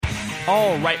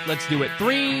All right, let's do it.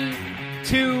 3,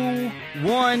 2,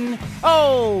 1.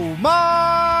 Oh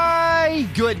my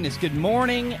goodness. Good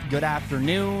morning, good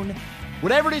afternoon.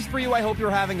 Whatever it is for you, I hope you're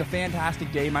having a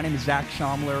fantastic day. My name is Zach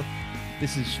Schaumler.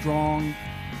 This is Strong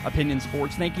Opinion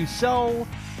Sports. Thank you so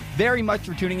very much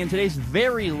for tuning in. Today's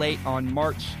very late on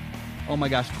March,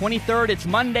 23rd. It's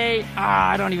Monday.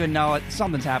 I don't even know.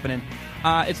 Something's happening.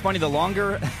 It's funny, the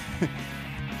longer...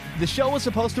 the show was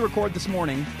supposed to record this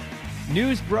morning.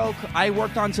 News broke. I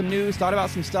worked on some news, thought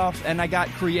about some stuff, and I got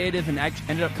creative and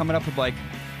ended up coming up with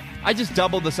I just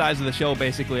doubled the size of the show,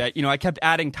 basically. I kept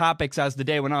adding topics as the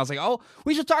day went on. I was like, oh,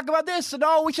 we should talk about this, and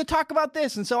oh, we should talk about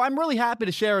this. And so I'm really happy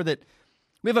to share that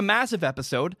we have a massive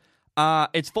episode.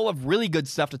 It's full of really good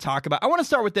stuff to talk about. I want to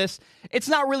start with this. It's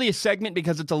not really a segment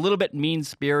because it's a little bit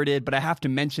mean-spirited, but I have to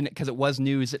mention it because it was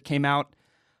news that came out.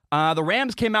 The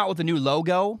Rams came out with a new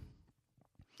logo.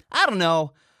 I don't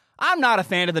know. I'm not a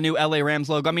fan of the new LA Rams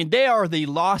logo. I mean, they are the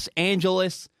Los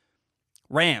Angeles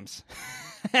Rams.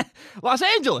 Los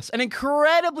Angeles, an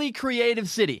incredibly creative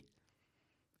city.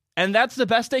 And that's the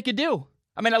best they could do.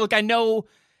 I mean, look, I know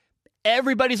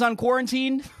everybody's on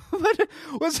quarantine, but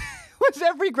was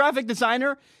every graphic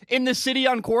designer in the city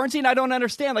on quarantine? I don't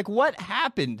understand. What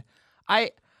happened?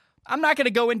 I'm not going to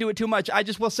go into it too much. I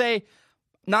just will say,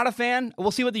 not a fan.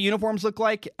 We'll see what the uniforms look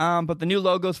like. But the new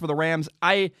logos for the Rams,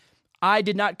 I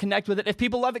did not connect with it. If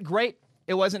people love it, great.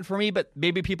 It wasn't for me, but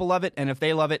maybe people love it. And if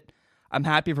they love it, I'm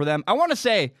happy for them. I want to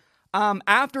say,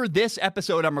 after this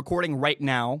episode I'm recording right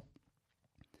now,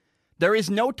 there is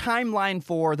no timeline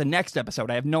for the next episode.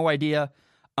 I have no idea.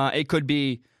 It could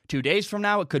be 2 days from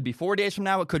now. It could be 4 days from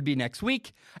now. It could be next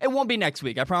week. It won't be next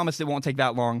week. I promise it won't take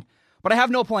that long. But I have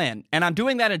no plan, and I'm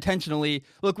doing that intentionally.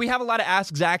 Look, we have a lot of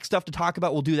Ask Zach stuff to talk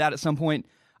about. We'll do that at some point.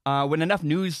 When enough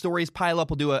news stories pile up,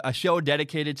 we'll do a show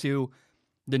dedicated to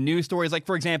the news stories.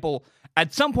 For example,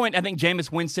 at some point, I think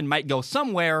Jameis Winston might go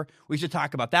somewhere. We should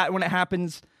talk about that when it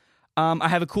happens. I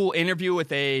have a cool interview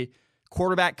with a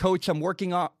quarterback coach I'm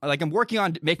working on. I'm working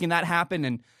on making that happen,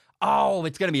 and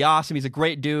it's going to be awesome. He's a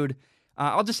great dude.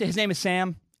 I'll just say his name is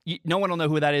Sam. No one will know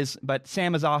who that is, but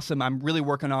Sam is awesome. I'm really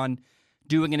working on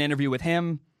doing an interview with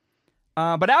him.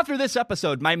 But after this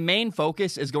episode, my main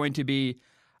focus is going to be,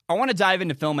 I want to dive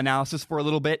into film analysis for a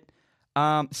little bit.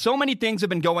 So many things have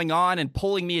been going on and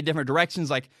pulling me in different directions,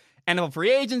 like NFL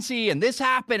free agency, and this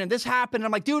happened, and this happened. And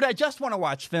I'm like, dude, I just want to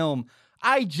watch film.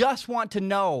 I just want to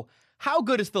know, how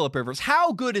good is Phillip Rivers?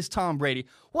 How good is Tom Brady?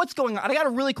 What's going on? I got a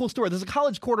really cool story. There's a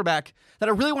college quarterback that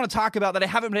I really want to talk about that I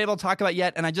haven't been able to talk about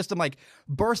yet, and I just am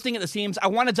bursting at the seams. I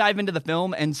want to dive into the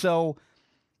film, and so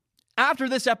after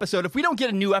this episode, if we don't get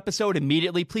a new episode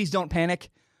immediately, please don't panic.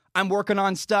 I'm working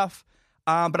on stuff,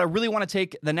 but I really want to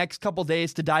take the next couple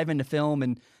days to dive into film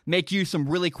and make you some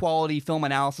really quality film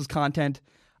analysis content.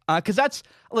 Because that's,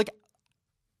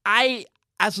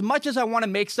 as much as I want to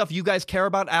make stuff you guys care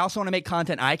about, I also want to make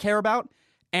content I care about.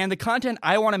 And the content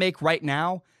I want to make right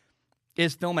now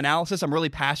is film analysis. I'm really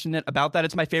passionate about that.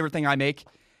 It's my favorite thing I make.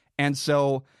 And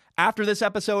so after this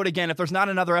episode, again, if there's not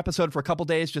another episode for a couple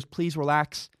days, just please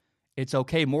relax. It's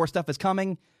okay. More stuff is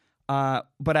coming,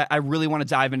 but I really want to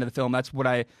dive into the film. That's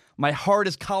what my heart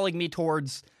is calling me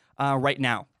towards right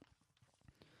now.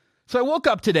 So I woke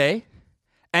up today,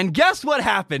 and guess what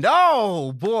happened?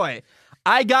 Oh, boy.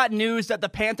 I got news that the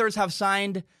Panthers have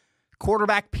signed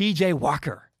quarterback P.J.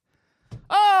 Walker.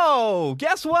 Oh,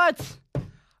 guess what?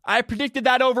 I predicted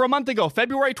that over a month ago,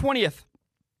 February 20th.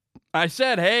 I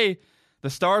said, hey, the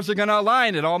stars are going to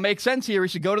align. It all makes sense here. We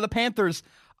should go to the Panthers.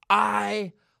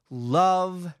 I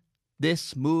love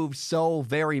this move so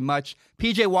very much.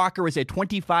 P.J. Walker is a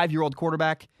 25-year-old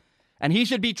quarterback, and he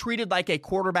should be treated like a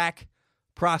quarterback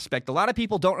prospect. A lot of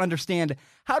people don't understand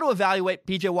how to evaluate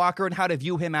P.J. Walker and how to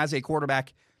view him as a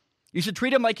quarterback. You should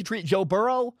treat him like you treat Joe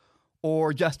Burrow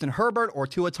or Justin Herbert or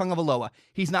Tua Tagovailoa.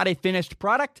 He's not a finished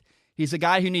product. He's a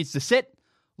guy who needs to sit,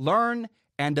 learn,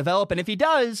 and develop. And if he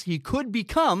does, he could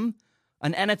become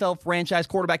an NFL franchise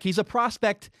quarterback. He's a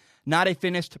prospect, not a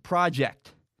finished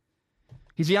project.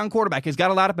 He's a young quarterback. He's got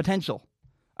a lot of potential.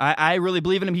 I really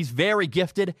believe in him. He's very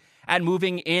gifted at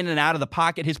moving in and out of the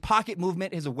pocket. His pocket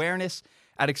movement, his awareness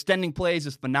at extending plays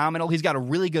is phenomenal. He's got a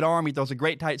really good arm. He throws a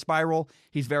great tight spiral.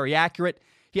 He's very accurate.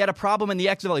 He had a problem in the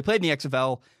XFL. He played in the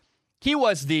XFL. He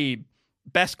was the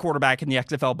best quarterback in the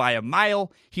XFL by a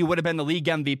mile. He would have been the league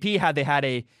MVP had they had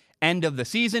a end of the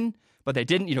season, but they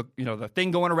didn't. You know the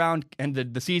thing going around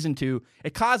ended the season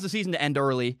it caused the season to end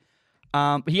early.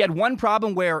 He had one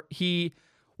problem where he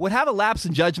would have a lapse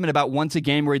in judgment about once a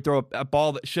game where he'd throw a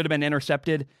ball that should have been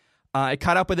intercepted. It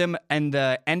caught up with him in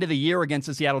the end of the year against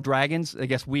the Seattle Dragons, I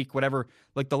guess week, whatever,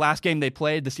 like the last game they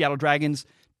played, the Seattle Dragons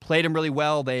played him really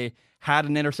well. They had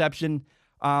an interception.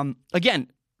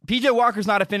 Again, P.J. Walker's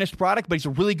not a finished product, but he's a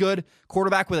really good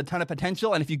quarterback with a ton of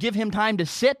potential. And if you give him time to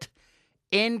sit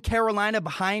in Carolina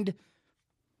behind,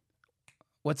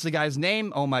 what's the guy's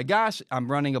name? Oh my gosh, I'm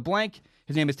running a blank.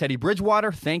 His name is Teddy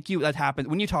Bridgewater. Thank you. That happens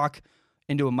when you talk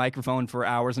into a microphone for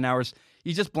hours and hours.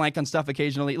 You just blank on stuff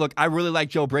occasionally. Look, I really like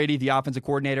Joe Brady, the offensive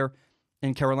coordinator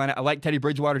in Carolina. I like Teddy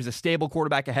Bridgewater. He's a stable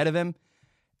quarterback ahead of him.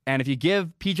 And if you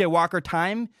give P.J. Walker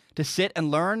time to sit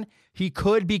and learn, he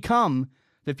could become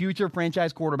the future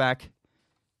franchise quarterback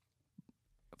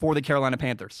for the Carolina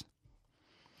Panthers.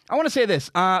 I want to say this.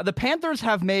 The Panthers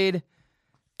have made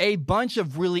a bunch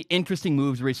of really interesting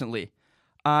moves recently.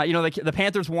 The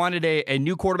Panthers wanted a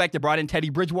new quarterback. They brought in Teddy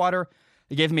Bridgewater.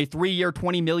 They gave him a 3-year,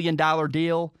 $20 million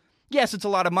deal. Yes, it's a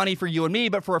lot of money for you and me,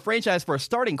 but for a franchise, for a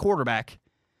starting quarterback,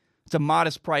 it's a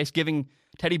modest price. Giving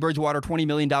Teddy Bridgewater $20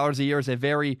 million a year is a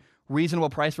very reasonable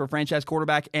price for a franchise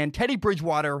quarterback. And Teddy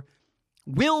Bridgewater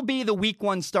will be the week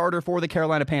 1 starter for the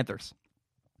Carolina Panthers.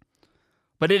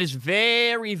 But it is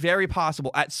very, very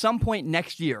possible at some point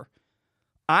next year,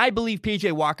 I believe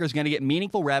P.J. Walker is going to get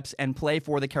meaningful reps and play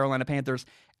for the Carolina Panthers.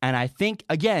 And I think,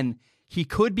 again, he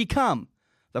could become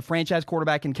the franchise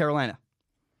quarterback in Carolina.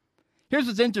 Here's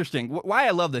what's interesting. Why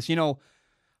I love this.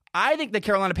 I think the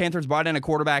Carolina Panthers brought in a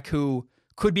quarterback who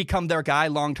could become their guy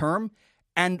long term.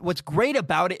 And what's great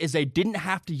about it is they didn't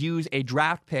have to use a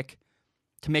draft pick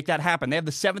to make that happen. They have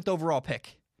the 7th overall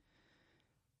pick.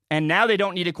 And now they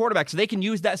don't need a quarterback. So they can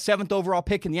use that 7th overall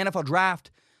pick in the NFL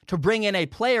draft to bring in a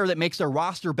player that makes their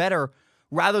roster better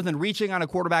rather than reaching on a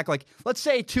quarterback like, let's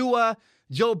say, Tua,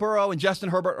 Joe Burrow, and Justin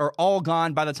Herbert are all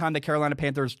gone by the time the Carolina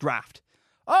Panthers draft.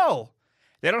 Oh,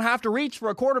 they don't have to reach for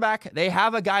a quarterback. They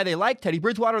have a guy they like, Teddy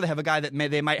Bridgewater. They have a guy that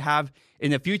they might have in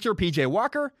the future, P.J.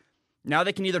 Walker. Now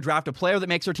they can either draft a player that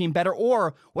makes their team better,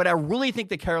 or what I really think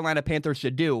the Carolina Panthers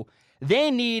should do,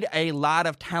 they need a lot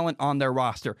of talent on their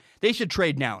roster. They should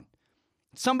trade down.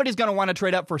 Somebody's going to want to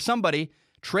trade up for somebody.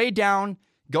 Trade down,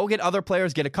 go get other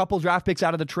players, get a couple draft picks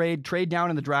out of the trade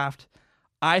down in the draft.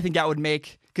 I think that would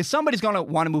make, because somebody's going to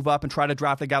want to move up and try to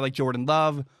draft a guy like Jordan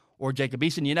Love or Jacob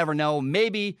Eason. You never know.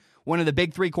 Maybe one of the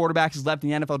big 3 quarterbacks is left in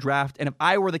the NFL draft. And if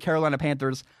I were the Carolina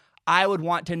Panthers, I would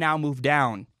want to now move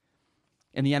down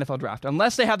in the NFL draft.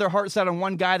 Unless they have their heart set on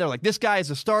one guy, they're like, this guy is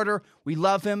a starter, we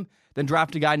love him, then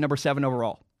draft a guy number 7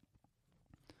 overall.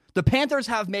 The Panthers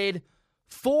have made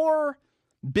 4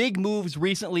 big moves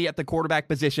recently at the quarterback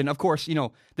position. Of course,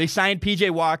 they signed P.J.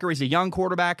 Walker. He's a young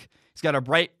quarterback. He's got a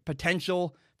bright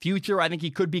potential future. I think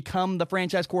he could become the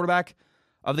franchise quarterback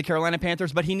of the Carolina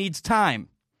Panthers, but he needs time.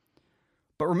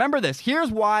 But remember this.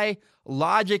 Here's why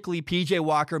logically P.J.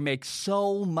 Walker makes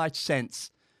so much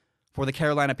sense for the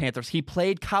Carolina Panthers. He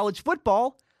played college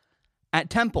football at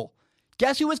Temple.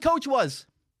 Guess who his coach was?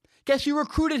 Guess who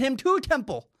recruited him to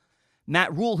Temple?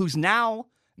 Matt Rule, who is now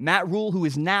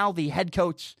the head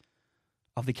coach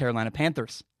of the Carolina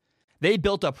Panthers. They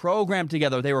built a program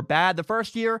together. They were bad the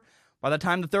first year. By the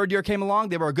time the 3rd year came along,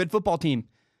 they were a good football team.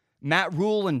 Matt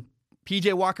Rule and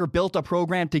P.J. Walker built a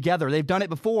program together. They've done it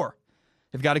before.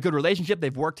 They've got a good relationship.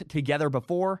 They've worked together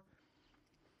before.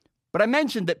 But I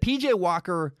mentioned that P.J.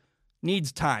 Walker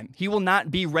needs time. He will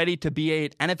not be ready to be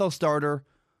an NFL starter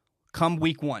come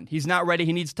week 1. He's not ready.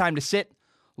 He needs time to sit,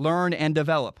 learn, and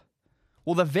develop.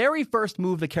 Well, the very first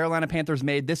move the Carolina Panthers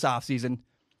made this offseason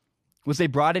was they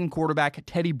brought in quarterback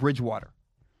Teddy Bridgewater.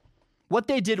 What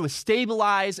they did was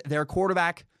stabilize their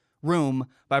quarterback room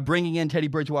by bringing in Teddy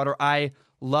Bridgewater. I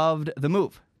loved the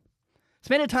move. It's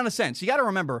made a ton of sense. You got to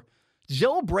remember,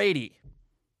 Joe Brady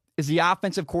is the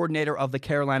offensive coordinator of the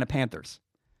Carolina Panthers.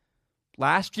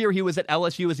 Last year, he was at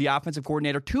LSU as the offensive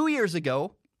coordinator. 2 years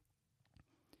ago,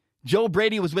 Joe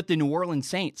Brady was with the New Orleans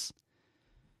Saints.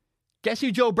 Guess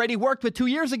who Joe Brady worked with 2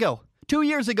 years ago? 2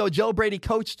 years ago, Joe Brady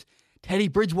coached Teddy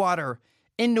Bridgewater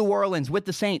in New Orleans with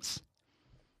the Saints.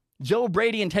 Joe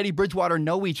Brady and Teddy Bridgewater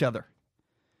know each other.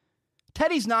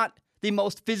 Teddy's not the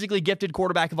most physically gifted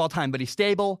quarterback of all time, but he's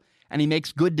stable and he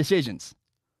makes good decisions.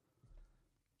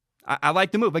 I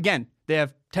like the move. Again, they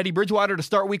have Teddy Bridgewater to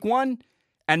start week 1,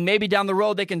 and maybe down the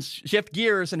road they can shift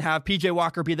gears and have P.J.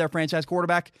 Walker be their franchise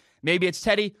quarterback. Maybe it's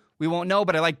Teddy. We won't know,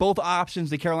 but I like both options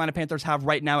the Carolina Panthers have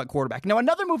right now at quarterback. Now,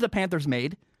 another move the Panthers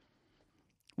made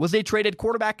was they traded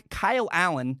quarterback Kyle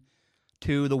Allen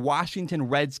to the Washington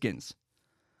Redskins.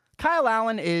 Kyle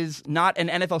Allen is not an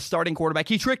NFL starting quarterback.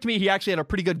 He tricked me. He actually had a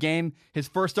pretty good game. His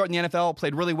first start in the NFL,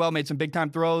 played really well, made some big-time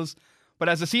throws. But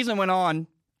as the season went on,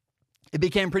 it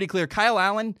became pretty clear Kyle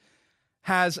Allen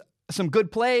has some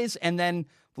good plays and then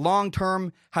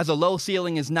long-term has a low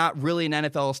ceiling, is not really an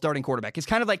NFL starting quarterback. It's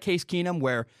kind of like Case Keenum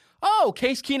where,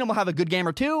 Case Keenum will have a good game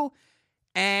or two,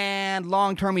 And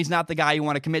long-term, he's not the guy you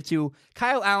want to commit to.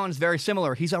 Kyle Allen is very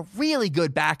similar. He's a really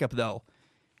good backup, though,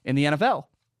 in the NFL.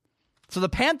 So the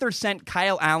Panthers sent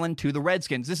Kyle Allen to the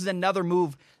Redskins. This is another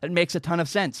move that makes a ton of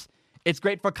sense. It's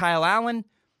great for Kyle Allen.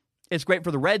 It's great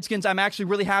for the Redskins. I'm actually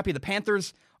really happy. The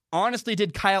Panthers honestly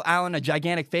did Kyle Allen a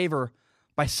gigantic favor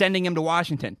by sending him to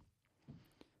Washington.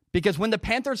 Because when the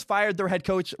Panthers fired their head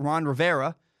coach, Ron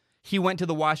Rivera, he went to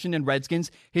the Washington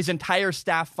Redskins. His entire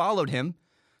staff followed him.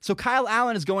 So Kyle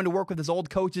Allen is going to work with his old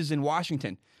coaches in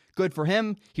Washington. Good for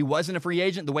him. He wasn't a free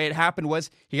agent. The way it happened was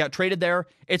he got traded there.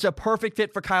 It's a perfect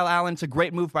fit for Kyle Allen. It's a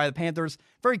great move by the Panthers.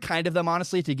 Very kind of them,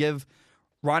 honestly, to give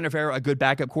Ron Rivera a good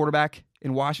backup quarterback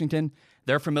in Washington.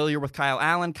 They're familiar with Kyle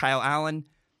Allen. Kyle Allen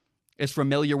is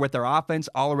familiar with their offense.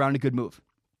 All around a good move.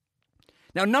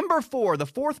 Now, number 4, the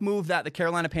fourth move that the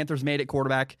Carolina Panthers made at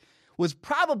quarterback was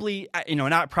probably,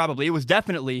 not probably, it was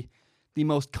definitely the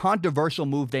most controversial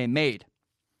move they made.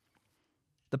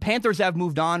 The Panthers have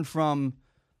moved on from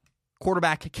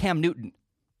quarterback Cam Newton.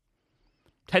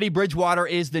 Teddy Bridgewater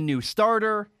is the new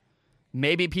starter.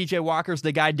 Maybe P.J. Walker's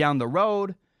the guy down the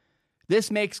road. This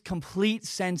makes complete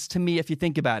sense to me if you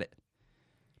think about it.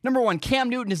 Number 1, Cam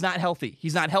Newton is not healthy.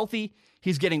 He's not healthy.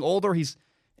 He's getting older. He's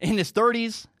in his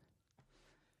 30s.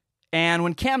 And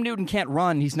when Cam Newton can't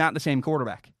run, he's not the same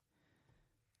quarterback.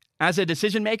 As a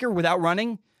decision maker without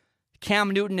running,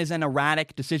 Cam Newton is an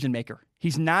erratic decision maker.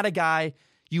 He's not a guy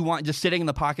you want just sitting in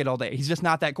the pocket all day. He's just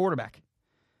not that quarterback.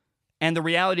 And the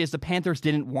reality is the Panthers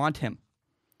didn't want him.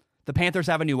 The Panthers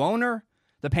have a new owner.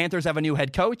 The Panthers have a new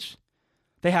head coach.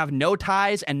 They have no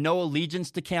ties and no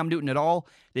allegiance to Cam Newton at all.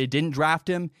 They didn't draft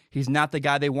him. He's not the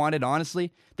guy they wanted,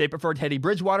 honestly. They prefer Teddy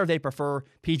Bridgewater. They prefer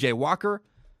P.J. Walker.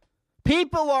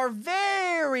 People are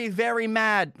very, very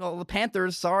mad. Well, the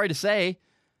Panthers, sorry to say,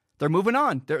 they're moving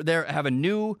on. They have a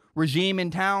new regime in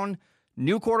town,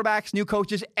 new quarterbacks, new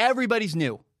coaches. Everybody's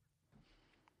new.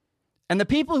 And the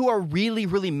people who are really,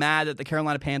 really mad at the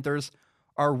Carolina Panthers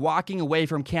are walking away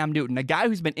from Cam Newton, a guy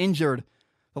who's been injured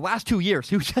the last 2 years,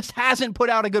 who just hasn't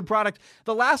put out a good product.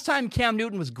 The last time Cam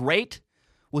Newton was great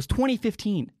was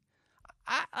 2015.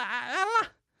 I don't know.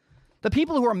 The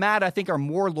people who are mad, I think, are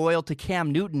more loyal to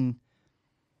Cam Newton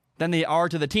than they are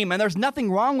to the team. And there's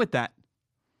nothing wrong with that.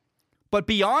 But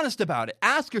be honest about it.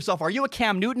 Ask yourself, are you a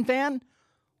Cam Newton fan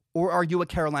or are you a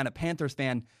Carolina Panthers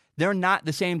fan? They're not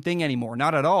the same thing anymore.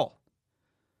 Not at all.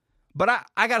 But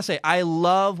I got to say, I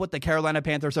love what the Carolina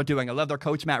Panthers are doing. I love their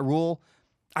coach, Matt Rule.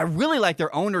 I really like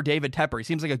their owner, David Tepper. He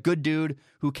seems like a good dude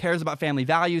who cares about family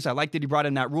values. I like that he brought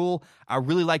in that Rule. I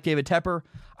really like David Tepper.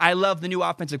 I love the new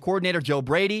offensive coordinator, Joe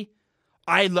Brady.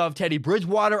 I love Teddy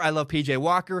Bridgewater. I love P.J.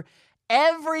 Walker.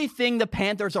 Everything the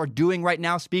Panthers are doing right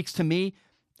now speaks to me.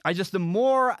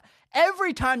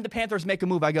 Every time the Panthers make a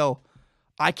move, I go,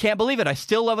 I can't believe it. I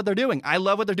still love what they're doing. I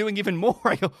love what they're doing even more.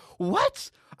 I go, what?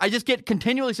 I just get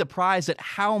continually surprised at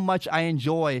how much I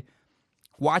enjoy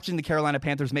watching the Carolina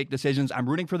Panthers make decisions. I'm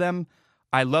rooting for them.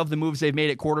 I love the moves they've made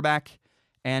at quarterback.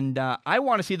 And I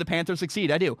want to see the Panthers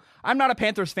succeed. I do. I'm not a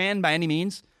Panthers fan by any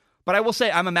means, but I will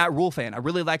say I'm a Matt Rule fan. I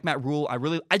really like Matt Rule. I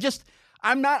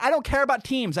don't care about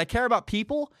teams. I care about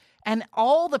people. And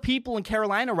all the people in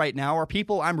Carolina right now are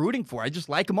people I'm rooting for. I just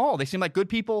like them all. They seem like good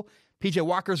people. P.J.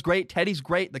 Walker's great. Teddy's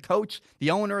great. The coach,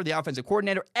 the owner, the offensive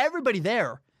coordinator, everybody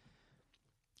there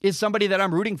is somebody that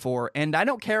I'm rooting for. And I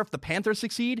don't care if the Panthers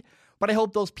succeed, but I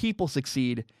hope those people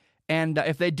succeed. And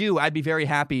if they do, I'd be very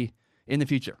happy in the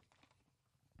future.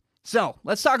 So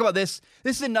let's talk about this.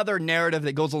 This is another narrative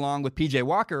that goes along with P.J.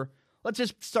 Walker. Let's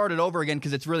just start it over again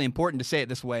because it's really important to say it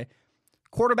this way.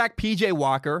 Quarterback P.J.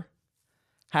 Walker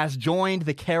has joined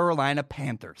the Carolina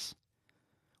Panthers,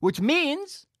 which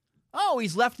means,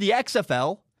 he's left the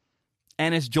XFL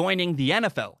and is joining the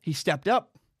NFL. He stepped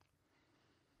up.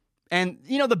 And,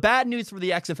 the bad news for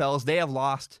the XFL is they have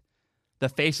lost the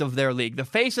face of their league. The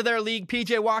face of their league,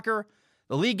 P.J. Walker,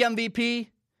 the league MVP,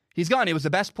 he's gone. He was the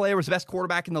best player, was the best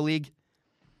quarterback in the league.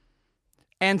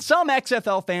 And some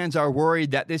XFL fans are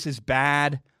worried that this is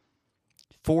bad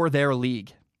for their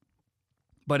league.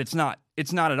 But it's not.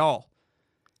 It's not at all.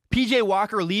 P.J.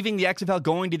 Walker leaving the XFL,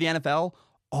 going to the NFL,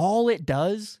 all it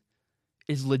does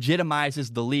is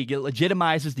legitimizes the league. It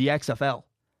legitimizes the XFL.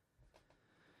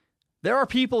 There are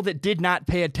people that did not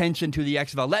pay attention to the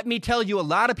XFL. Let me tell you, a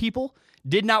lot of people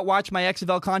did not watch my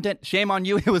XFL content. Shame on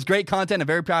you. It was great content. I'm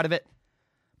very proud of it.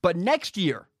 But next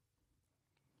year,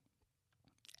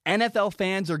 NFL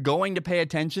fans are going to pay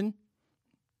attention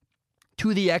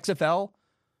to the XFL,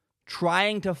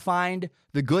 trying to find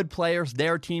the good players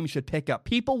their team should pick up.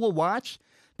 People will watch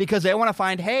because they want to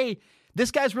find, hey, this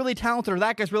guy's really talented or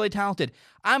that guy's really talented.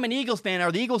 I'm an Eagles fan.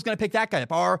 Are the Eagles going to pick that guy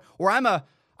up? Or I'm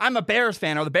I'm a Bears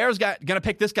fan, or the Bears going to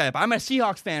pick this guy up. I'm a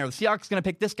Seahawks fan, or the Seahawks going to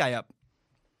pick this guy up.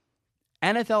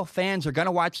 NFL fans are going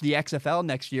to watch the XFL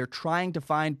next year trying to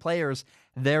find players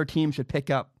their team should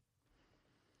pick up.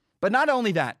 But not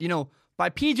only that, by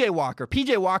P.J. Walker.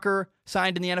 P.J. Walker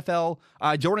signed in the NFL.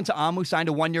 Jordan Ta'amu signed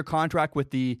a 1-year contract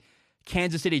with the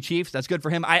Kansas City Chiefs. That's good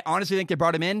for him. I honestly think they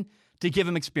brought him in to give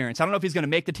him experience. I don't know if he's going to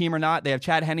make the team or not. They have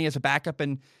Chad Henne as a backup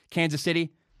in Kansas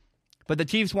City. But the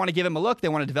Chiefs want to give him a look. They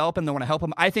want to develop him. They want to help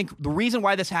him. I think the reason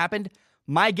why this happened,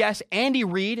 my guess, Andy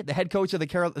Reid, the head coach of the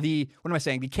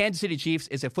Kansas City Chiefs,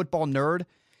 is a football nerd.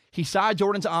 He saw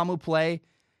Jordan Ta'amu play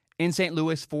in St.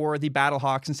 Louis for the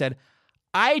Battlehawks and said,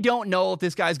 I don't know if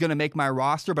this guy's going to make my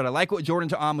roster, but I like what Jordan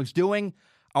Ta'amu's doing.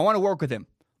 I want to work with him.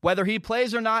 Whether he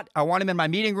plays or not, I want him in my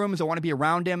meeting rooms. I want to be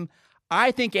around him.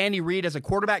 I think Andy Reid, as a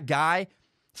quarterback guy,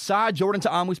 saw Jordan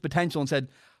Ta'amu's potential and said,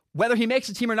 whether he makes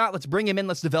the team or not, let's bring him in.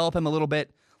 Let's develop him a little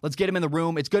bit. Let's get him in the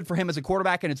room. It's good for him as a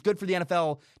quarterback, and it's good for the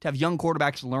NFL to have young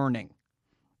quarterbacks learning.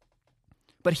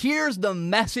 But here's the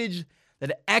message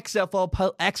that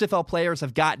XFL players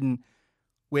have gotten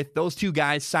with those two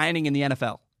guys signing in the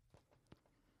NFL.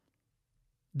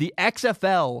 The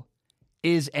XFL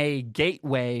is a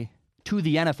gateway to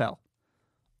the NFL.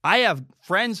 I have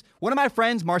friends. One of my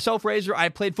friends, Marcel Frazier, I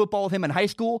played football with him in high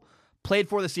school, played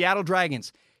for the Seattle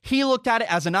Dragons. He looked at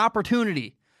it as an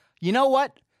opportunity. You know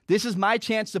what? This is my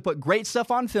chance to put great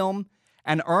stuff on film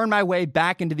and earn my way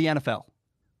back into the NFL.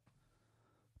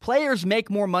 Players make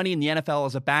more money in the NFL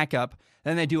as a backup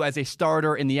than they do as a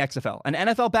starter in the XFL. An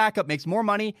NFL backup makes more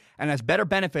money and has better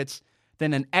benefits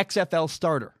than an XFL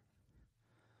starter.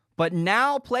 But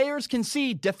now players can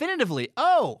see definitively,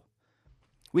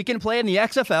 we can play in the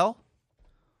XFL.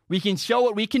 We can show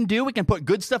what we can do. We can put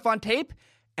good stuff on tape,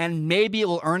 and maybe it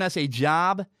will earn us a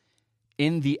job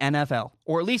in the NFL,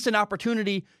 or at least an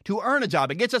opportunity to earn a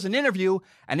job. It gets us an interview,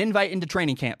 an invite into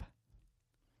training camp.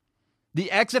 The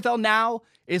XFL now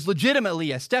is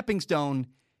legitimately a stepping stone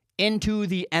into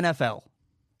the NFL.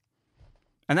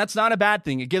 And that's not a bad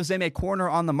thing. It gives them a corner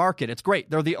on the market. It's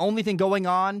great. They're the only thing going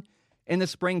on in the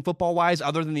spring football-wise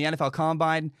other than the NFL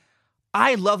Combine.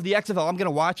 I love the XFL. I'm going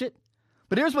to watch it.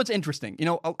 But here's what's interesting.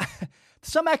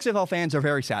 Some XFL fans are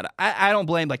very sad. I don't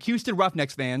blame. Like Houston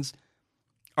Roughnecks fans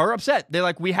are upset. They're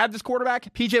like, we have this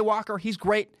quarterback, P.J. Walker. He's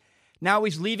great. Now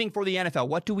he's leaving for the NFL.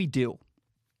 What do we do?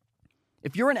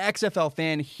 If you're an XFL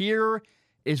fan, here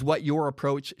is what your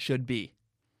approach should be.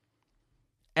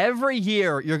 Every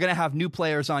year, you're going to have new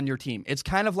players on your team. It's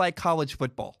kind of like college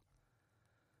football.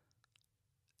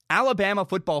 Alabama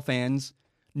football fans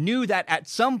knew that at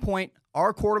some point,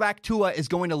 our quarterback Tua is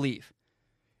going to leave.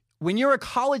 When you're a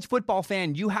college football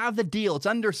fan, you have the deal. It's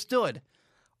understood.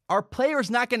 Our player's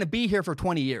not going to be here for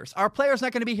 20 years. Our player's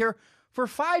not going to be here for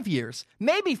 5 years.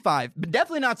 Maybe 5, but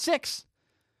definitely not 6.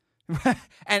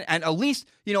 and at least,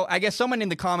 I guess someone in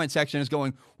the comment section is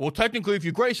going, well, technically, if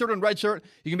you gray shirt and red shirt,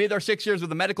 you can be there 6 years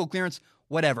with a medical clearance,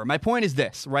 whatever. My point is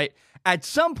this, right? At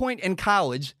some point in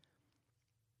college,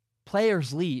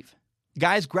 players leave.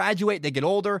 Guys graduate, they get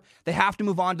older, they have to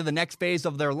move on to the next phase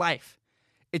of their life.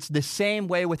 It's the same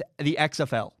way with the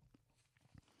XFL.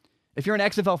 If you're an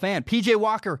XFL fan, P.J.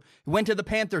 Walker went to the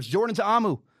Panthers, Jordan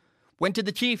Ta'amu went to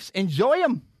the Chiefs. Enjoy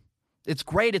them. It's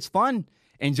great. It's fun.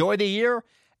 Enjoy the year.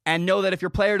 And know that if your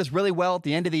player does really well at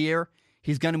the end of the year,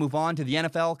 he's going to move on to the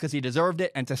NFL because he deserved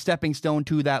it, and it's a stepping stone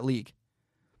to that league.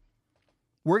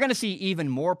 We're going to see even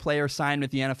more players sign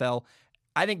with the NFL.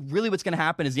 I think really what's going to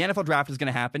happen is the NFL draft is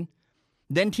going to happen.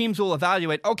 Then teams will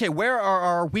evaluate, okay, where are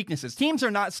our weaknesses? Teams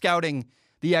are not scouting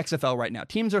the XFL right now.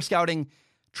 Teams are scouting,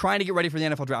 trying to get ready for the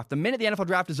NFL draft. The minute the NFL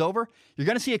draft is over, you're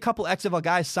going to see a couple XFL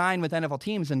guys sign with NFL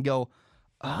teams and go,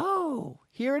 oh,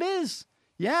 here it is.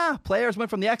 Yeah, players went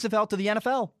from the XFL to the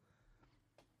NFL.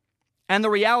 And the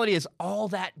reality is all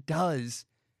that does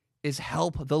is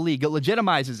help the league. It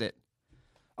legitimizes it.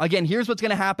 Again, here's what's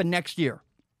going to happen next year.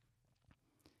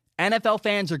 NFL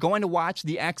fans are going to watch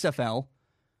the XFL,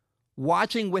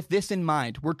 watching with this in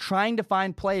mind. We're trying to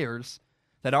find players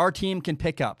that our team can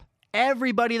pick up.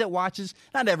 Everybody that watches,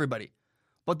 not everybody,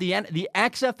 but the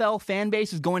XFL fan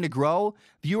base is going to grow.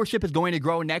 Viewership is going to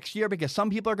grow next year because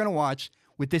some people are going to watch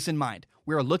with this in mind.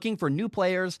 We are looking for new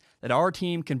players that our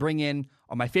team can bring in,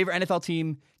 or my favorite NFL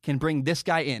team can bring this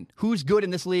guy in. Who's good in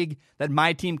this league that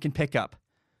my team can pick up?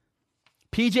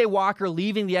 P.J. Walker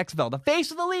leaving the XFL, the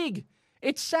face of the league.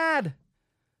 It's sad.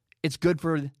 It's good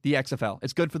for the XFL.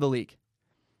 It's good for the league.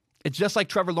 It's just like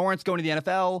Trevor Lawrence going to the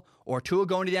NFL or Tua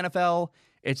going to the NFL.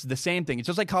 It's the same thing. It's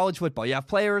just like college football. You have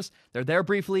players, they're there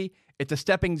briefly. It's a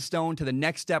stepping stone to the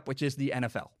next step, which is the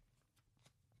NFL.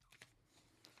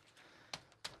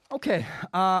 Okay,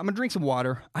 I'm going to drink some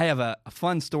water. I have a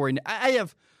fun story. I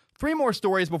have Three more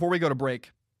stories before we go to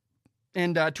break.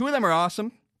 And two of them are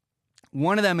awesome.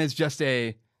 One of them is just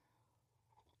oh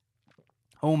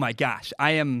my gosh,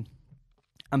 I'm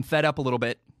fed up a little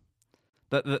bit.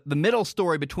 The middle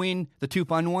story between the two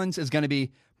fun ones is going to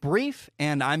be brief,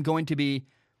 and I'm going to be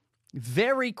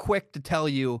very quick to tell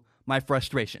you my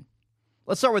frustration.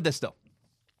 Let's start with this, though.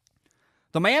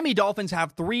 The Miami Dolphins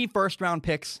have 3 first-round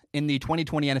picks in the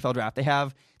 2020 NFL Draft. They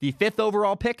have the 5th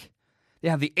overall pick, they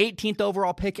have the 18th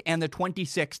overall pick, and the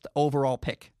 26th overall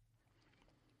pick.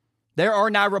 There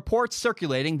are now reports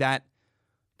circulating that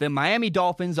the Miami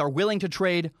Dolphins are willing to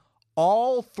trade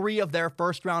all 3 of their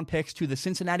first-round picks to the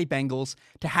Cincinnati Bengals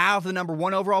to have the number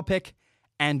 1 overall pick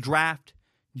and draft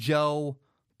Joe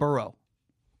Burrow.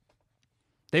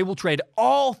 They will trade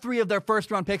all 3 of their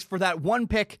first-round picks for that 1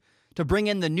 pick to bring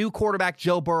in the new quarterback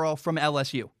Joe Burrow from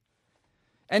LSU.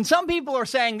 And some people are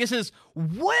saying this is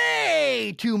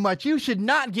way too much. You should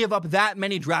not give up that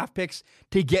many draft picks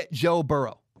to get Joe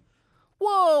Burrow.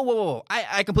 Whoa.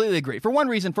 I completely agree. For one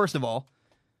reason, first of all,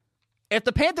 if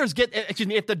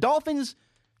the Dolphins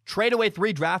trade away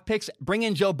 3 draft picks, bring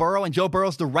in Joe Burrow, and Joe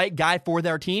Burrow's the right guy for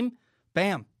their team,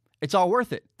 bam, it's all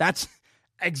worth it. That's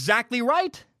exactly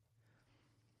right.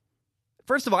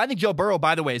 First of all, I think Joe Burrow,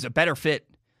 by the way, is a better fit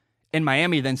in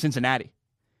Miami than Cincinnati.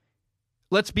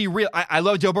 Let's be real. I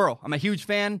love Joe Burrow. I'm a huge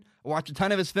fan. I watch a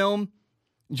ton of his film.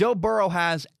 Joe Burrow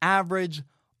has average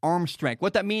arm strength.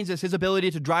 What that means is his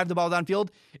ability to drive the ball downfield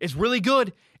is really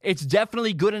good. It's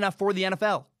definitely good enough for the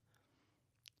NFL.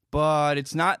 But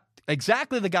it's not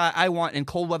exactly the guy I want in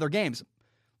cold weather games.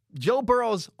 Joe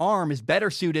Burrow's arm is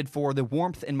better suited for the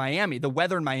warmth in Miami, the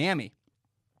weather in Miami,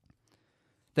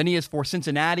 than he is for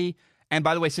Cincinnati. And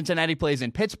by the way, Cincinnati plays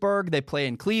in Pittsburgh. They play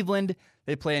in Cleveland.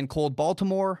 They play in cold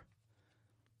Baltimore.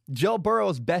 Joe Burrow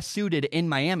is best suited in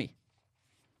Miami.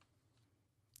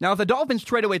 Now, if the Dolphins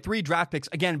trade away 3 draft picks,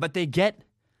 again, but they get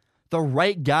the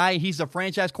right guy, he's a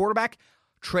franchise quarterback,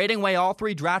 trading away all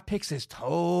 3 draft picks is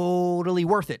totally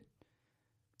worth it.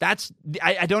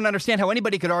 I don't understand how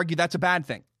anybody could argue that's a bad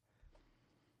thing.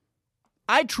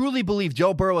 I truly believe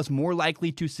Joe Burrow is more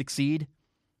likely to succeed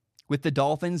with the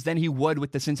Dolphins than he would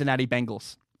with the Cincinnati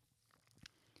Bengals.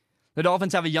 The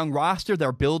Dolphins have a young roster.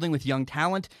 They're building with young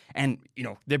talent. And,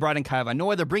 they brought in Kyle Van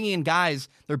Noy. They're bringing in guys.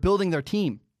 They're building their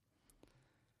team.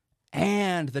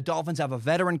 And the Dolphins have a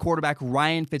veteran quarterback,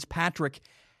 Ryan Fitzpatrick.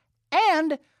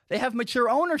 And they have mature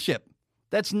ownership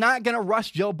that's not going to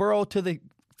rush Joe Burrow to the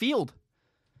field.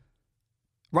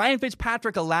 Ryan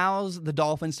Fitzpatrick allows the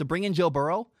Dolphins to bring in Joe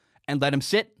Burrow and let him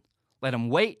sit, let him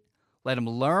wait, let him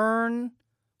learn,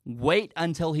 wait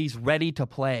until he's ready to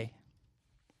play.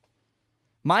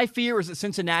 My fear is that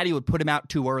Cincinnati would put him out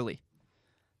too early.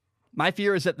 My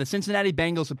fear is that the Cincinnati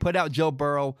Bengals would put out Joe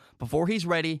Burrow before he's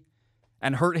ready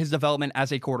and hurt his development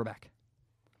as a quarterback.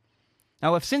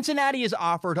 Now, if Cincinnati is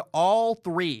offered all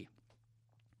 3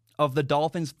 of the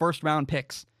Dolphins' first-round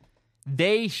picks,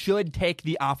 they should take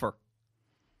the offer.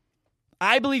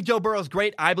 I believe Joe Burrow's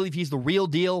great. I believe he's the real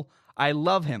deal. I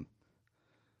love him.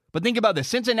 But think about this.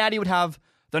 Cincinnati would have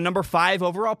the number 5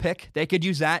 overall pick. They could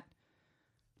use that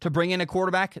to bring in a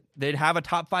quarterback. They'd have a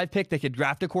top 5 pick. They could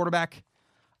draft a quarterback.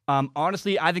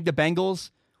 Honestly, I think the Bengals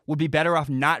would be better off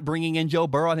not bringing in Joe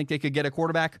Burrow. I think they could get a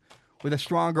quarterback with a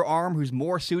stronger arm who's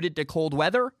more suited to cold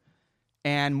weather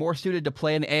and more suited to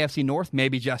play in the AFC North.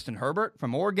 Maybe Justin Herbert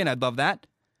from Oregon. I'd love that.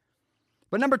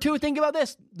 But number 2, think about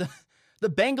this. The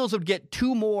Bengals would get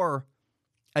 2 more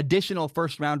additional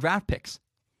first-round draft picks.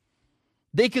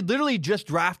 They could literally just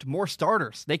draft more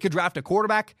starters. They could draft a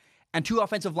quarterback and 2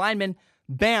 offensive linemen.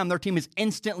 Bam, their team is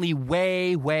instantly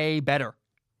way, way better.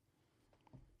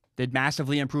 They'd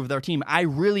massively improve their team. I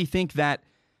really think that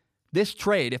this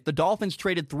trade, if the Dolphins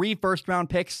traded 3 first-round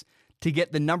picks to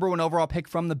get the number 1 overall pick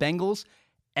from the Bengals,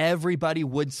 everybody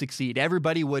would succeed.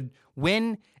 Everybody would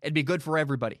win. It'd be good for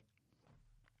everybody.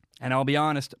 And I'll be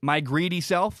honest, my greedy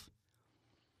self,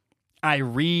 I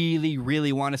really,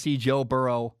 really want to see Joe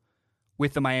Burrow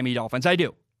with the Miami Dolphins. I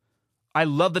do. I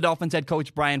love the Dolphins head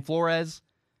coach, Brian Flores,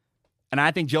 and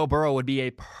I think Joe Burrow would be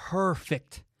a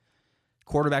perfect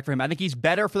quarterback for him. I think he's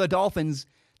better for the Dolphins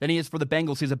than he is for the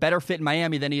Bengals. He's a better fit in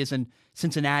Miami than he is in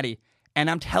Cincinnati. And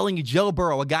I'm telling you, Joe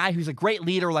Burrow, a guy who's a great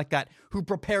leader like that, who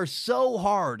prepares so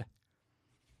hard,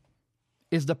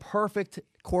 is the perfect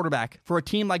quarterback for a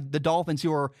team like the Dolphins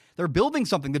they're building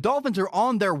something. The Dolphins are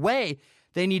on their way.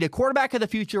 They need a quarterback of the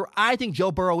future. I think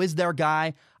Joe Burrow is their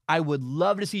guy. I would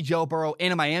love to see Joe Burrow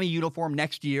in a Miami uniform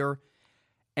next year.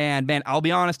 And man, I'll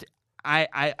be honest,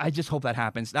 I just hope that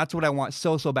happens. That's what I want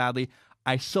so badly.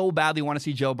 I so badly want to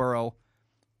see Joe Burrow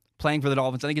playing for the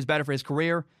Dolphins. I think it's better for his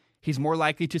career. He's more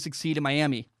likely to succeed in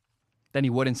Miami than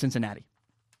he would in Cincinnati.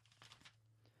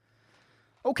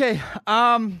 Okay,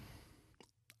 I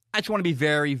just want to be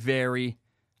very, very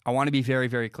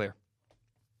clear.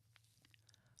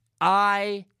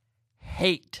 I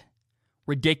hate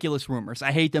ridiculous rumors.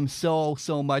 I hate them so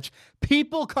much.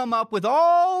 People come up with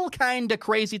all kind of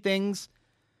crazy things,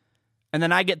 and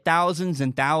then I get thousands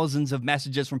and thousands of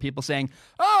messages from people saying,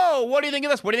 oh, what do you think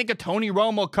of this? What do you think of Tony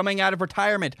Romo coming out of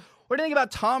retirement? What do you think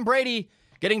about Tom Brady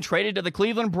getting traded to the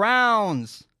Cleveland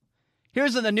Browns?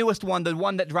 Here's the newest one, the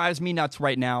one that drives me nuts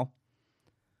right now.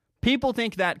 People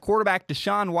think that quarterback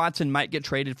Deshaun Watson might get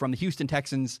traded from the Houston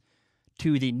Texans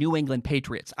to the New England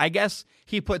Patriots. I guess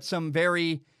he put some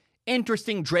very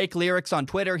interesting Drake lyrics on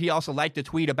Twitter. He also liked a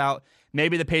tweet about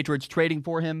maybe the Patriots trading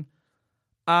for him.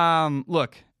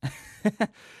 Look,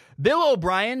 Bill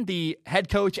O'Brien, the head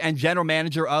coach and general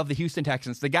manager of the Houston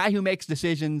Texans, the guy who makes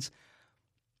decisions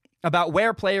about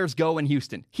where players go in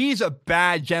Houston. He's a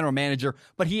bad general manager,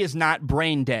 but he is not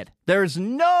brain dead. There's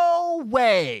no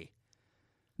way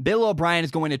Bill O'Brien is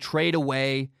going to trade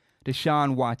away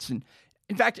Deshaun Watson.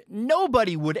 In fact,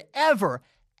 nobody would ever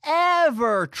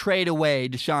trade away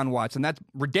Deshaun Watson. That's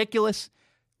ridiculous,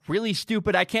 really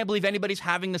stupid. I can't believe anybody's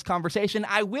having this conversation.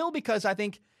 I will, because I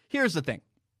think, here's the thing.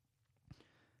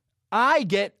 I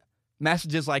get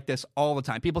messages like this all the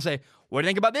time. People say, what do you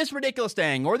think about this ridiculous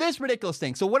thing or this ridiculous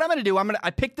thing? So what I'm going to do, I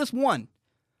picked this one.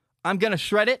 I'm going to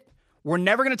shred it. We're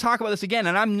never going to talk about this again,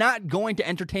 and I'm not going to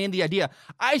entertain the idea.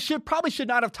 I probably should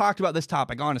not have talked about this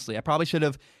topic, honestly. I probably should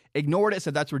have ignored it,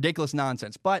 said that's ridiculous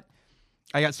nonsense. But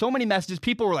I got so many messages.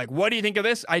 People were like, what do you think of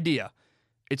this idea?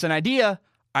 It's an idea.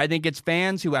 I think it's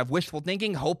fans who have wishful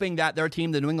thinking, hoping that their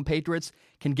team, the New England Patriots,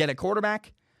 can get a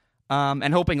quarterback.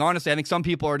 And hoping, honestly, I think some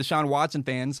people are Deshaun Watson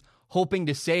fans, hoping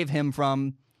to save him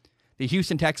from the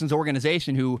Houston Texans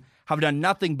organization, who have done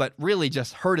nothing but really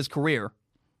just hurt his career.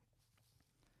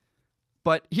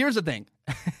 But here's the thing.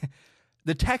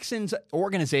 The Texans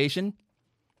organization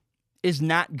is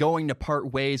not going to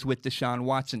part ways with Deshaun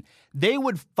Watson. They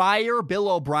would fire Bill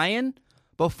O'Brien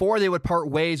before they would part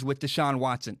ways with Deshaun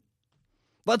Watson.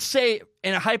 Let's say,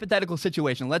 in a hypothetical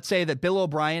situation, let's say that Bill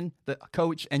O'Brien, the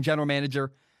coach and general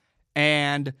manager,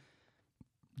 and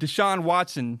Deshaun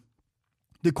Watson,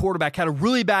 the quarterback, had a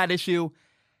really bad issue,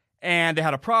 and they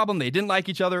had a problem. They didn't like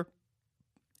each other,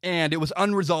 and it was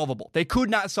unresolvable. They could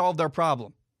not solve their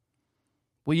problem.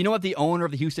 Well, you know what the owner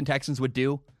of the Houston Texans would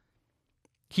do?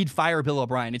 He'd fire Bill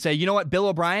O'Brien. He'd say, you know what, Bill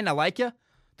O'Brien, I like you.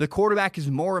 The quarterback is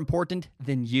more important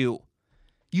than you.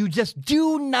 You just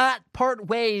do not part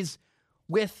ways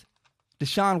with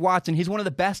Deshaun Watson. He's one of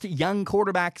the best young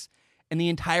quarterbacks in the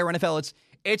entire NFL.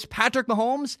 It's Patrick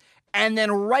Mahomes, and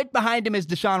then right behind him is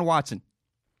Deshaun Watson.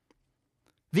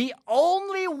 The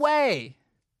only way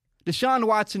Deshaun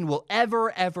Watson will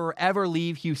ever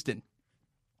leave Houston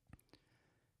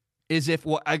is if,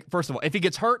 first of all, if he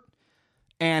gets hurt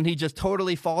and he just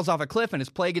totally falls off a cliff and his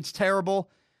play gets terrible,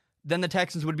 then the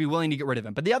Texans would be willing to get rid of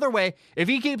him. But the other way, if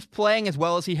he keeps playing as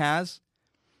well as he has,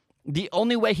 the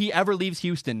only way he ever leaves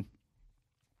Houston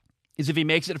is if he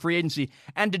makes it free agency.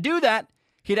 And to do that,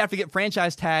 he'd have to get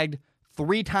franchise tagged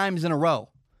 3 times in a row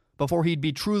before he'd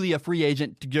be truly a free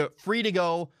agent to get free to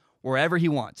go wherever he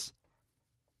wants.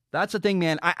 That's the thing,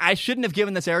 man. I shouldn't have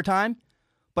given this airtime,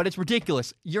 but it's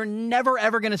ridiculous. You're never,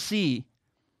 ever going to see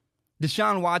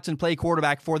Deshaun Watson play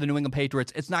quarterback for the New England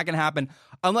Patriots. It's not going to happen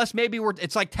unless maybe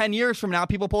it's like 10 years from now.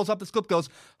 People pulls up this clip, goes,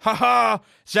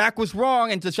 Zach was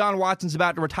wrong, and Deshaun Watson's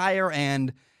about to retire,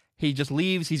 and he just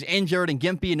leaves. He's injured and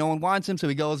gimpy, and no one wants him, so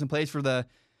he goes and plays for the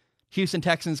Houston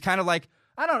Texans. Kind of like,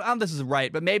 I don't know if this is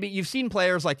right, but maybe you've seen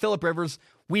players like Phillip Rivers.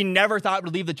 We never thought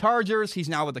would leave the Chargers. He's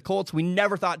now with the Colts. We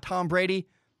never thought Tom Brady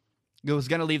was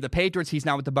going to leave the Patriots. He's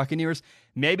now with the Buccaneers.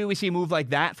 Maybe we see a move like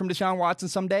that from Deshaun Watson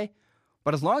someday.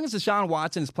 But as long as Deshaun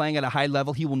Watson is playing at a high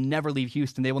level, he will never leave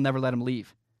Houston. They will never let him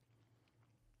leave.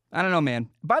 I don't know, man.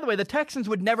 By the way, the Texans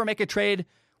would never make a trade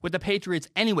with the Patriots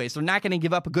anyways. They're not going to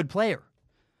give up a good player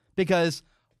because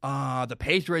the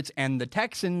Patriots and the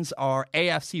Texans are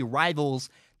AFC rivals.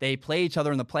 They play each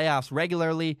other in the playoffs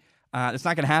regularly. It's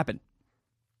not going to happen.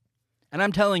 And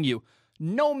I'm telling you,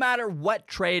 no matter what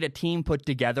trade a team put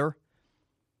together,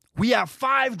 we have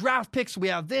 5 draft picks, we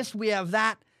have this, we have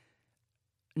that.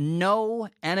 No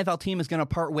NFL team is going to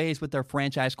part ways with their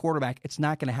franchise quarterback. It's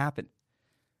not going to happen.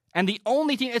 And the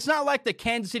only team, it's not like the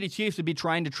Kansas City Chiefs would be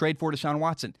trying to trade for Deshaun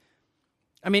Watson.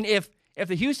 I mean, if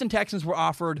the Houston Texans were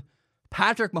offered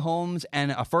Patrick Mahomes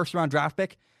and a first-round draft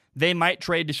pick, they might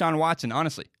trade Deshaun Watson,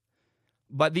 honestly.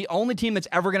 But the only team that's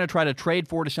ever going to try to trade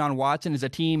for Deshaun Watson is a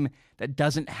team that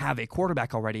doesn't have a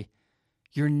quarterback already.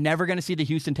 You're never going to see the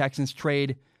Houston Texans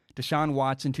trade Deshaun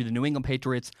Watson to the New England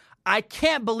Patriots. I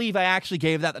can't believe I actually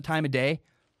gave that the time of day.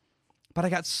 but I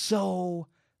got so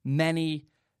many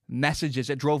messages.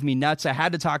 It drove me nuts. I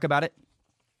had to talk about it.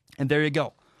 And there you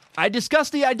go. I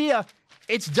discussed the idea.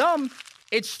 It's dumb.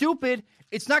 It's stupid.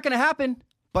 It's not going to happen.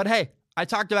 But hey, I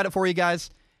talked about it for you guys.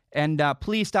 And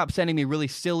please stop sending me really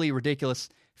silly, ridiculous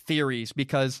theories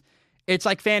because it's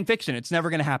like fan fiction. It's never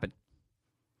going to happen.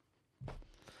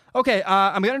 Okay,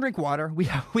 I'm going to drink water. We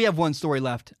have one story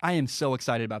left. I am so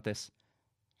excited about this.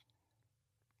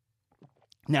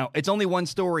 Now, it's only one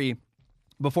story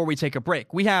before we take a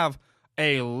break. We have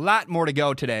a lot more to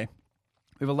go today.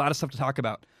 We have a lot of stuff to talk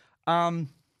about. I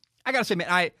got to say,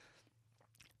 man,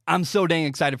 I'm so dang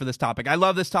excited for this topic. I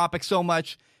love this topic so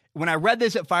much. When I read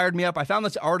this, it fired me up. I found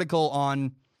this article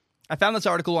on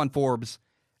Forbes,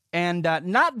 and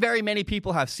not very many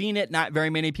people have seen it. Not very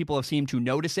many people have seemed to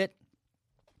notice it.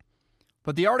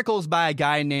 But the article is by a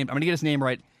guy named, I'm going to get his name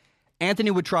right,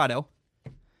 Anthony Witrado.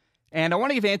 And I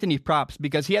want to give Anthony props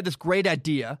because he had this great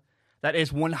idea that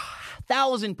is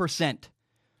 1,000%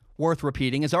 worth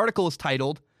repeating. His article is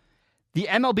titled, "The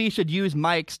MLB Should Use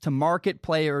Mics to Market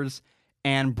Players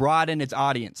and Broaden Its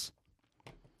Audience."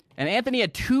 And Anthony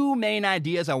had two main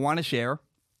ideas I want to share.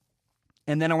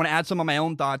 And then I want to add some of my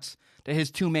own thoughts to his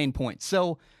two main points.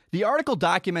 So the article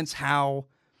documents how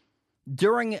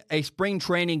during a spring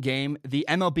training game, the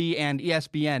MLB and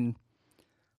ESPN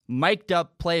mic'd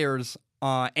up players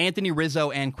Anthony Rizzo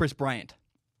and Chris Bryant.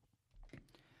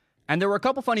 And there were a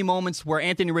couple funny moments where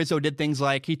Anthony Rizzo did things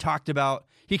like he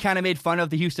kind of made fun of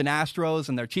the Houston Astros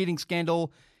and their cheating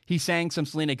scandal. He sang some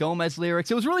Selena Gomez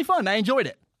lyrics. It was really fun. I enjoyed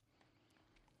it.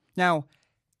 Now,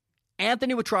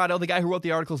 Anthony Witrado, the guy who wrote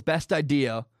the article's best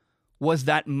idea, was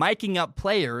that miking up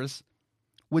players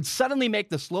would suddenly make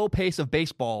the slow pace of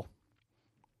baseball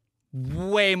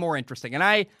way more interesting. And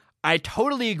I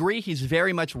totally agree. He's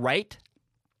very much right.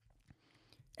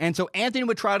 And so Anthony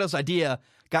Witrado's idea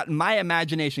got my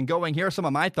imagination going. Here are some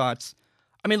of my thoughts.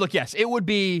 I mean, look, yes, it would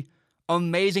be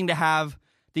amazing to have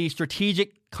the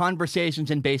strategic conversations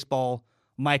in baseball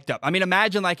mic'd up. I mean,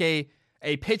 imagine like a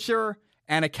pitcher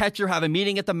and a catcher have a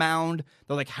meeting at the mound.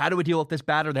 They're like, how do we deal with this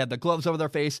batter? They have the gloves over their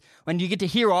face. When you get to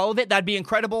hear all of it, that'd be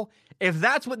incredible. If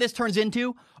that's what this turns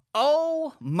into,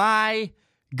 oh my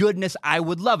goodness, I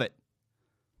would love it.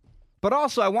 But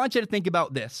also, I want you to think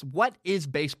about this. What is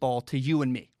baseball to you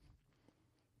and me?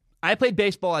 I played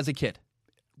baseball as a kid.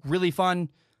 Really fun.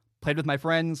 Played with my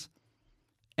friends.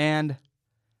 And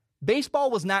baseball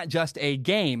was not just a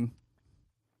game.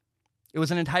 It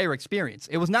was an entire experience.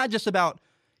 It was not just about,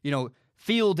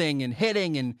 fielding and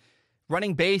hitting and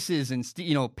running bases and,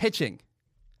 pitching.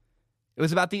 It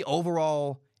was about the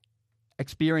overall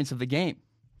experience of the game.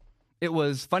 It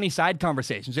was funny side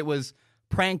conversations. It was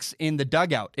pranks in the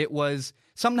dugout. It was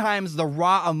sometimes the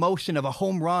raw emotion of a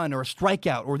home run or a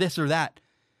strikeout or this or that.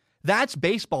 That's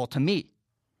baseball to me.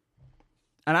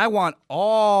 And I want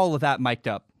all of that mic'd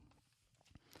up.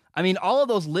 I mean, all of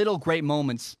those little great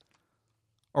moments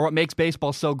are what makes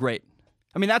baseball so great.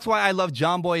 I mean, that's why I love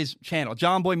John Boy's channel,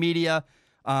 John Boy Media.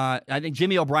 I think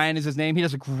Jimmy O'Brien is his name. He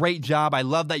does a great job. I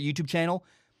love that YouTube channel.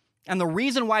 And the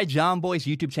reason why John Boy's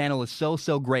YouTube channel is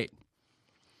so great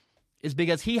is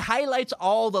because he highlights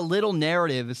all the little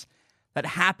narratives that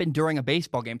happen during a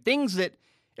baseball game. Things that,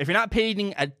 if you're not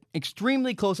paying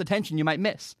extremely close attention, you might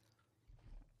miss.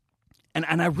 And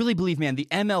I really believe, man, the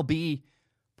MLB,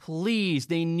 please,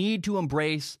 they need to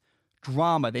embrace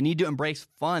drama. They need to embrace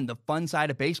fun, the fun side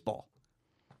of baseball.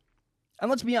 And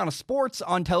let's be honest, sports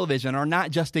on television are not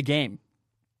just a game.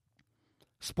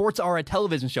 Sports are a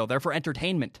television show. They're for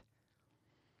entertainment.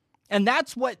 And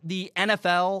that's what the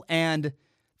NFL and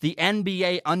the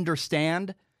NBA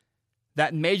understand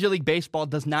that Major League Baseball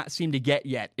does not seem to get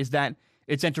yet, is that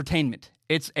it's entertainment.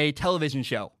 It's a television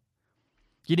show.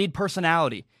 You need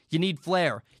personality. You need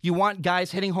flair. You want guys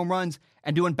hitting home runs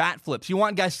and doing bat flips. You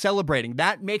want guys celebrating.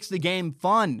 That makes the game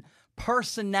fun.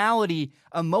 Personality,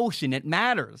 emotion, it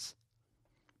matters.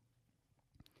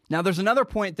 Now, there's another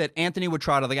point that Anthony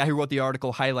Witrado, the guy who wrote the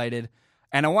article, highlighted,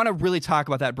 and I want to really talk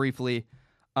about that briefly.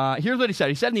 Here's what he said.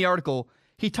 He said in the article,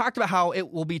 he talked about how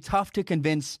it will be tough to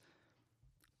convince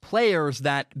players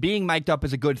that being mic'd up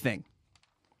is a good thing.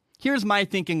 Here's my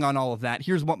thinking on all of that.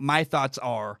 Here's what my thoughts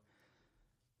are.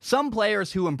 Some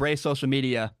players who embrace social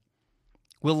media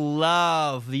will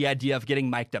love the idea of getting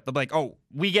mic'd up. They'll be like, oh,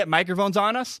 we get microphones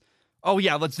on us? Oh,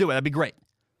 yeah, let's do it. That'd be great.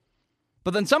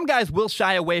 But then some guys will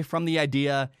shy away from the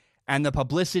idea and the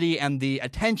publicity and the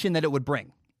attention that it would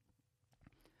bring.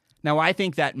 Now, I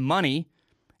think that money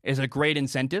is a great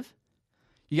incentive.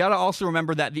 You got to also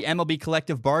remember that the MLB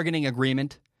collective bargaining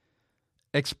agreement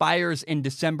expires in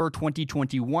December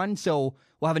 2021, so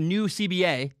we'll have a new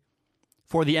CBA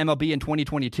for the MLB in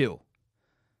 2022.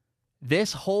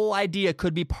 This whole idea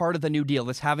could be part of the New Deal,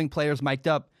 this having players mic'd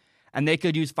up, and they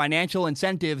could use financial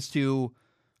incentives to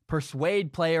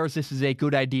persuade players this is a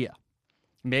good idea.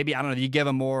 Maybe, I don't know, you give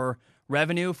them more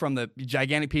revenue from the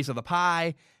gigantic piece of the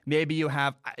pie. Maybe you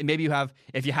have,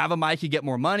 if you have a mic, you get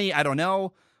more money. I don't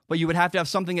know. But you would have to have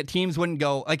something that teams wouldn't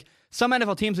go, like some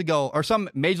NFL teams would go, or some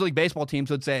Major League Baseball teams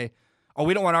would say, oh,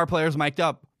 we don't want our players mic'd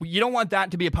up. You don't want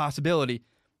that to be a possibility.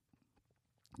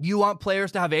 You want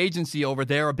players to have agency over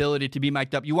their ability to be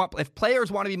mic'd up. If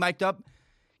players want to be mic'd up,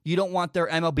 you don't want their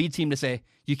MLB team to say,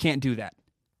 you can't do that.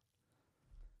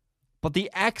 But the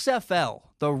XFL,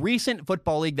 the recent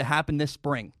football league that happened this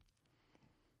spring,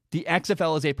 the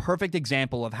XFL is a perfect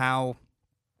example of how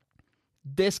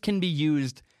this can be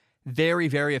used very,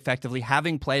 very effectively,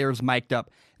 having players mic'd up.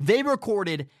 They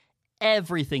recorded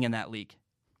everything in that league.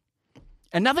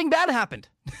 And nothing bad happened.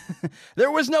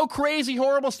 There was no crazy,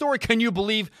 horrible story. Can you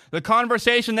believe the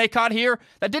conversation they caught here?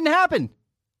 That didn't happen.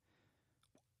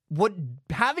 What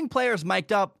having players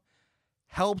mic'd up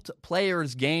helped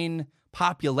players gain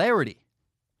popularity.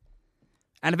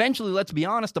 And eventually, let's be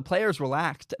honest, the players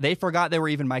relaxed. They forgot they were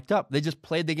even mic'd up. They just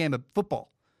played the game of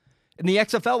football. In the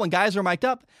XFL, when guys were mic'd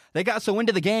up, they got so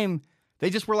into the game, they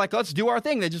just were like, let's do our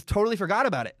thing. They just totally forgot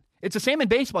about it. It's the same in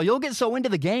baseball. You'll get so into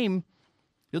the game,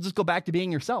 you'll just go back to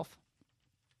being yourself.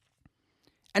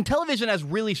 And television has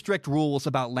really strict rules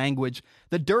about language.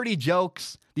 The dirty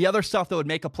jokes, the other stuff that would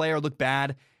make a player look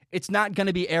bad, it's not going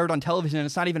to be aired on television, and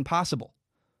it's not even possible.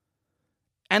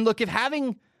 And look, if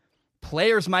having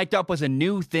players mic'd up was a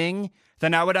new thing,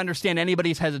 then I would understand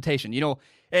anybody's hesitation. You know,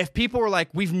 if people were like,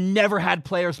 we've never had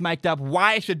players mic'd up,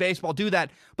 why should baseball do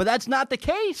that? But that's not the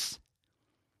case.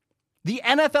 The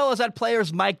NFL has had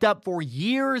players mic'd up for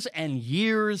years and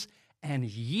years and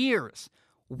years.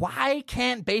 Why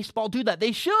can't baseball do that?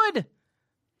 They should.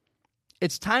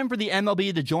 It's time for the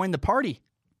MLB to join the party.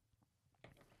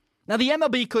 Now, the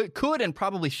MLB could and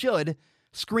probably should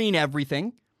screen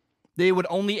everything. They would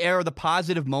only air the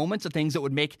positive moments, the things that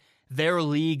would make their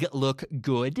league look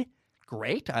good.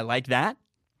 Great, I like that.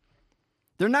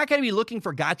 They're not going to be looking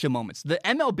for gotcha moments. The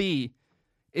MLB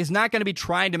is not going to be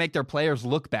trying to make their players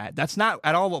look bad. That's not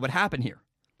at all what would happen here.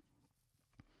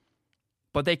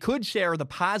 But they could share the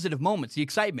positive moments, the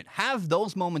excitement, have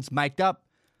those moments mic'd up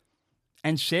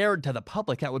and shared to the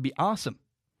public. That would be awesome.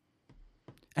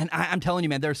 And I'm telling you,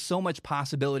 man, there's so much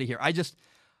possibility here.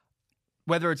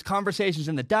 Whether it's conversations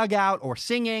in the dugout or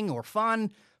singing or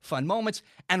fun moments.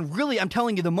 And really, I'm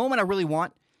telling you, the moment I really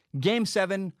want, Game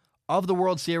 7 of the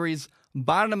World Series,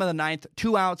 bottom of the ninth,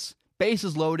 2 outs,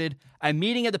 bases loaded, I'm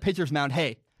meeting at the pitcher's mound.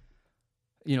 Hey,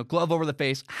 glove over the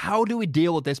face. How do we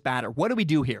deal with this batter? What do we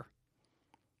do here?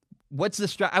 What's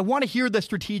the I want to hear the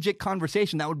strategic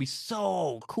conversation. That would be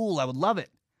so cool. I would love it.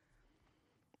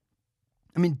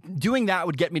 I mean, doing that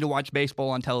would get me to watch baseball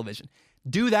on television.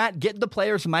 Do that, get the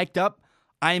players mic'd up.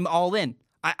 I'm all in.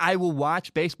 I will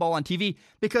watch baseball on TV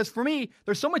because for me,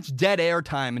 there's so much dead air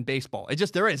time in baseball.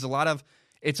 There is a lot of,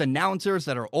 it's announcers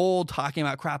that are old talking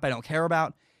about crap I don't care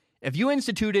about. If you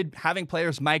instituted having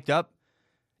players mic'd up,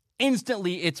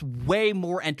 instantly it's way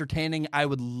more entertaining. I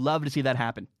would love to see that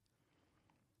happen.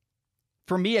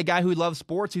 For me, a guy who loves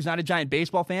sports, who's not a giant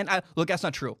baseball fan, look, that's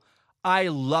not true. I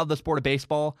love the sport of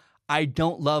baseball. I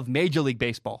don't love Major League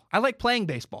Baseball. I like playing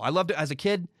baseball. I loved it as a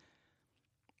kid.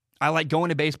 I like going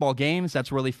to baseball games.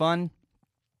 That's really fun.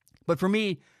 But for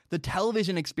me, the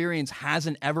television experience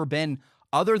hasn't ever been,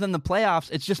 other than the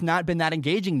playoffs, it's just not been that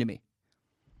engaging to me.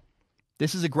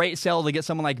 This is a great sell to get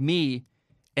someone like me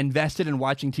invested in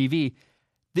watching TV.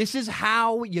 This is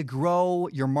how you grow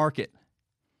your market.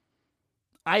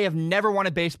 I have never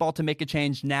wanted baseball to make a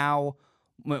change now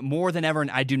more than ever, and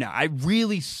I do now. I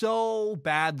really so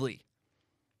badly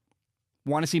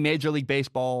want to see Major League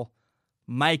Baseball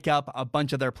mic up a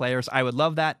bunch of their players. I would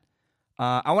love that.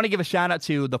 I want to give a shout out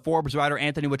to the Forbes writer,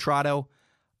 Anthony Witrado.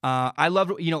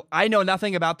 I know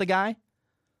nothing about the guy,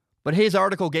 but his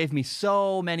article gave me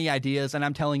so many ideas, and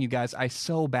I'm telling you guys, I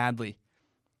so badly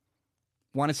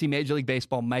want to see Major League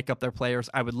Baseball mic up their players.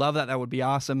 I would love that. That would be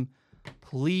awesome.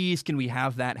 Please, can we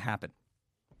have that happen?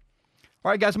 All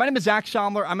right, guys, my name is Zach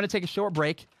Schaumler. I'm going to take a short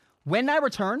break. When I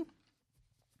return,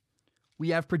 we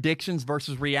have predictions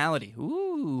versus reality.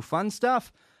 Ooh, fun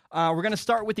stuff. We're going to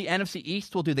start with the NFC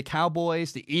East. We'll do the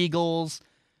Cowboys, the Eagles,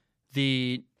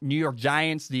 the New York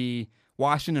Giants, the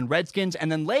Washington Redskins,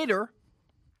 and then later,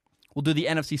 we'll do the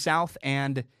NFC South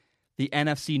and the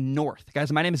NFC North.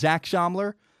 Guys, my name is Zach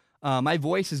Schaumler. My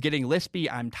voice is getting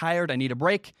lispy. I'm tired. I need a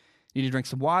break. Need to drink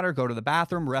some water, go to the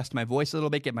bathroom, rest my voice a little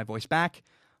bit, get my voice back.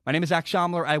 My name is Zach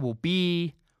Schaumler. I will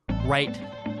be right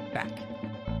back.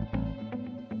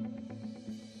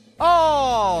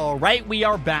 All right, we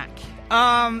are back.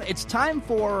 It's time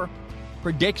for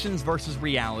predictions versus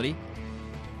reality.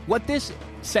 What this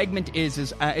segment is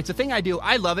it's a thing I do.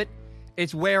 I love it.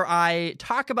 It's where I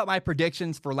talk about my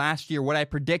predictions for last year, what I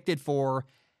predicted for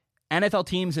NFL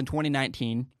teams in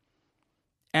 2019.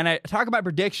 And I talk about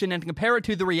prediction and compare it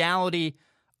to the reality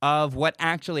of what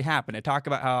actually happened. I talk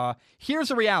about here's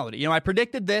the reality. I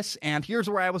predicted this, and here's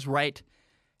where I was right,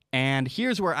 and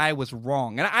here's where I was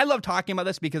wrong. And I love talking about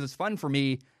this because it's fun for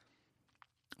me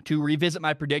to revisit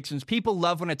my predictions. People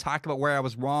love when I talk about where I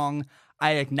was wrong.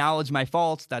 I acknowledge my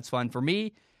faults. That's fun for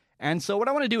me. And so what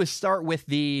I want to do is start with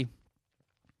the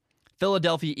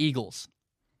Philadelphia Eagles.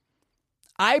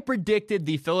 I predicted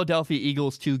the Philadelphia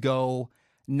Eagles to go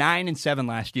 9-7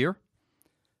 last year.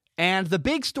 And the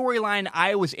big storyline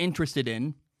I was interested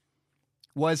in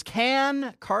was,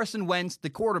 can Carson Wentz, the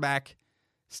quarterback,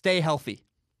 stay healthy?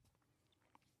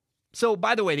 So,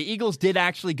 by the way, the Eagles did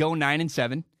actually go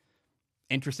 9-7.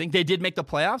 Interesting. They did make the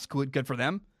playoffs. Good for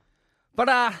them. But,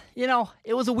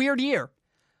 it was a weird year.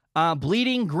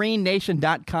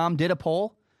 BleedingGreenNation.com did a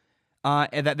poll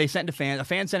that they sent to fans. A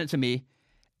fan sent it to me.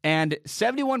 And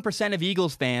 71% of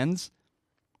Eagles fans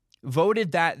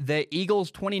voted that the Eagles'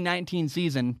 2019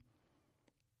 season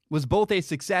was both a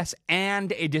success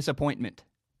and a disappointment.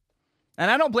 And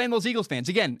I don't blame those Eagles fans.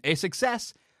 Again, a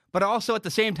success, but also at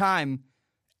the same time,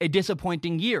 a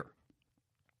disappointing year.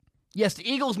 Yes, the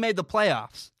Eagles made the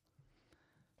playoffs,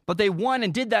 but they won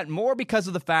and did that more because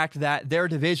of the fact that their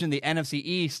division, the NFC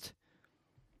East,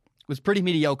 was pretty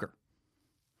mediocre.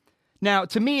 Now,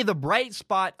 to me, the bright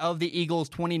spot of the Eagles'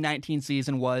 2019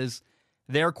 season was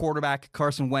their quarterback,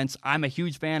 Carson Wentz. I'm a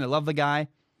huge fan. I love the guy.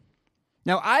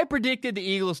 Now, I predicted the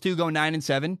Eagles to go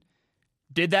 9-7.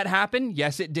 Did that happen?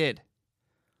 Yes, it did.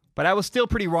 But I was still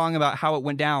pretty wrong about how it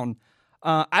went down.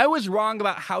 I was wrong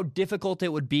about how difficult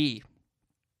it would be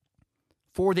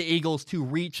for the Eagles to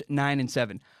reach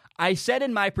 9-7. I said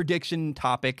in my prediction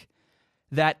topic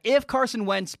that if Carson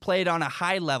Wentz played at a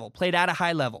high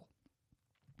level,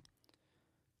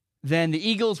 then the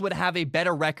Eagles would have a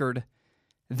better record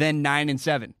than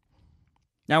 9-7.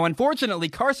 Now, unfortunately,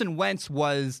 Carson Wentz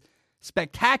was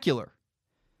spectacular,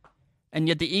 and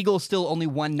yet the Eagles still only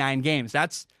won 9 games.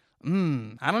 That's, I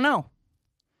don't know.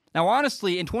 Now,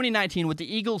 honestly, in 2019, what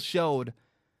the Eagles showed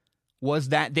was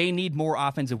that they need more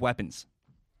offensive weapons.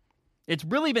 It's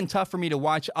really been tough for me to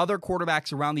watch other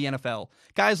quarterbacks around the NFL.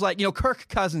 Guys like, Kirk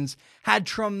Cousins had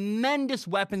tremendous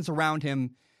weapons around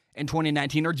him in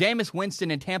 2019, or Jameis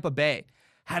Winston in Tampa Bay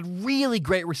had really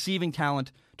great receiving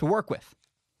talent to work with.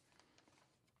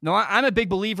 No, I'm a big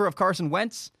believer of Carson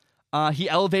Wentz. He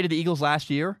elevated the Eagles last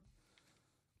year.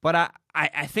 But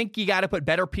I think you got to put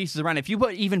better pieces around. If you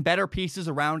put even better pieces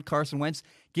around Carson Wentz,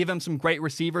 give him some great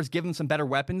receivers, give him some better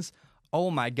weapons, oh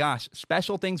my gosh,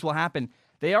 special things will happen.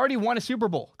 They already won a Super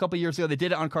Bowl a couple years ago. They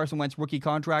did it on Carson Wentz's rookie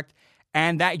contract.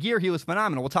 And that year, he was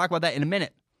phenomenal. We'll talk about that in a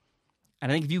minute.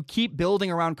 And I think if you keep building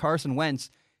around Carson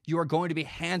Wentz, you are going to be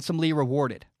handsomely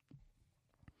rewarded.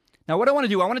 Now, what I want to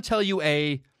do, I want to tell you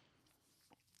a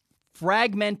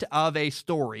fragment of a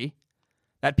story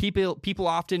that people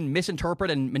often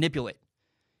misinterpret and manipulate.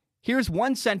 Here's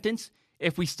one sentence.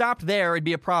 If we stopped there, it'd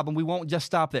be a problem. We won't just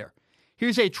stop there.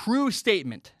 Here's a true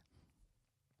statement.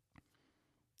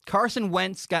 Carson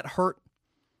Wentz got hurt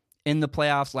in the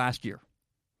playoffs last year.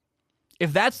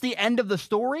 If that's the end of the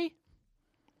story,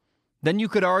 then you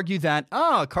could argue that,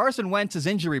 Carson Wentz is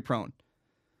injury prone.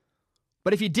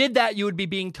 But if you did that, you would be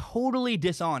being totally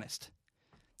dishonest.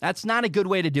 That's not a good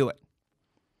way to do it.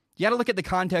 You got to look at the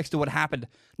context of what happened.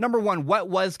 Number one, what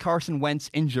was Carson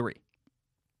Wentz's injury?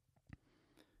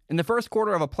 In the first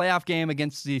quarter of a playoff game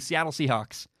against the Seattle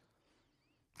Seahawks,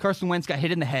 Carson Wentz got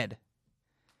hit in the head.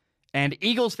 And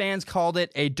Eagles fans called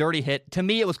it a dirty hit. To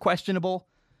me, it was questionable.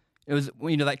 It was,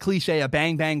 that cliche, a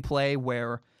bang-bang play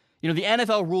where, the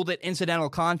NFL ruled it incidental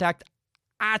contact.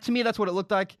 To me, that's what it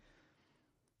looked like.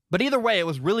 But either way, it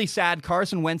was really sad.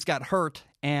 Carson Wentz got hurt,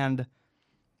 and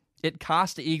it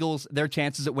cost the Eagles their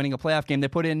chances at winning a playoff game. They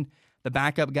put in the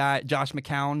backup guy, Josh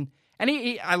McCown.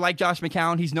 And I like Josh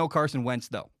McCown. He's no Carson Wentz,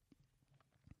 though.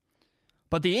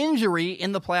 But the injury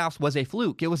in the playoffs was a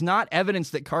fluke. It was not evidence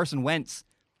that Carson Wentz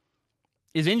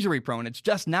is injury prone. It's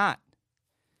just not.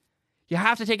 You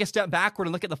have to take a step backward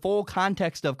and look at the full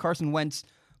context of Carson Wentz,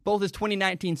 both his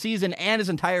 2019 season and his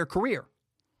entire career.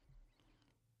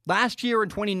 Last year in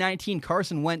 2019,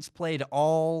 Carson Wentz played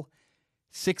all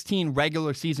 16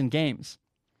 regular season games.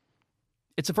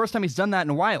 It's the first time he's done that in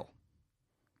a while.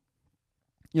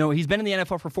 He's been in the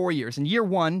NFL for 4 years. In year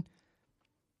one,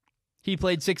 he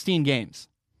played 16 games.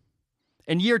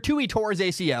 In year two, he tore his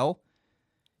ACL.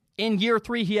 In year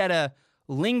three, he had a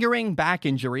lingering back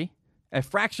injury, a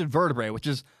fractured vertebrae, which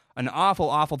is an awful,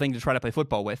 awful thing to try to play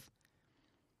football with.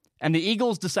 And the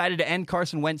Eagles decided to end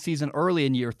Carson Wentz's season early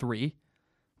in year 3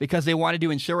 because they wanted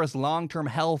to ensure his long-term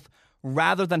health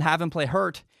rather than have him play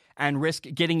hurt and risk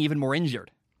getting even more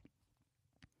injured.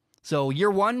 So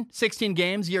year 1, 16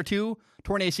 games. Year 2,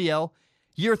 torn ACL.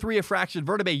 Year 3, a fractured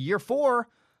vertebrae. Year 4,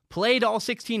 played all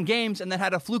 16 games and then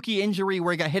had a fluky injury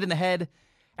where he got hit in the head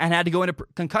and had to go into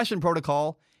concussion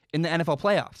protocol in the NFL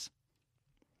playoffs.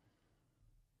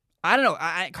 I don't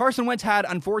know. Carson Wentz had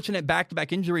unfortunate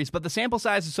back-to-back injuries, but the sample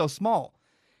size is so small.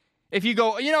 If you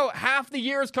go, half the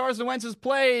years Carson Wentz has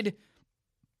played,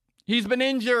 he's been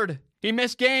injured. He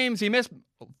missed games. He missed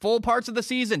full parts of the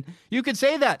season. You could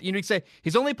say that. You could say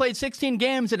he's only played 16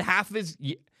 games in half of his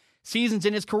seasons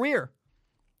in his career,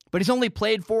 but he's only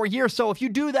played 4 years. So if you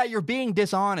do that, you're being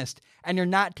dishonest and you're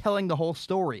not telling the whole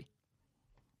story.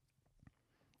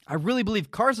 I really believe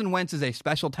Carson Wentz is a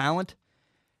special talent.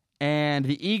 And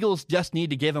the Eagles just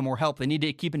need to give him more help. They need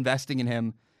to keep investing in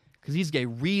him because he's a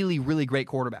really, really great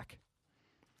quarterback.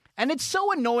 And it's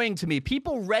so annoying to me.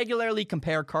 People regularly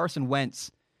compare Carson Wentz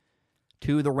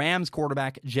to the Rams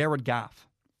quarterback, Jared Goff.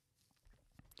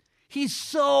 He's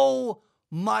so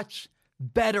much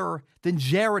better than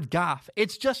Jared Goff.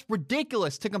 It's just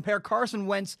ridiculous to compare Carson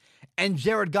Wentz and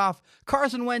Jared Goff.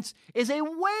 Carson Wentz is a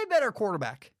way better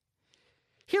quarterback.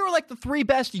 Here are like the 3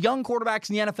 best young quarterbacks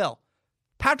in the NFL.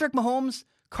 Patrick Mahomes,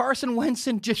 Carson Wentz,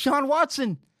 and Deshaun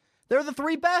Watson. They're the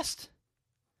 3 best.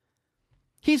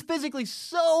 He's physically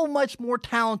so much more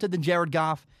talented than Jared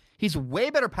Goff. He's a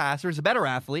way better passer. He's a better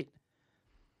athlete.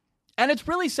 And it's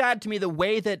really sad to me the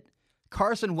way that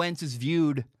Carson Wentz is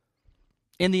viewed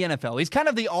in the NFL. He's kind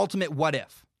of the ultimate what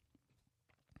if.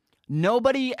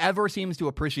 Nobody ever seems to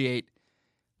appreciate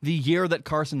the year that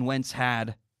Carson Wentz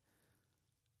had,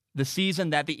 the season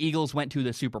that the Eagles went to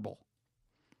the Super Bowl.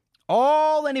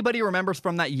 All anybody remembers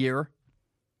from that year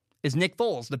is Nick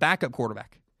Foles, the backup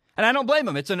quarterback. And I don't blame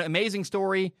him. It's an amazing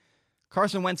story.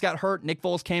 Carson Wentz got hurt. Nick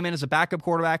Foles came in as a backup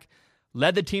quarterback,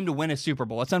 led the team to win a Super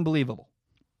Bowl. It's unbelievable.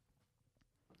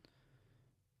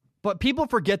 But people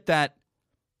forget that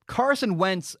Carson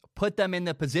Wentz put them in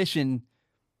the position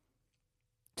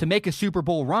to make a Super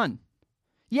Bowl run.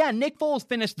 Yeah, Nick Foles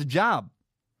finished the job.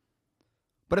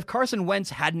 But if Carson Wentz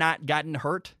had not gotten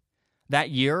hurt that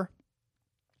year,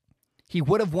 he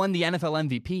would have won the NFL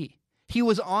MVP. He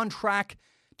was on track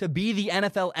to be the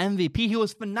NFL MVP. He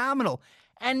was phenomenal.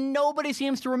 And nobody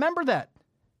seems to remember that.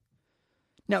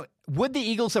 Now, would the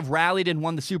Eagles have rallied and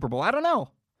won the Super Bowl? I don't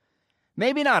know.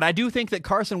 Maybe not. I do think that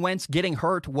Carson Wentz getting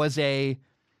hurt was a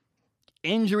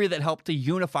injury that helped to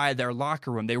unify their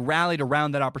locker room. They rallied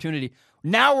around that opportunity.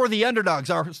 Now we're the underdogs.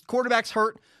 Our quarterback's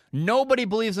hurt. Nobody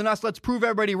believes in us. Let's prove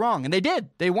everybody wrong. And they did.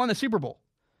 They won the Super Bowl.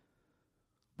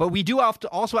 But we do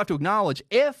also have to acknowledge,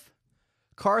 if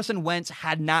Carson Wentz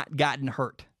had not gotten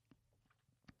hurt,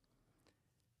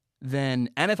 then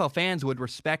NFL fans would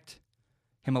respect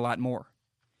him a lot more.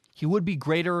 He would be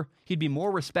greater. He'd be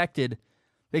more respected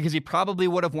because he probably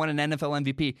would have won an NFL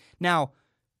MVP. Now,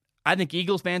 I think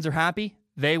Eagles fans are happy.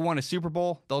 They won a Super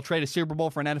Bowl. They'll trade a Super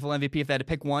Bowl for an NFL MVP if they had to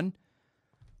pick one.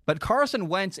 But Carson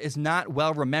Wentz is not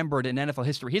well remembered in NFL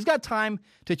history. He's got time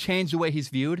to change the way he's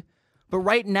viewed. But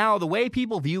right now, the way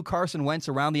people view Carson Wentz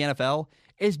around the NFL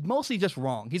is mostly just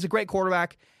wrong. He's a great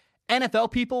quarterback.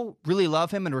 NFL people really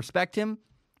love him and respect him.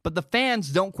 But the fans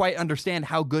don't quite understand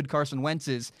how good Carson Wentz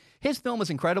is. His film is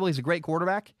incredible. He's a great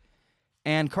quarterback.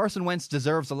 And Carson Wentz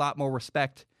deserves a lot more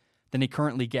respect than he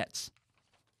currently gets.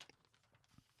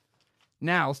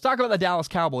 Now, let's talk about the Dallas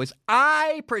Cowboys.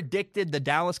 I predicted the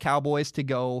Dallas Cowboys to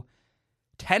go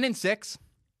 10-6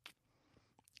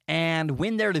 and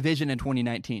win their division in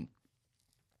 2019.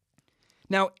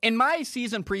 Now, in my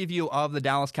season preview of the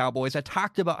Dallas Cowboys, I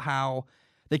talked about how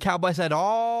the Cowboys had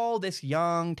all this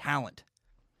young talent.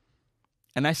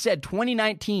 And I said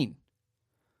 2019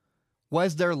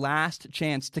 was their last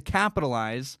chance to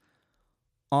capitalize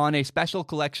on a special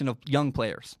collection of young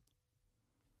players.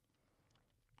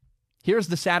 Here's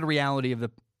the sad reality of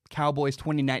the Cowboys'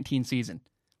 2019 season.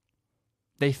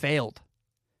 They failed.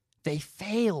 They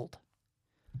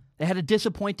had a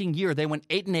disappointing year. They went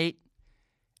 8-8,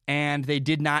 and they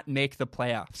did not make the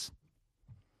playoffs.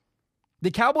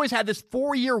 The Cowboys had this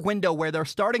 4-year window where their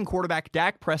starting quarterback,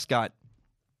 Dak Prescott,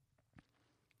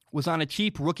 was on a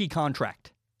cheap rookie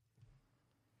contract.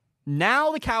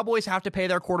 Now the Cowboys have to pay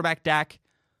their quarterback, Dak,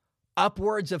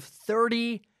 upwards of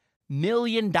 $30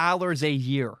 million a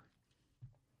year.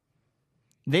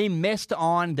 They missed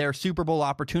on their Super Bowl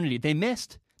opportunity. They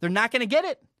missed. They're not going to get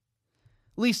it.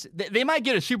 At least they might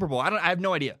get a Super Bowl. I have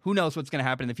no idea. Who knows what's going to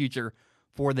happen in the future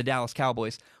for the Dallas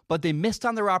Cowboys, but they missed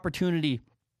on their opportunity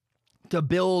to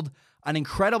build an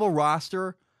incredible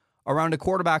roster around a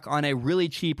quarterback on a really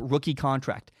cheap rookie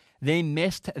contract. They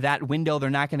missed that window. They're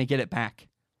not going to get it back.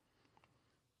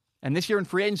 And this year in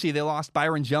free agency, they lost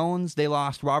Byron Jones. They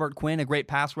lost Robert Quinn, a great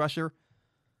pass rusher.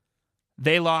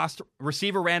 They lost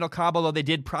receiver Randall Cobb, although they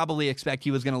did probably expect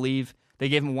he was going to leave. They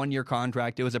gave him a one-year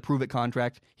contract. It was a prove-it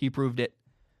contract. He proved it.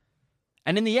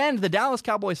 And in the end, the Dallas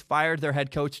Cowboys fired their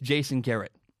head coach, Jason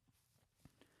Garrett.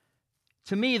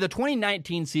 To me, the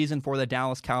 2019 season for the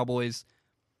Dallas Cowboys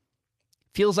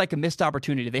feels like a missed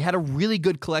opportunity. They had a really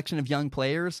good collection of young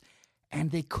players,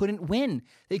 and they couldn't win.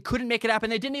 They couldn't make it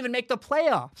happen. They didn't even make the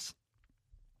playoffs.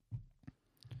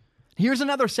 Here's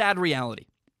another sad reality.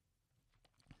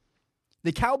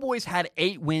 The Cowboys had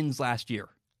 8 wins last year.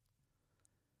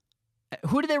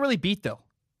 Who did they really beat, though?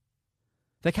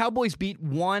 The Cowboys beat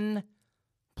one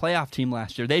playoff team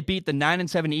last year. They beat the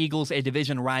 9-7 Eagles, a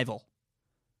division rival.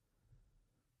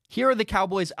 Here are the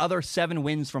Cowboys' other 7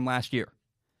 wins from last year.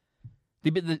 They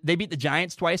beat the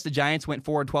Giants twice. The Giants went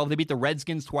 4-12. They beat the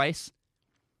Redskins twice.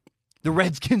 The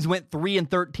Redskins went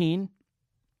 3-13.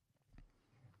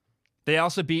 They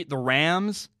also beat the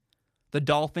Rams, the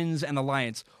Dolphins, and the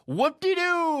Lions.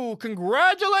 Whoop-de-doo!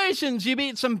 Congratulations! You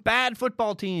beat some bad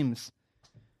football teams.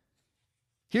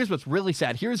 Here's what's really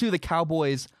sad. Here's who the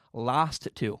Cowboys lost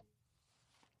to.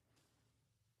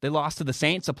 They lost to the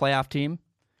Saints, a playoff team.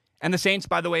 And the Saints,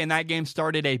 by the way, in that game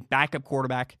started a backup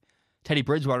quarterback, Teddy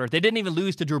Bridgewater. They didn't even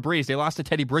lose to Drew Brees. They lost to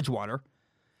Teddy Bridgewater.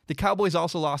 The Cowboys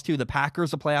also lost to the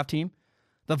Packers, a playoff team.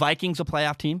 The Vikings, a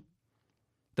playoff team.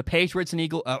 The Patriots, a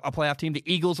playoff team. The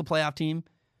Eagles, a playoff team.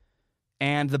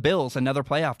 And the Bills, another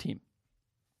playoff team.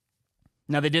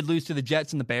 Now, they did lose to the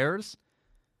Jets and the Bears.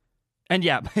 And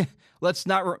yeah, let's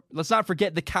not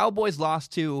forget the Cowboys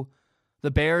lost to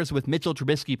the Bears with Mitchell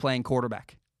Trubisky playing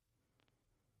quarterback.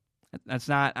 That's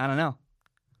not, I don't know.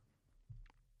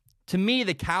 To me,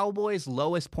 the Cowboys'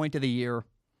 lowest point of the year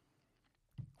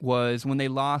was when they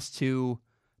lost to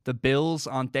the Bills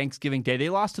on Thanksgiving Day. They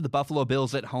lost to the Buffalo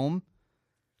Bills at home,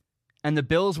 and the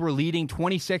Bills were leading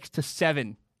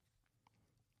 26-7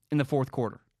 in the fourth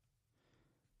quarter.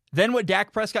 Then what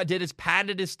Dak Prescott did is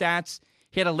padded his stats.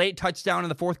 He had a late touchdown in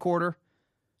the fourth quarter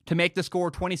to make the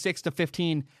score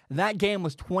 26-15. That game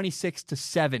was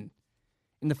 26-7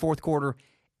 in the fourth quarter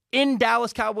in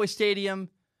Dallas Cowboys Stadium,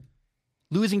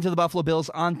 losing to the Buffalo Bills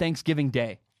on Thanksgiving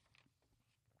Day.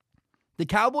 The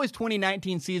Cowboys'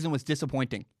 2019 season was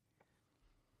disappointing.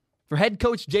 For head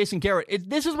coach Jason Garrett,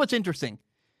 this is what's interesting.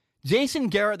 Jason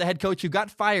Garrett, the head coach who got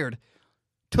fired,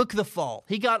 took the fall.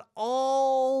 He got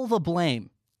all the blame.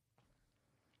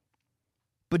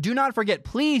 But do not forget,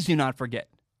 please do not forget,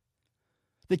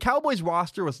 the Cowboys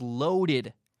roster was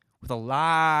loaded with a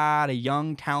lot of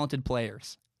young, talented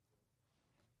players.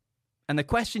 And the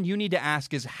question you need to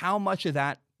ask is how much of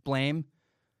that blame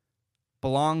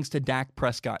belongs to Dak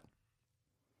Prescott?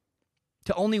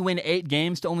 To only win 8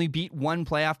 games, to only beat one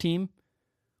playoff team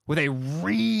with a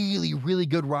really, really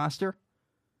good roster?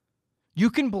 You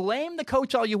can blame the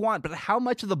coach all you want, but how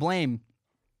much of the blame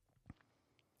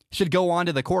should go on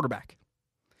to the quarterback?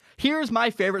 Here's my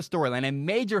favorite storyline, a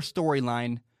major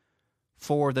storyline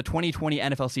for the 2020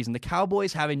 NFL season. The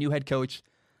Cowboys have a new head coach,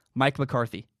 Mike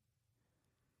McCarthy.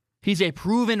 He's a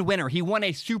proven winner. He won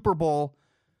a Super Bowl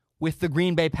with the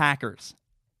Green Bay Packers,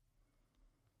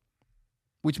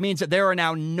 which means that there are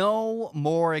now no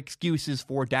more excuses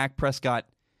for Dak Prescott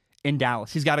in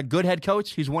Dallas. He's got a good head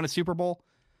coach. He's won a Super Bowl.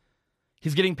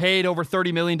 He's getting paid over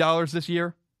 $30 million this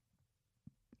year.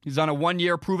 He's on a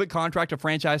 1-year prove-it contract, a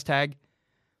franchise tag.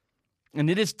 And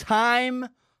it is time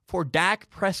for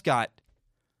Dak Prescott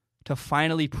to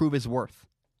finally prove his worth.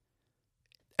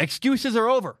 Excuses are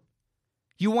over.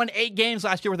 You won 8 games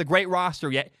last year with a great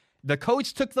roster, yet the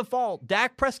coach took the fall.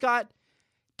 Dak Prescott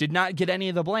did not get any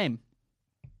of the blame.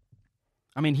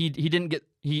 I mean,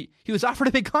 he was offered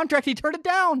a big contract. He turned it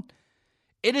down.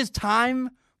 It is time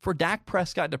for Dak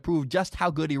Prescott to prove just how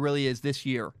good he really is this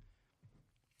year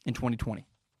in 2020.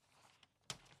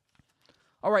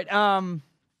 All right,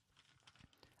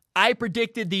 I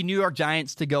predicted the New York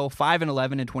Giants to go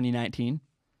 5-11 in 2019.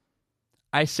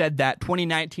 I said that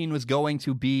 2019 was going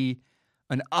to be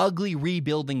an ugly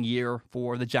rebuilding year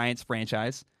for the Giants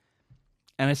franchise.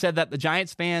 And I said that the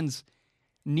Giants fans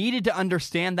needed to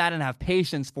understand that and have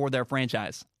patience for their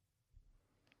franchise.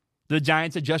 The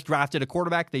Giants had just drafted a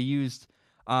quarterback. They used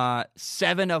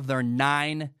 7 of their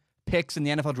 9 picks in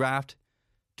the NFL draft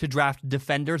to draft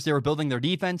defenders. They were building their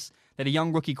defense. They had a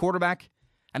young rookie quarterback.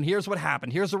 And here's what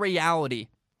happened. Here's the reality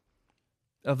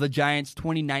of the Giants'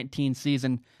 2019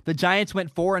 season. The Giants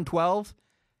went 4-12,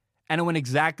 and it went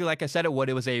exactly like I said it would.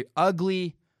 It was a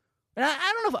ugly, and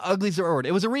I don't know if ugly is the word.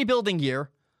 It was a rebuilding year.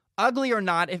 Ugly or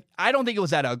not, I don't think it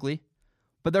was that ugly,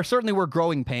 but there certainly were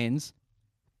growing pains.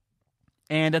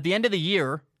 And at the end of the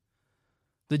year,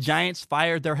 the Giants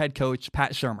fired their head coach,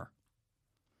 Pat Shurmur.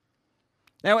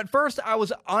 Now, at first, I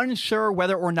was unsure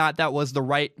whether or not that was the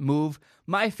right move.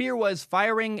 My fear was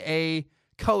firing a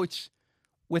coach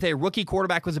with a rookie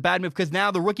quarterback was a bad move because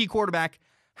now the rookie quarterback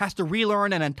has to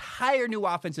relearn an entire new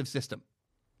offensive system.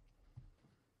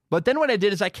 But then what I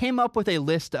did is I came up with a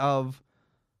list of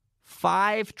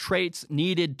 5 traits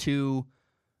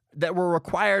that were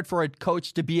required for a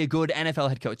coach to be a good NFL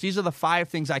head coach. These are the 5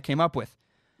 things I came up with.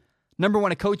 Number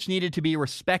 1, a coach needed to be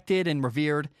respected and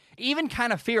revered, even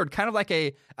kind of feared, kind of like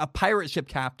a pirate ship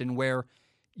captain where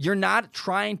you're not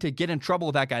trying to get in trouble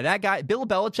with that guy. That guy, Bill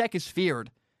Belichick, is feared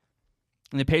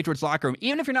in the Patriots locker room.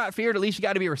 Even if you're not feared, at least you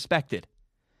got to be respected.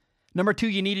 Number 2,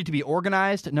 you needed to be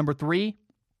organized. Number 3,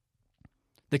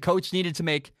 the coach needed to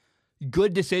make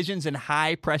good decisions in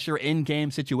high-pressure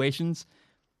in-game situations.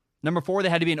 Number 4, they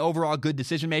had to be an overall good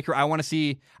decision maker. I don't want to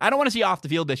see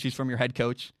off-the-field issues from your head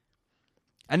coach.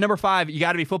 And number 5, you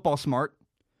got to be football smart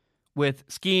with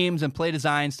schemes and play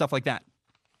design, stuff like that.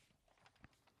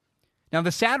 Now,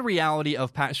 the sad reality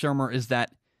of Pat Shurmur is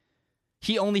that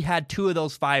he only had 2 of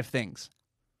those 5 things.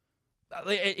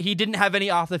 He didn't have any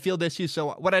off-the-field issues,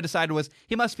 so what I decided was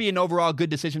he must be an overall good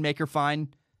decision maker, fine.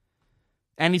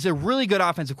 And he's a really good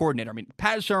offensive coordinator. I mean,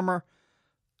 Pat Shurmur,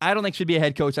 I don't think should be a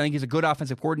head coach. I think he's a good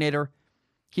offensive coordinator.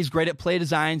 He's great at play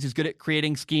designs. He's good at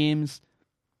creating schemes.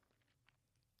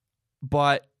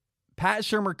 But Pat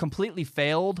Shurmur completely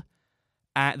failed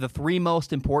at the 3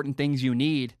 most important things you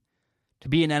need to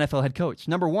be an NFL head coach.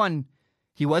 Number 1,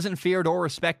 he wasn't feared or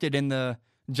respected in the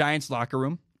Giants locker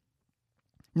room.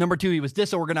 Number 2, he was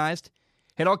disorganized.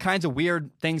 Had all kinds of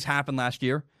weird things happen last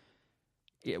year.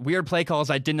 Weird play calls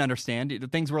I didn't understand.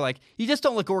 Things were like, you just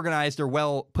don't look organized or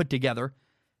well put together.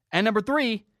 And number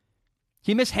 3,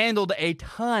 he mishandled a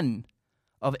ton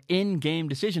of in-game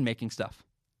decision-making stuff.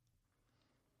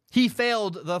 He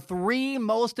failed the 3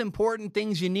 most important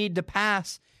things you need to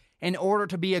pass in order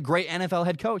to be a great NFL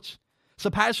head coach. So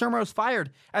Pat Shurmur was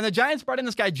fired. And the Giants brought in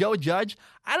this guy, Joe Judge.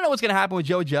 I don't know what's going to happen with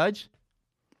Joe Judge,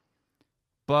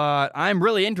 but I'm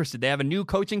really interested. They have a new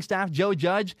coaching staff. Joe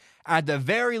Judge, at the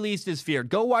very least, is feared.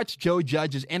 Go watch Joe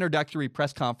Judge's introductory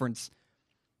press conference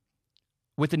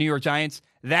with the New York Giants.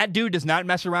 That dude does not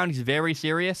mess around. He's very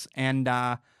serious. And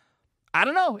I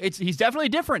don't know. He's definitely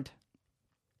different.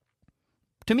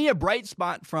 To me, a bright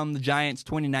spot from the Giants'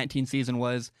 2019 season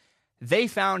was they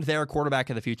found their quarterback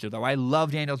of the future, though. I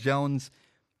love Daniel Jones.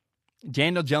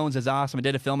 Daniel Jones is awesome. I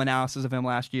did a film analysis of him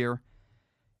last year.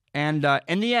 And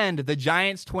in the end, the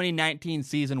Giants' 2019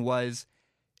 season was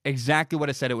exactly what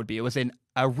I said it would be. It was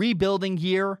a rebuilding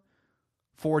year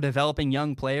for developing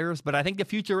young players, but I think the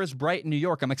future is bright in New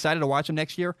York. I'm excited to watch them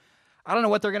next year. I don't know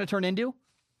what they're going to turn into,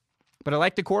 but I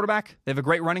like the quarterback. They have a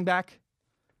great running back.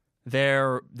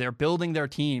 They're building their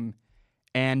team,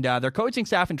 and their coaching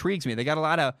staff intrigues me. They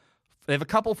have a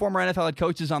couple former NFL head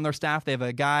coaches on their staff. They have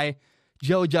a guy,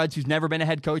 Joe Judge, who's never been a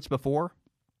head coach before,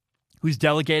 who's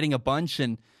delegating a bunch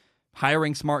and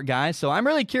hiring smart guys. So I'm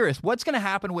really curious what's going to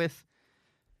happen with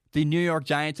the New York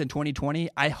Giants in 2020.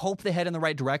 I hope they head in the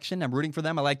right direction. I'm rooting for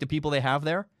them. I like the people they have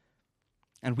there,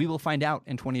 and we will find out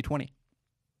in 2020.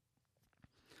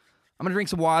 I'm going to drink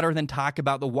some water, then talk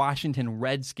about the Washington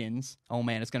Redskins. Oh,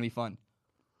 man, it's going to be fun.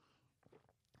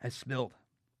 I spilled.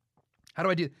 How do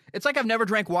I do? It's like I've never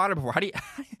drank water before. How do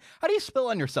you spill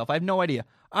on yourself? I have no idea.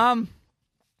 I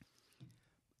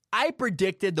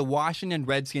predicted the Washington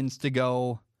Redskins to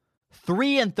go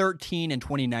 3-13 in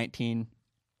 2019.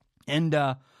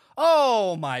 And,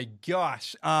 oh, my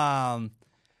gosh. The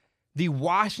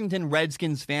Washington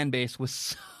Redskins fan base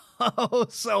was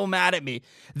so mad at me.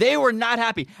 They were not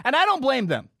happy. And I don't blame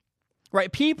them,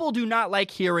 right? People do not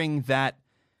like hearing that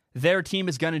their team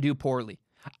is going to do poorly.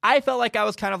 I felt like I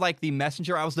was kind of like the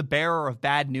messenger. I was the bearer of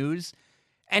bad news.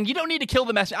 And you don't need to kill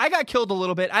the messenger. I got killed a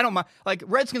little bit. I don't mind. Like,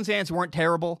 Redskins fans weren't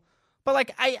terrible. But,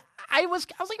 like, I was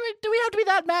like, do we have to be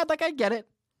that mad? Like, I get it.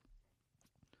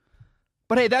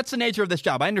 But, hey, that's the nature of this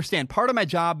job. I understand. Part of my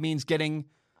job means getting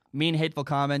mean, hateful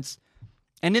comments.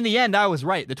 And in the end, I was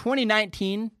right. The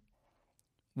 2019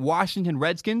 Washington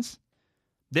Redskins,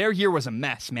 their year was a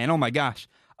mess, man. Oh, my gosh.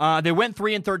 They went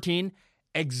 3-13,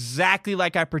 exactly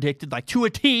like I predicted. Like, to a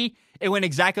T, it went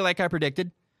exactly like I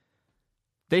predicted.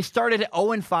 They started at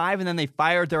 0-5, and then they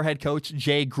fired their head coach,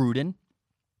 Jay Gruden.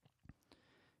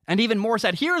 And even more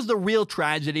sad, here's the real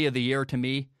tragedy of the year to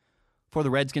me for the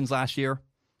Redskins last year.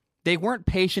 They weren't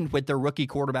patient with their rookie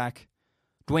quarterback,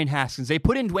 Dwayne Haskins. They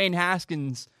put in Dwayne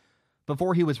Haskins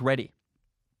before he was ready.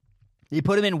 They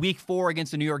put him in week 4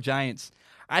 against the New York Giants.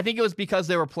 I think it was because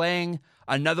they were playing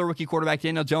another rookie quarterback,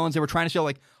 Daniel Jones. They were trying to show,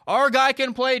 like, our guy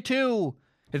can play too.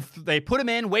 They put him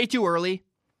in way too early.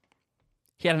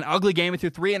 He had an ugly game. He threw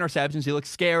 3 interceptions. He looked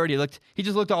scared. He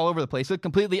just looked all over the place. He looked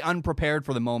completely unprepared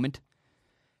for the moment.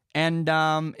 And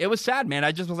it was sad, man.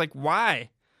 I just was like, why?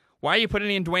 Why are you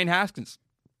putting in Dwayne Haskins?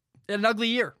 He had an ugly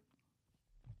year.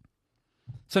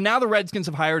 So now the Redskins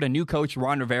have hired a new coach,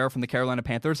 Ron Rivera, from the Carolina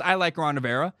Panthers. I like Ron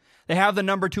Rivera. They have the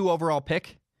number 2 overall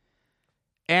pick.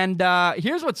 And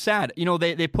here's what's sad. You know,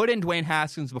 they put in Dwayne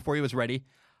Haskins before he was ready.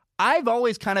 I've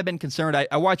always kind of been concerned.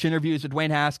 I watch interviews with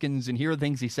Dwayne Haskins and hear the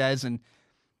things he says, and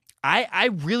I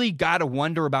really got to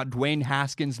wonder about Dwayne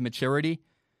Haskins' maturity.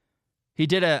 He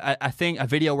did a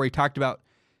video where he talked about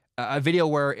a video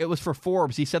where it was for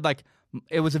Forbes. He said, like,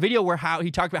 it was a video where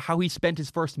he talked about how he spent his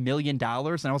first $1 million,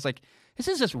 and I was like, this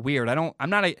is just weird. I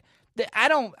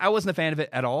wasn't a fan of it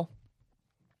at all.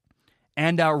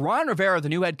 And Ron Rivera, the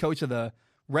new head coach of the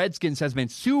Redskins, has been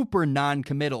super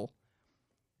non-committal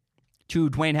to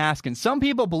Dwayne Haskins. Some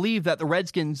people believe that the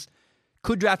Redskins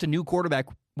could draft a new quarterback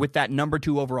with that number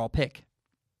 2 overall pick.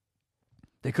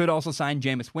 They could also sign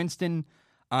Jameis Winston.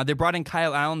 They brought in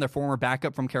Kyle Allen, their former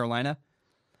backup from Carolina.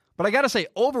 But I got to say,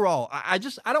 overall, I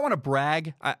don't want to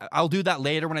brag. I'll do that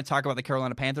later when I talk about the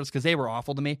Carolina Panthers because they were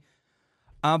awful to me.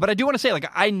 But I do want to say, like,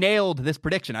 I nailed this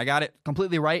prediction. I got it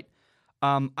completely right.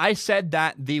 I said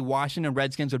that the Washington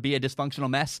Redskins would be a dysfunctional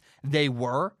mess. They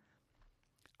were.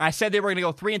 I said they were going to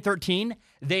go 3-13.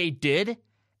 They did.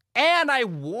 And I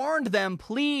warned them,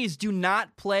 please do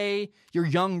not play your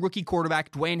young rookie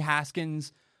quarterback, Dwayne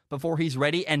Haskins, before he's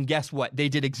ready. And guess what? They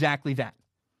did exactly that.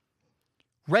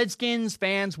 Redskins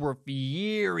fans were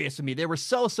furious with me. They were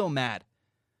so mad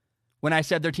when I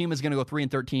said their team was going to go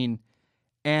 3-13.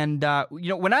 And,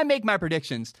 when I make my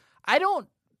predictions, I don't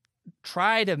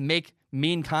try to make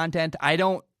mean content. I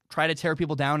don't try to tear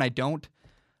people down. I don't.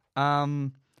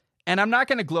 And I'm not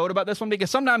going to gloat about this one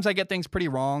because sometimes I get things pretty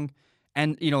wrong.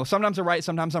 And, sometimes I'm right,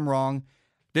 sometimes I'm wrong.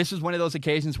 This is one of those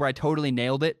occasions where I totally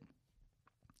nailed it.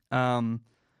 I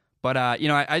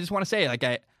just want to say, like,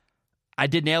 I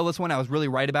did nail this one. I was really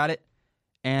right about it.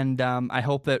 And I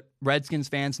hope that Redskins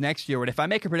fans next year, if I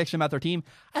make a prediction about their team,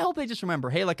 I hope they just remember,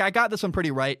 hey, like, I got this one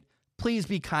pretty right. Please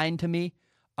be kind to me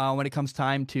when it comes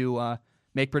time to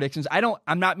make predictions.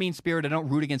 I'm not mean-spirited. I don't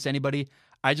root against anybody.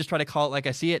 I just try to call it like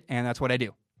I see it, and that's what I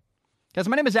do. Guys,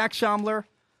 my name is Zach Schaumler.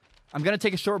 I'm going to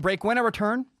take a short break. When I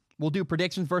return, we'll do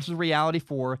predictions versus reality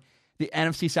for the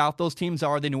NFC South. Those teams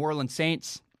are the New Orleans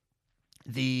Saints,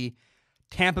 the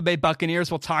Tampa Bay Buccaneers.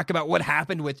 We'll talk about what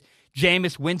happened with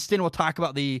Jameis Winston. We'll talk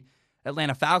about the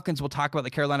Atlanta Falcons. We'll talk about the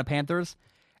Carolina Panthers.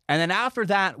 And then after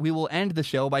that, we will end the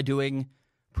show by doing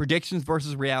predictions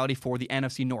versus reality for the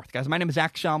NFC North. Guys, my name is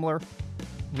Zach Schaumler.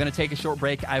 I'm going to take a short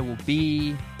break. I will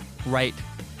be right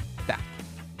back.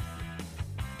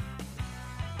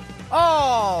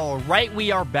 All right,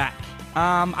 we are back.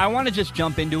 I want to just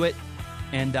jump into it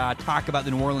and talk about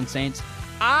the New Orleans Saints.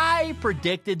 I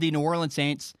predicted the New Orleans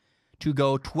Saints to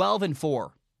go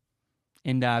 12-4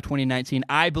 in 2019.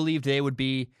 I believed they would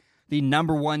be the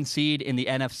number 1 seed in the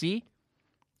NFC,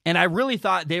 and I really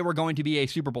thought they were going to be a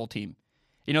Super Bowl team.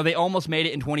 They almost made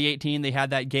it in 2018. They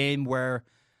had that game where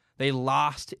they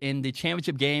lost in the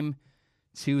championship game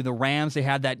to the Rams. They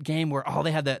had that game where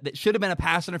they had that should have been a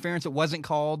pass interference. It wasn't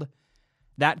called.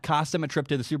 That cost them a trip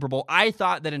to the Super Bowl. I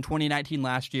thought that in 2019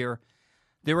 last year,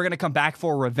 they were going to come back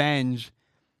for revenge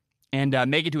and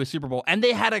make it to a Super Bowl. And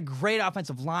they had a great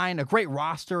offensive line, a great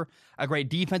roster, a great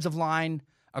defensive line,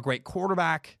 a great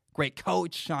quarterback, great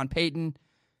coach, Sean Payton.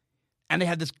 And they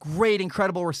had this great,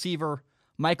 incredible receiver,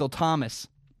 Michael Thomas.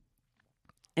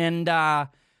 And the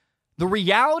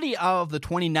reality of the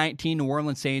 2019 New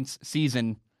Orleans Saints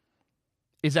season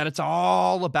is that it's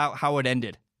all about how it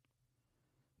ended.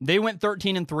 They went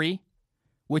 13-3,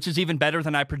 which is even better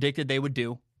than I predicted they would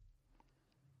do.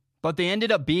 But they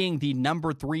ended up being the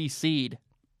number 3 seed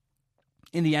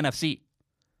in the NFC.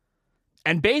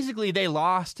 And basically they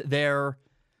lost their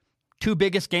 2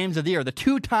 biggest games of the year. The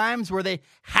 2 times where they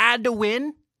had to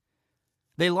win,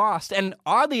 they lost. And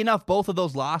oddly enough, both of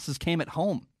those losses came at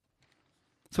home.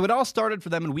 So it all started for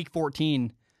them in Week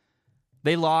 14.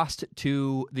 They lost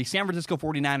to the San Francisco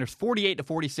 49ers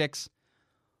 48-46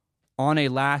 on a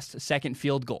last-second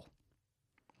field goal.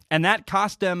 And that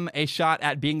cost them a shot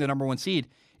at being the number 1 seed.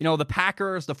 The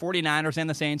Packers, the 49ers, and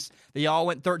the Saints, they all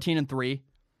went 13-3.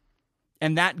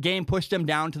 And that game pushed them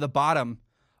down to the bottom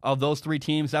of those 3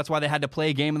 teams. That's why they had to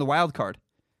play a game in the wild card.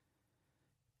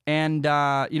 And,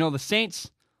 the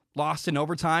Saints lost in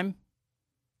overtime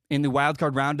in the wild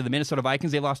card round to the Minnesota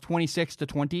Vikings. They lost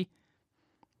 26-20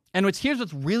 And here's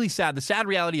what's really sad. The sad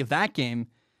reality of that game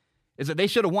is that they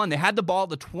should have won. They had the ball at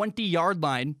the 20-yard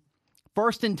line,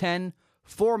 1st and 10,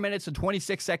 4 minutes and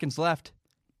 26 seconds left.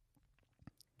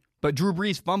 But Drew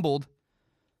Brees fumbled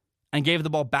and gave the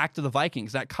ball back to the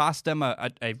Vikings. That cost them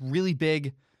a really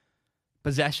big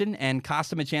possession and cost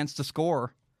them a chance to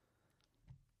score.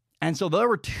 And so there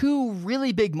were two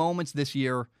really big moments this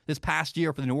past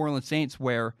year for the New Orleans Saints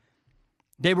where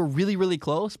they were really, really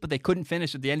close, but they couldn't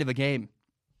finish at the end of a game.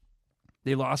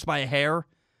 They lost by a hair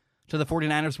to the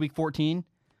 49ers week 14,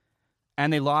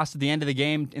 and they lost at the end of the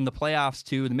game in the playoffs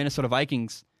to the Minnesota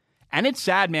Vikings. And it's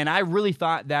sad, man. I really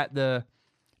thought that the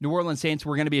New Orleans Saints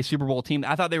were going to be a Super Bowl team.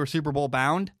 I thought they were Super Bowl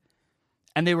bound,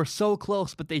 and they were so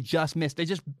close, but they just missed. They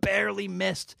just barely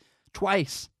missed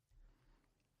twice.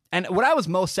 And what I was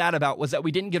most sad about was that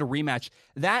we didn't get a rematch.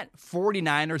 That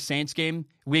 49ers Saints game,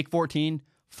 week 14,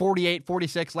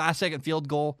 48-46, last-second field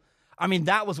goal. I mean,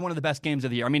 that was one of the best games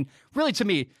of the year. I mean, really, to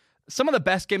me, some of the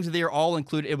best games of the year all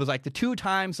include, it was like the 2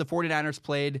 times the 49ers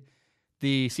played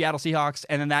the Seattle Seahawks,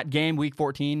 and then that game, week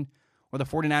 14, where the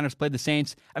 49ers played the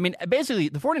Saints. I mean, basically,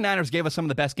 the 49ers gave us some of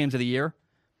the best games of the year,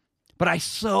 but I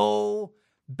so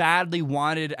badly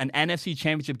wanted an NFC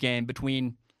Championship game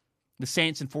between the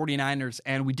Saints and 49ers,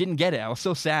 and we didn't get it. I was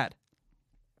so sad.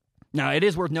 Now, it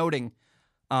is worth noting,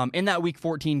 in that week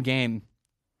 14 game,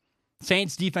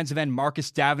 Saints defensive end Marcus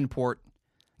Davenport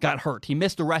got hurt. He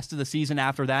missed the rest of the season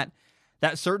after that.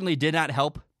 That certainly did not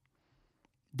help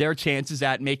their chances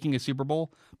at making a Super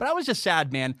Bowl. But I was just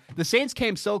sad, man. The Saints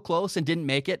came so close and didn't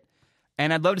make it,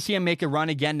 and I'd love to see them make a run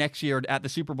again next year at the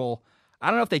Super Bowl. I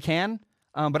don't know if they can,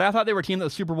 but I thought they were a team that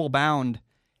was Super Bowl bound,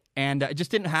 and it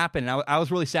just didn't happen. I was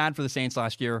really sad for the Saints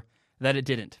last year that it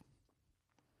didn't.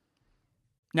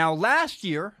 Now, last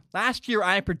year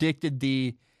I predicted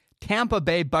the Tampa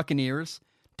Bay Buccaneers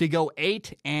to go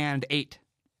 8-8.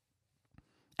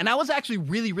 And I was actually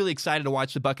really, really excited to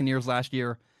watch the Buccaneers last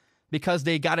year because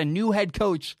they got a new head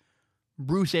coach,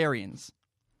 Bruce Arians.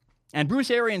 And Bruce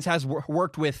Arians has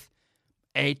worked with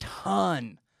a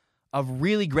ton of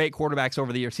really great quarterbacks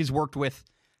over the years. He's worked with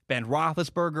Ben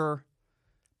Roethlisberger,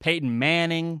 Peyton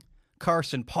Manning,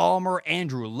 Carson Palmer,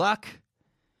 Andrew Luck.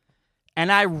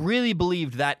 And I really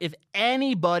believed that if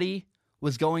anybody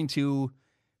was going to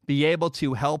be able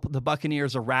to help the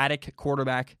Buccaneers' erratic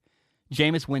quarterback,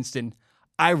 Jameis Winston,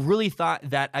 I really thought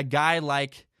that a guy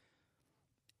like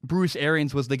Bruce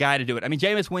Arians was the guy to do it. I mean,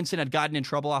 Jameis Winston had gotten in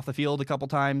trouble off the field a couple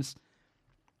times.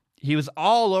 He was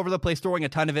all over the place throwing a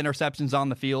ton of interceptions on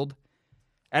the field.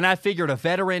 And I figured a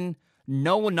veteran,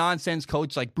 no-nonsense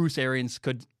coach like Bruce Arians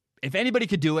could, if anybody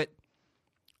could do it,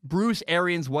 Bruce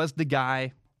Arians was the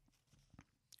guy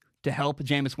to help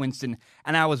Jameis Winston.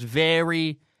 And I was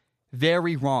very,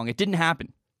 very wrong. It didn't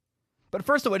happen. But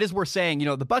first of all, it is worth saying,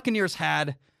 the Buccaneers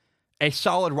had a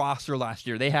solid roster last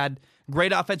year. They had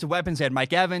great offensive weapons. They had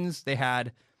Mike Evans. They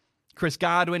had Chris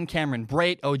Godwin, Cameron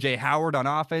Brate, O.J. Howard on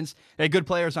offense. They had good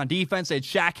players on defense. They had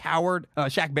Shaq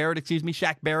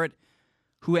Barrett,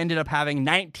 who ended up having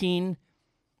 19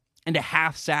 and a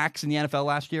half sacks in the NFL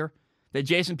last year. They had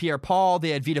Jason Pierre-Paul.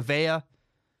 They had Vita Vea.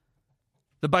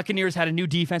 The Buccaneers had a new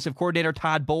defensive coordinator,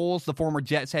 Todd Bowles, the former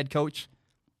Jets head coach.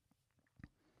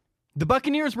 The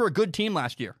Buccaneers were a good team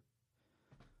last year,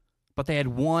 but they had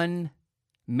one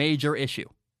major issue.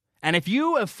 And if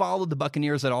you have followed the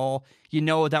Buccaneers at all, you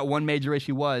know what that one major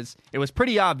issue was. It was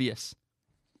pretty obvious.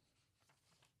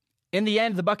 In the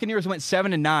end, the Buccaneers went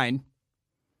 7-9,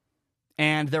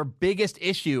 and their biggest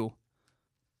issue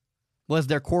was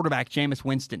their quarterback, Jameis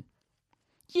Winston.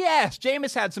 Yes,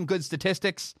 Jameis had some good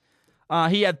statistics.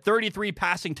 He had 33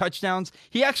 passing touchdowns.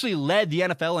 He actually led the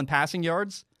NFL in passing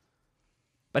yards.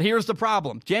 But here's the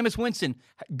problem. Jameis Winston,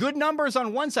 good numbers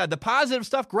on one side. The positive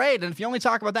stuff, great. And if you only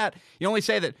talk about that, you only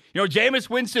say that, Jameis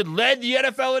Winston led the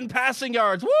NFL in passing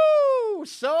yards. Woo!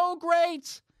 So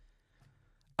great.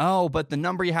 Oh, but the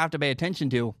number you have to pay attention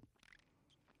to,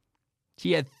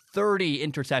 he had 30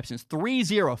 interceptions,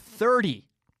 30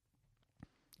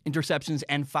 interceptions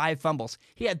and 5 fumbles.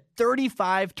 He had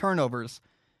 35 turnovers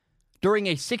during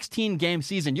a 16-game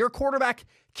season. Your quarterback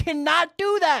cannot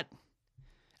do that.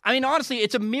 I mean, honestly,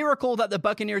 it's a miracle that the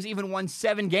Buccaneers even won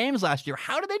 7 games last year.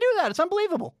 How did they do that? It's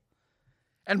unbelievable.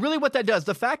 And really what that does,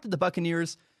 the fact that the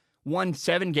Buccaneers won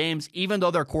 7 games, even though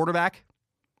their quarterback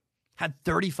had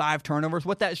 35 turnovers,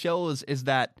 what that shows is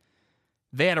that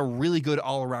they had a really good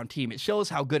all-around team. It shows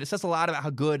how good, it says a lot about how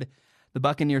good the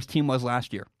Buccaneers team was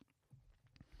last year.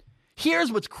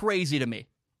 Here's what's crazy to me.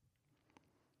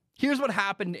 Here's what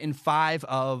happened in 5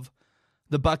 of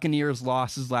the Buccaneers'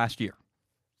 losses last year.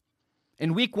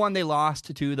 In week 1, they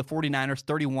lost to the 49ers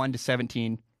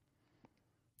 31-17.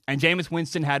 And Jameis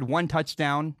Winston had 1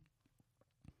 touchdown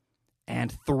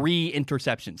and 3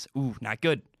 interceptions. Ooh, not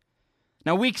good.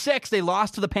 Now, week 6, they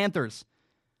lost to the Panthers,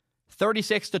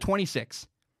 36-26.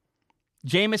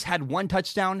 Jameis had 1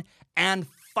 touchdown and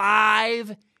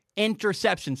 5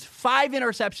 interceptions. 5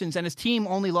 interceptions, and his team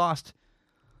only lost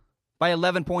by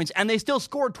 11 points, and they still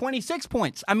scored 26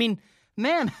 points. I mean,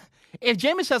 man, if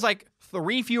Jameis has like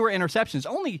 3 fewer interceptions,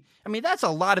 that's a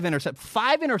lot of interceptions.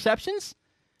 5 interceptions,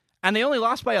 and they only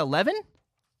lost by 11?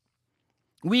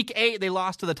 Week 8, they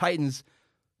lost to the Titans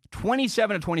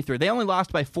 27-23. They only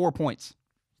lost by 4 points.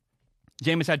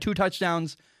 Jameis had 2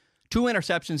 touchdowns, 2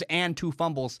 interceptions, and 2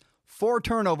 fumbles. 4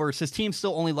 turnovers. His team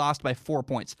still only lost by 4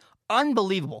 points.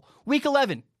 Unbelievable. Week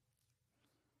 11,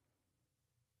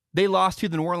 they lost to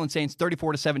the New Orleans Saints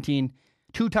 34-17.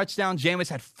 2 touchdowns. Jameis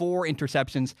had 4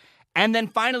 interceptions. And then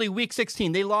finally, week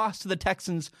 16, they lost to the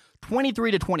Texans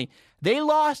 23-20. They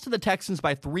lost to the Texans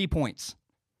by 3 points.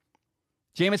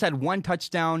 Jameis had 1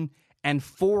 touchdown and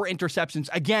 4 interceptions.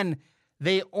 Again,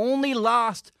 they only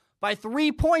lost by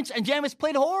 3 points, and Jameis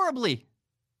played horribly.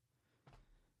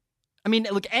 I mean,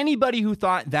 look, anybody who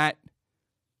thought that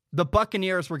the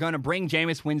Buccaneers were going to bring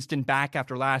Jameis Winston back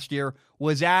after last year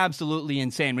was absolutely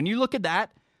insane. When you look at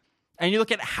that, and you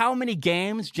look at how many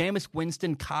games Jameis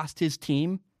Winston cost his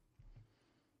team,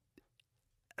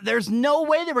 there's no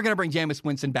way they were going to bring Jameis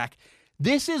Winston back.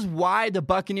 This is why the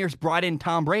Buccaneers brought in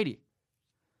Tom Brady.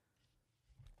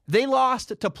 They lost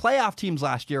to playoff teams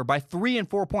last year by 3 and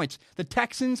 4 points. The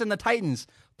Texans and the Titans,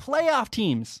 playoff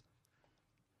teams.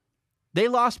 They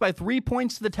lost by 3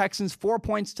 points to the Texans, 4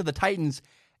 points to the Titans,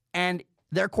 and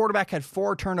their quarterback had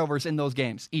 4 turnovers in those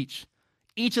games, each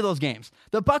of those games.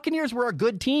 The Buccaneers were a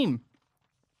good team.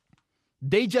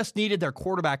 They just needed their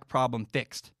quarterback problem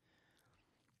fixed.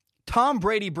 Tom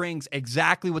Brady brings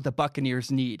exactly what the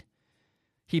Buccaneers need.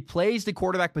 He plays the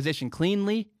quarterback position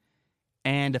cleanly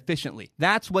and efficiently.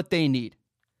 That's what they need.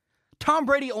 Tom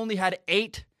Brady only had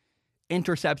 8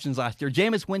 interceptions last year.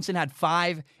 Jameis Winston had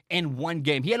 5 in 1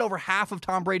 game. He had over half of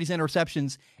Tom Brady's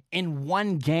interceptions in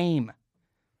 1 game.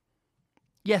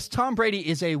 Yes, Tom Brady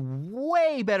is a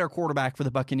way better quarterback for the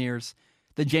Buccaneers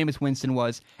than Jameis Winston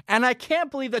was, and I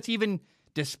can't believe that's even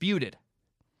disputed.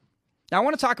 Now, I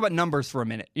want to talk about numbers for a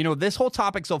minute. You know, this whole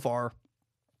topic so far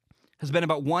has been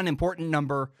about one important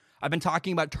number. I've been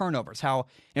talking about turnovers. How,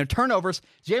 turnovers,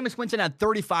 Jameis Winston had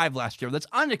 35 last year. That's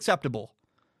unacceptable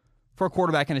for a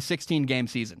quarterback in a 16-game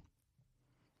season.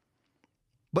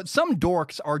 But some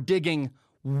dorks are digging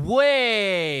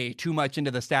way too much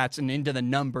into the stats and into the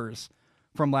numbers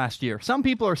from last year. Some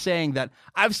people are saying that,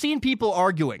 I've seen people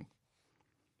arguing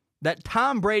that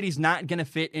Tom Brady's not going to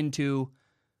fit into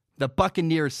the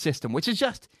Buccaneers system, which is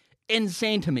just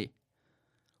insane to me.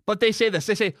 But they say this.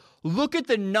 They say, look at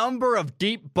the number of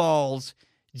deep balls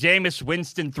Jameis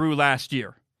Winston threw last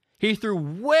year. He threw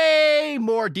way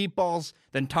more deep balls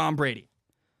than Tom Brady.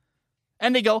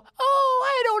 And they go,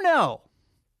 I don't know.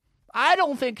 I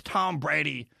don't think Tom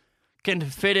Brady can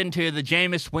fit into the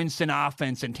Jameis Winston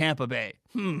offense in Tampa Bay.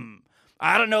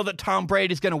 I don't know that Tom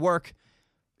Brady's going to work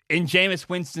in Jameis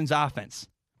Winston's offense.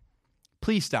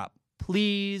 Please stop.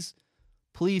 Please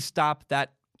stop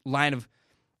that line of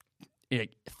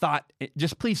thought.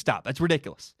 Just please stop. That's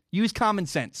ridiculous. Use common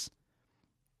sense.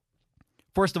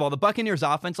 First of all, the Buccaneers'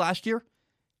 offense last year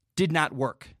did not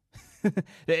work.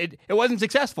 It wasn't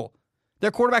successful.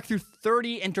 Their quarterback threw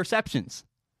 30 interceptions.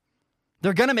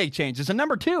 They're going to make changes. And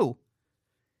number 2,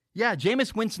 yeah,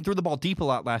 Jameis Winston threw the ball deep a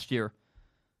lot last year.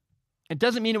 It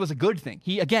doesn't mean it was a good thing.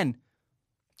 He, again,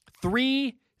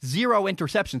 3-0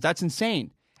 interceptions. That's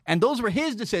insane. And those were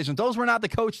his decisions. Those were not the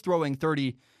coach throwing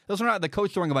 30. Those were not the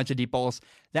coach throwing a bunch of deep balls.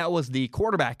 That was the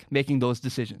quarterback making those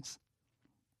decisions.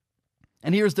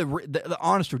 And here's the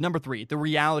honest truth. Number 3, the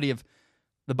reality of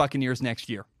the Buccaneers next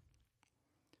year.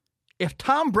 If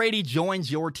Tom Brady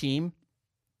joins your team,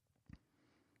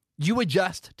 you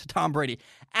adjust to Tom Brady.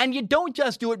 And you don't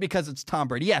just do it because it's Tom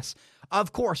Brady. Yes,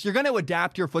 of course, you're going to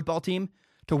adapt your football team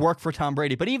to work for Tom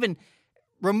Brady. But even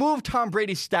remove Tom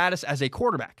Brady's status as a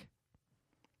quarterback.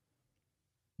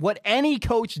 What any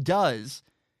coach does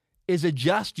is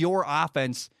adjust your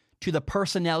offense to the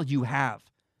personnel you have.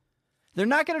 They're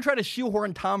not going to try to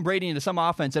shoehorn Tom Brady into some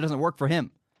offense that doesn't work for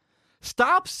him.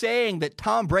 Stop saying that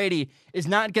Tom Brady is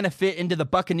not going to fit into the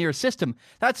Buccaneers system.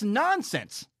 That's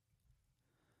nonsense.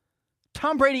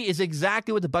 Tom Brady is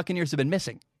exactly what the Buccaneers have been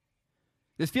missing.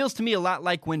 This feels to me a lot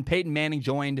like when Peyton Manning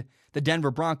joined the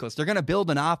Denver Broncos. They're going to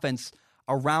build an offense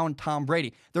around Tom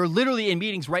Brady. They're literally in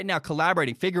meetings right now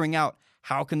collaborating, figuring out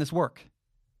how can this work?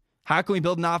 How can we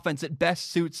build an offense that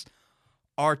best suits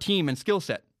our team and skill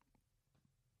set?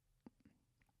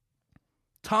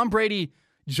 Tom Brady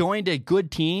joined a good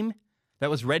team that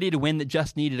was ready to win that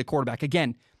just needed a quarterback.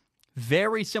 Again,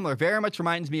 very similar. Very much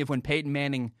reminds me of when Peyton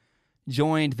Manning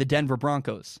joined the Denver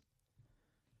Broncos.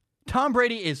 Tom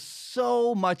Brady is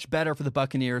so much better for the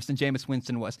Buccaneers than Jameis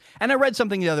Winston was. And I read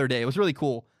something the other day. It was really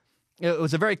cool. It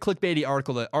was a very clickbaity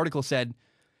article. The article said,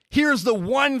 here's the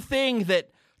one thing that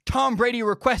Tom Brady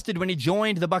requested when he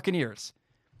joined the Buccaneers.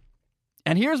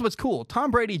 And here's what's cool.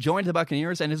 Tom Brady joined the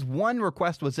Buccaneers, and his one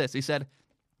request was this. He said,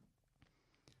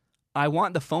 I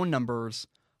want the phone numbers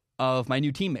of my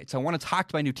new teammates. I want to talk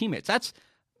to my new teammates. That's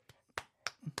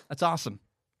awesome.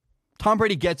 Tom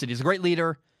Brady gets it. He's a great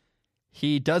leader.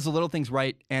 He does the little things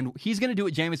right, and he's going to do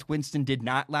what Jameis Winston did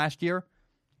not last year,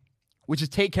 which is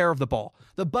take care of the ball.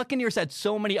 The Buccaneers had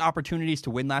so many opportunities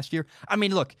to win last year. I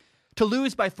mean, look, to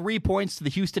lose by 3 points to the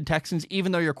Houston Texans,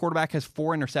 even though your quarterback has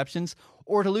 4 interceptions,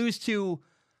 or to lose to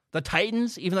the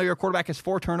Titans, even though your quarterback has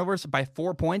 4 turnovers by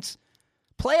 4 points.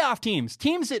 Playoff teams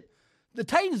that the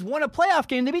Titans won a playoff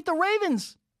game. They beat the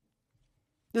Ravens.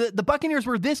 The Buccaneers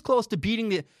were this close to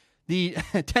beating the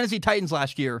Tennessee Titans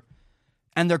last year,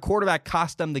 and their quarterback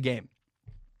cost them the game.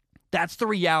 That's the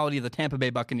reality of the Tampa Bay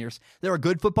Buccaneers. They're a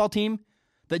good football team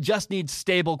that just needs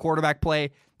stable quarterback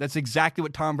play. That's exactly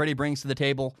what Tom Brady brings to the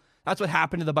table. That's what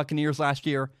happened to the Buccaneers last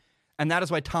year, and that is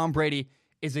why Tom Brady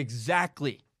is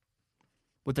exactly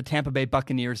what the Tampa Bay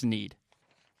Buccaneers need.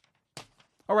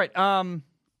 All right,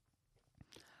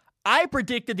 I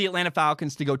predicted the Atlanta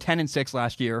Falcons to go 10-6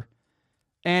 last year,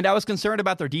 and I was concerned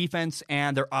about their defense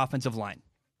and their offensive line.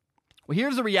 Well,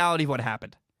 here's the reality of what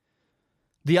happened.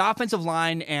 The offensive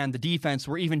line and the defense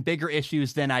were even bigger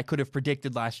issues than I could have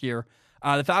predicted last year.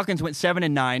 The Falcons went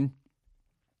 7-9,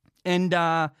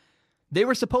 and they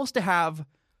were supposed to have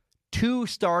 2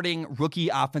 starting rookie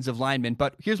offensive linemen,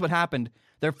 but here's what happened.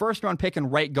 Their first-round pick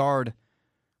and right guard,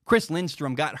 Chris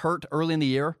Lindstrom, got hurt early in the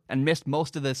year and missed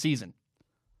most of the season.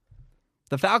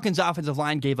 The Falcons' offensive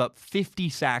line gave up 50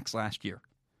 sacks last year.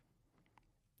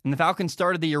 And the Falcons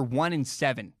started the year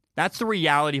 1-7. That's the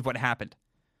reality of what happened.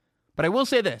 But I will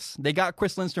say this. They got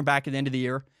Chris Lindstrom back at the end of the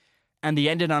year, and they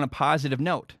ended on a positive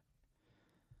note.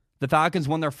 The Falcons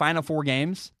won their final 4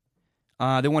 games.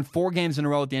 They won 4 games in a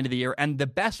row at the end of the year, and the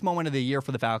best moment of the year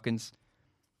for the Falcons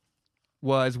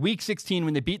was Week 16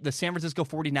 when they beat the San Francisco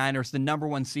 49ers, the number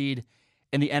 1 seed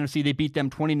in the NFC. They beat them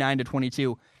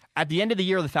 29-22. At the end of the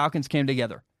year, the Falcons came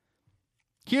together.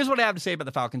 Here's what I have to say about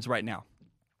the Falcons right now.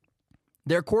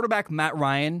 Their quarterback, Matt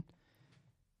Ryan,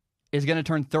 is going to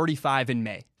turn 35 in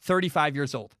May. 35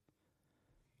 years old.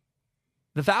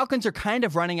 The Falcons are kind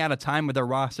of running out of time with their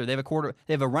roster. They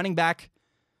have a running back,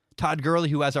 Todd Gurley,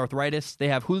 who has arthritis. They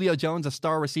have Julio Jones, a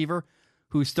star receiver,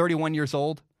 who's 31 years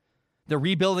old. They're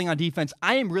rebuilding on defense.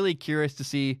 I am really curious to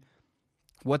see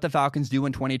what the Falcons do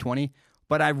in 2020,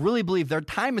 but I really believe their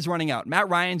time is running out. Matt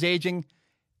Ryan's aging.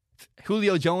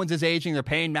 Julio Jones is aging. They're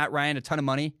paying Matt Ryan a ton of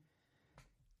money.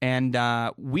 And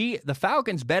the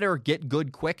Falcons better get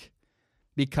good quick,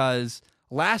 because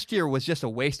last year was just a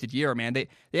wasted year, man. They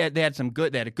had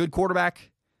a good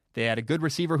quarterback. They had a good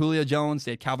receiver, Julio Jones.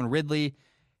 They had Calvin Ridley,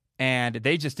 and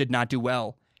they just did not do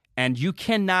well. And you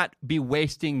cannot be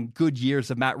wasting good years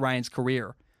of Matt Ryan's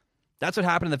career. That's what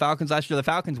happened to the Falcons last year. The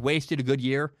Falcons wasted a good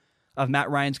year of Matt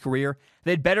Ryan's career.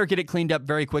 They'd better get it cleaned up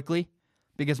very quickly,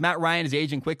 because Matt Ryan is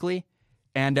aging quickly,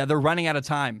 and they're running out of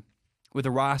time with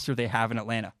the roster they have in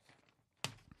Atlanta.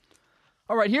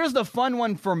 All right, here's the fun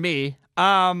one for me.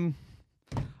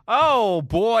 Oh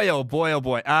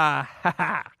boy.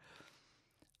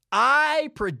 I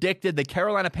predicted the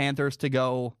Carolina Panthers to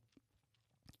go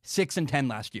 6-10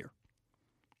 last year.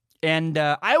 And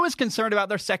I was concerned about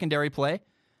their secondary play.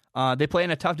 They play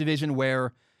in a tough division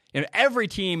where every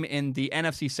team in the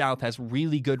NFC South has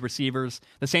really good receivers.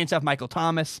 The Saints have Michael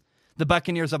Thomas. The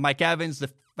Buccaneers have Mike Evans. The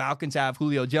Falcons have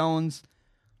Julio Jones.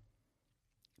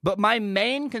 But my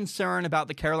main concern about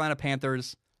the Carolina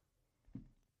Panthers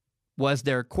was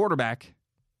their quarterback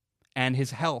and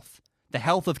his health, the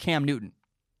health of Cam Newton.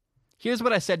 Here's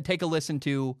what I said. Take a listen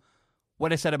to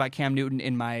what I said about Cam Newton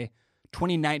in my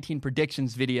 2019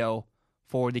 predictions video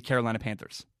for the Carolina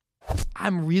Panthers.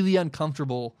 I'm really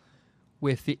uncomfortable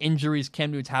with the injuries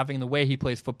Cam Newton's having and the way he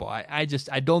plays football. I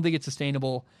don't think it's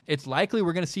sustainable. It's likely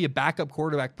we're going to see a backup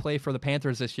quarterback play for the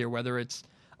Panthers this year, whether it's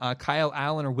Kyle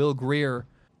Allen or Will Grier.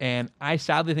 And I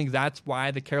sadly think that's why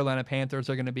the Carolina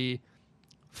Panthers are going to be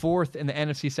 4th in the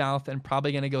NFC South and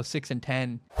probably going to go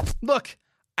 6-10. Look,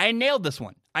 I nailed this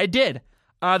one. I did.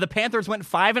 The Panthers went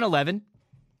 5-11.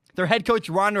 Their head coach,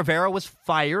 Ron Rivera, was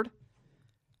fired.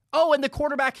 Oh, and the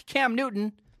quarterback, Cam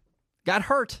Newton, got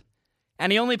hurt.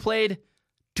 And he only played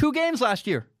 2 games last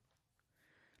year.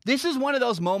 This is one of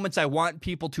those moments I want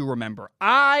people to remember.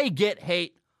 I get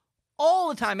hate all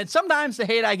the time. And sometimes the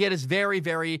hate I get is very,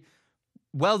 very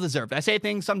well-deserved. I say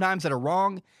things sometimes that are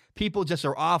wrong. People just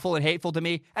are awful and hateful to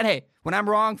me. And hey, when I'm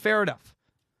wrong, fair enough.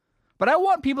 But I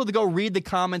want people to go read the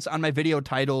comments on my video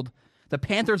titled, "The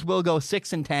Panthers will go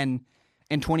 6-10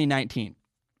 in 2019.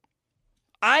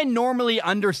 I normally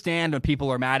understand when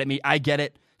people are mad at me. I get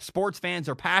it. Sports fans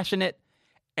are passionate,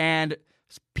 and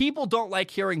people don't like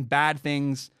hearing bad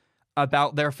things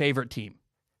about their favorite team.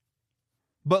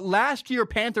 But last year,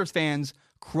 Panthers fans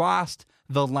crossed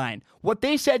the line. What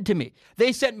they said to me,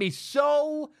 they sent me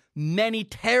so many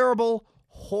terrible,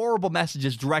 horrible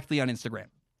messages directly on Instagram.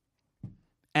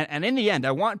 And in the end,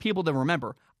 I want people to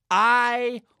remember,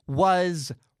 I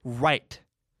was right.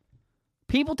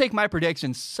 People take my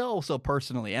predictions so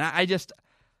personally. And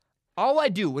all I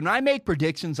do, when I make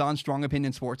predictions on Strong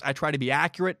Opinion Sports, I try to be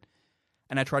accurate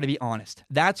and I try to be honest.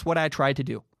 That's what I try to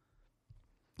do.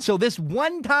 So this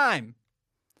one time,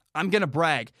 I'm going to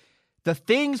brag. The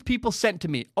things people sent to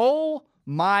me, oh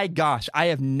my gosh, I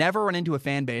have never run into a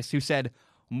fan base who said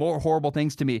more horrible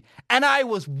things to me. And I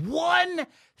was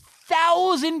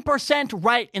 1,000%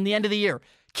 right in the end of the year.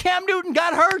 Cam Newton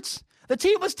got hurt. The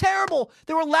team was terrible.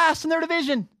 They were last in their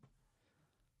division.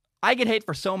 I get hate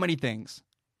for so many things.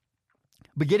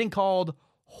 But getting called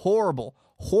horrible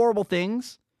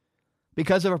things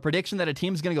because of a prediction that a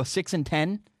team's going to go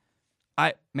 6-10,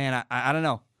 I don't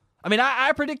know. I mean,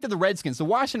 I predicted the Redskins, the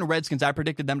Washington Redskins, I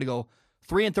predicted them to go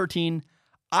 3-13.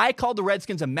 I called the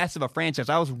Redskins a mess of a franchise.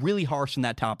 I was really harsh on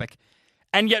that topic.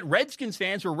 And yet Redskins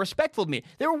fans were respectful to me.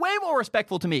 They were way more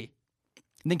respectful to me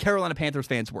than Carolina Panthers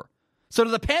fans were. So to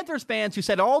the Panthers fans who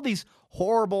said all these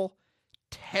horrible,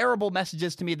 terrible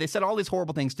messages to me, they said all these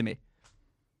horrible things to me.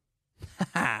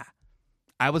 I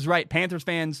was right. Panthers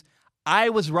fans, I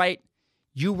was right.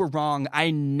 You were wrong.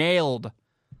 I nailed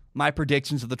my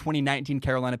predictions of the 2019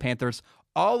 Carolina Panthers.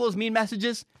 All those mean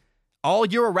messages, all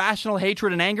your irrational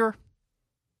hatred and anger,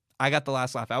 I got the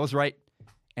last laugh. I was right.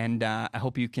 And I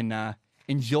hope you can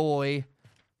enjoy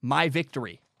my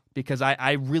victory because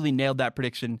I really nailed that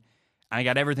prediction. I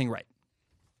got everything right.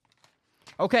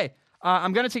 Okay,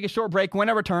 I'm going to take a short break. When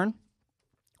I return,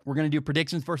 we're going to do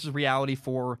predictions versus reality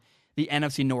for the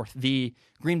NFC North. The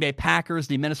Green Bay Packers,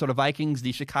 the Minnesota Vikings,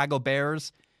 the Chicago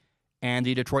Bears, and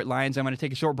the Detroit Lions. I'm going to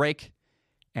take a short break,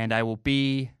 and I will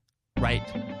be right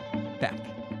back.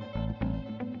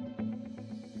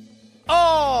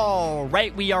 All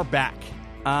right, we are back.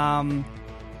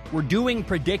 We're doing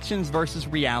predictions versus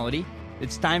reality.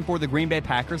 It's time for the Green Bay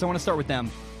Packers. I want to start with them.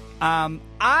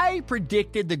 I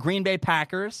predicted the Green Bay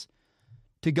Packers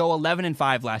to go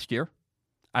 11-5 last year.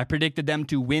 I predicted them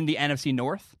to win the NFC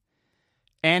North.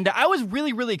 And I was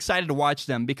really, really excited to watch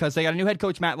them because they got a new head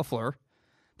coach, Matt LaFleur.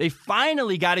 They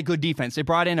finally got a good defense. They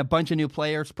brought in a bunch of new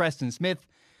players. Preston Smith,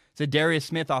 Zadarius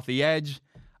Smith off the edge.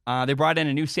 They brought in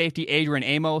a new safety, Adrian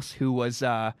Amos, who was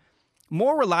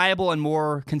more reliable and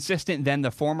more consistent than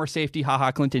the former safety,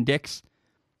 Clinton Dix.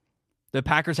 The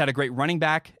Packers had a great running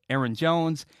back, Aaron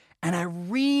Jones. And I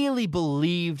really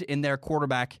believed in their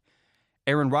quarterback,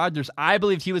 Aaron Rodgers. I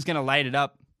believed he was going to light it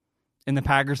up in the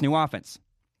Packers' new offense.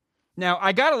 Now,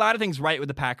 I got a lot of things right with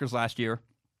the Packers last year,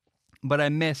 but I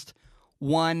missed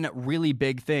one really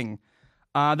big thing.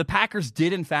 The Packers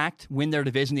did, in fact, win their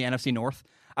division, the NFC North.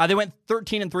 They went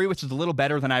 13-3, which is a little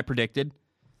better than I predicted.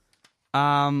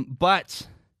 But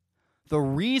the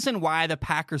reason why the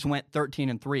Packers went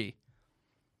 13-3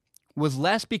 was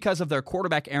less because of their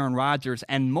quarterback, Aaron Rodgers,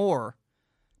 and more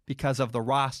because of the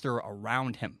roster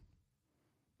around him.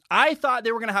 I thought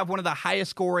they were going to have one of the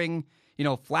highest scoring,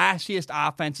 flashiest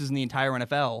offenses in the entire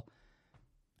NFL.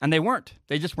 And they weren't.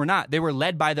 They just were not. They were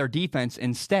led by their defense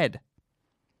instead.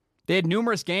 They had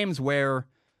numerous games where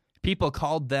people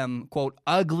called them, quote,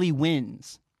 ugly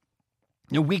wins.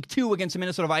 Week 2 against the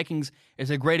Minnesota Vikings is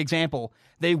a great example.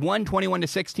 They won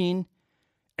 21-16.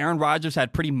 Aaron Rodgers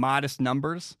had pretty modest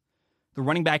numbers. The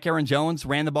running back, Aaron Jones,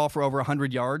 ran the ball for over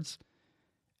 100 yards.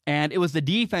 And it was the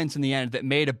defense in the end that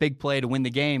made a big play to win the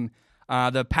game.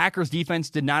 The Packers defense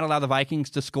did not allow the Vikings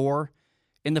to score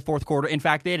in the fourth quarter. In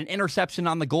fact, they had an interception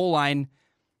on the goal line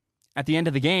at the end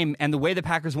of the game. And the way the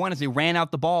Packers won is they ran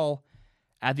out the ball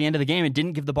at the end of the game and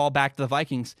didn't give the ball back to the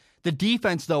Vikings. The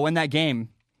defense, though, in that game,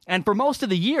 and for most of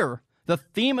the year, the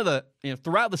theme of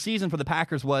throughout the season for the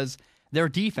Packers was their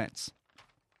defense.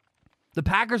 The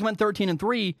Packers went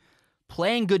 13-3,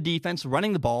 playing good defense,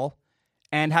 running the ball,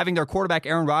 and having their quarterback,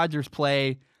 Aaron Rodgers,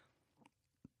 play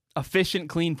efficient,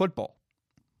 clean football.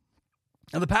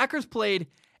 Now, the Packers played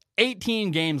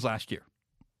 18 games last year.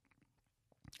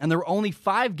 And there were only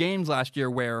 5 games last year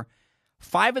where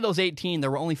 5 of those 18,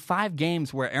 there were only 5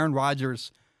 games where Aaron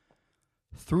Rodgers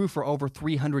threw for over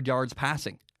 300 yards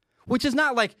passing. which is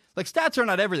not like stats are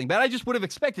not everything, but I just would have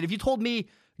expected. If you told me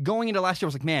going into last year, I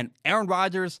was like, man, Aaron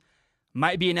Rodgers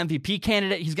might be an MVP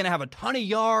candidate. He's going to have a ton of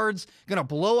yards, going to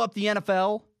blow up the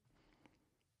NFL.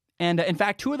 And in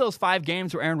fact, 2 of those 5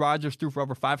 games where Aaron Rodgers threw for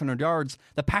over 500 yards,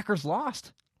 the Packers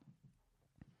lost.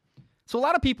 So a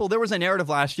lot of people, there was a narrative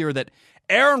last year that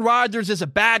Aaron Rodgers is a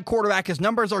bad quarterback. His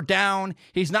numbers are down.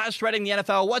 He's not shredding the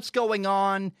NFL. What's going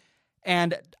on?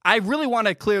 And I really want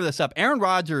to clear this up. Aaron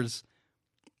Rodgers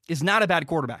is not a bad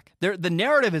quarterback. The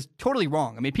narrative is totally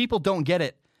wrong. I mean, people don't get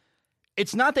it.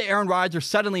 It's not that Aaron Rodgers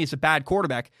suddenly is a bad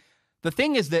quarterback. The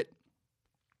thing is that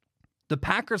the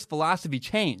Packers' philosophy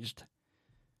changed.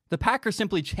 The Packers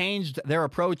simply changed their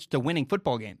approach to winning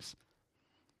football games.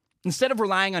 Instead of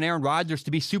relying on Aaron Rodgers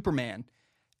to be Superman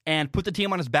and put the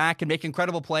team on his back and make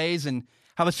incredible plays and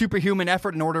have a superhuman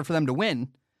effort in order for them to win,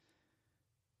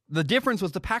 the difference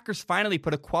was the Packers finally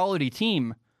put a quality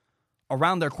team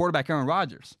around their quarterback, Aaron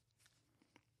Rodgers.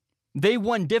 They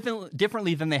won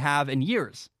differently than they have in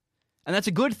years. And that's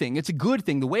a good thing. It's a good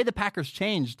thing. The way the Packers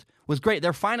changed was great.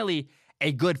 They're finally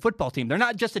a good football team. They're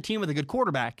not just a team with a good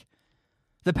quarterback.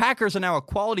 The Packers are now a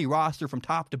quality roster from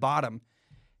top to bottom.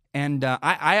 And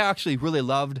I actually really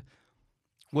loved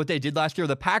what they did last year.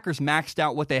 The Packers maxed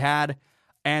out what they had,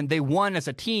 and they won as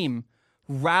a team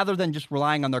rather than just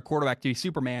relying on their quarterback to be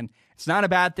Superman. It's not a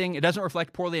bad thing. It doesn't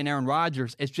reflect poorly on Aaron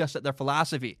Rodgers. It's just that their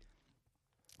philosophy,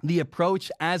 the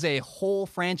approach as a whole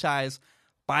franchise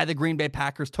by the Green Bay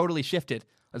Packers totally shifted.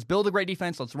 Let's build a great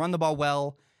defense. Let's run the ball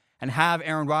well and have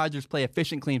Aaron Rodgers play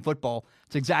efficient, clean football.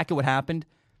 It's exactly what happened.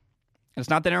 And it's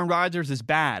not that Aaron Rodgers is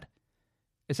bad.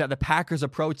 It's that the Packers'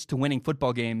 approach to winning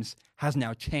football games has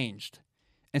now changed.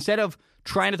 Instead of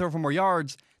trying to throw for more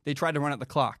yards, they tried to run out the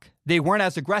clock. They weren't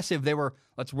as aggressive. They were,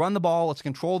 let's run the ball, let's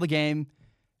control the game,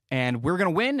 and we're going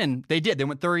to win. And they did. They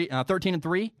went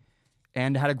 13-3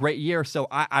 and had a great year. So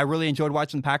I really enjoyed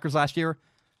watching the Packers last year.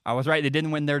 I was right. They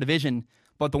didn't win their division.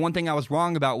 But the one thing I was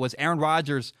wrong about was Aaron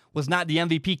Rodgers was not the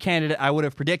MVP candidate I would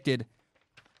have predicted.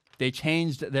 They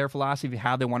changed their philosophy of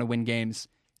how they want to win games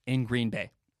in Green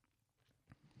Bay.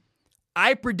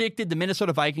 I predicted the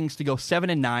Minnesota Vikings to go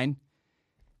 7-9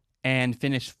 and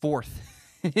finish 4th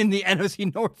in the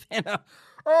NFC North. And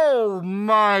oh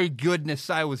my goodness,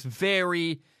 I was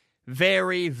very,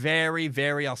 very, very,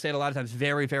 very, I'll say it a lot of times,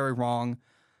 very, very wrong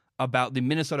about the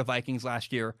Minnesota Vikings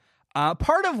last year.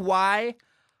 Part of why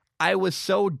I was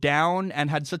so down and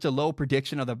had such a low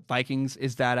prediction of the Vikings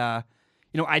is that, I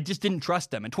just didn't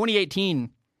trust them. In 2018,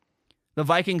 the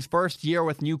Vikings' first year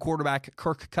with new quarterback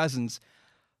Kirk Cousins,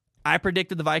 I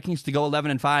predicted the Vikings to go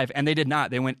 11-5, and they did not.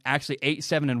 They went actually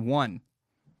 8-7-1.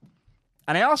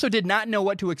 And I also did not know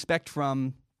what to expect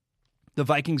from the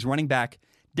Vikings running back,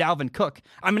 Dalvin Cook.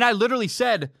 I mean, I literally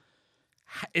said,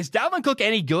 is Dalvin Cook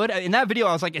any good? In that video,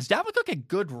 I was like, is Dalvin Cook a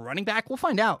good running back? We'll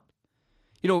find out.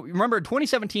 Remember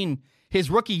 2017,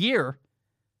 his rookie year,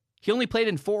 he only played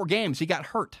in 4 games. He got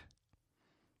hurt.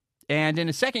 And in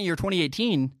his second year,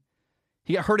 2018,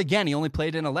 he got hurt again. He only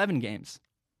played in 11 games.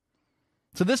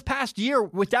 So this past year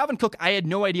with Dalvin Cook, I had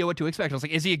no idea what to expect. I was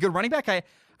like, is he a good running back? I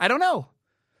don't know.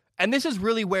 And this is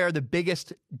really where the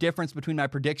biggest difference between my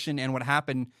prediction and what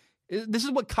happened. This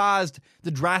is what caused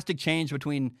the drastic change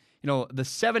between, the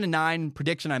 7-9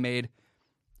 prediction I made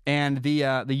and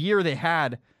the year they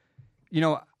had.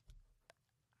 Dalvin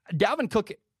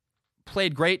Cook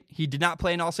played great. He did not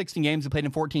play in all 16 games. He played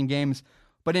in 14 games.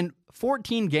 But in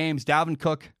 14 games, Dalvin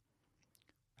Cook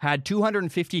had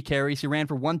 250 carries. He ran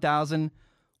for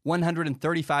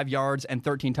 1,135 yards and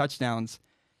 13 touchdowns.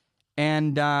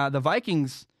 And the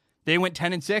Vikings, they went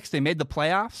 10-6. They made the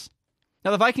playoffs.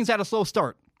 Now, the Vikings had a slow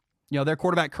start. Their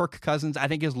quarterback, Kirk Cousins, I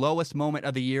think his lowest moment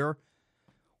of the year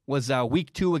was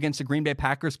week 2 against the Green Bay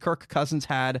Packers. Kirk Cousins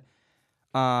had,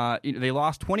 they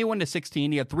lost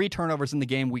 21-16. He had 3 turnovers in the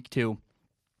game week 2.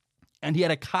 And he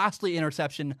had a costly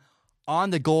interception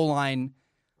on the goal line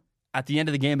at the end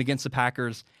of the game against the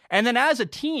Packers. And then as a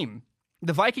team,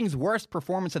 the Vikings' worst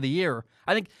performance of the year,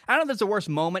 I don't know if it's the worst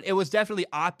moment. It was definitely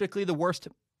optically the worst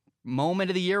moment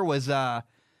of the year was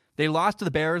they lost to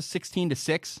the Bears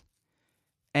 16-6.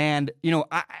 And,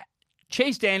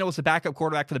 Chase Daniel was the backup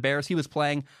quarterback for the Bears. He was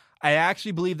playing. I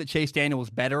actually believe that Chase Daniel was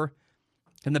better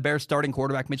than the Bears' starting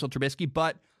quarterback, Mitchell Trubisky.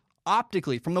 But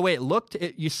optically, from the way it looked,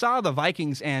 you saw the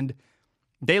Vikings, and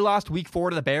they lost week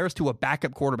 4 to the Bears to a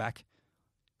backup quarterback.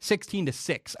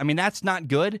 16-6. I mean, that's not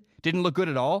good. Didn't look good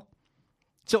at all.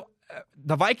 So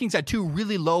the Vikings had 2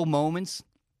 really low moments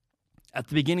at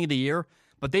the beginning of the year,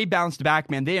 but they bounced back,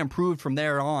 man. They improved from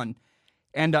there on.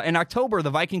 And in October,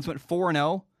 the Vikings went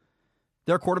 4-0.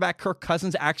 Their quarterback, Kirk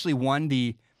Cousins, actually won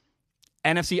the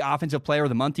NFC Offensive Player of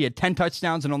the Month. He had 10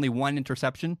 touchdowns and only 1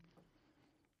 interception.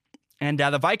 And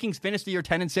the Vikings finished the year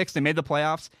 10-6. They made the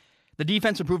playoffs. The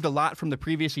defense improved a lot from the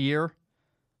previous year.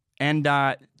 And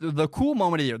the cool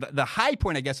moment of the year, the high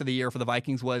point, I guess, of the year for the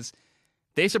Vikings was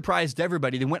they surprised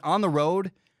everybody. They went on the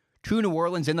road to New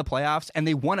Orleans in the playoffs, and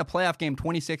they won a playoff game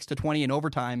 26-20 in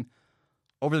overtime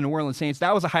over the New Orleans Saints.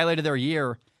 That was a highlight of their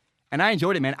year, and I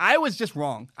enjoyed it, man. I was just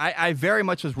wrong. I very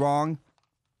much was wrong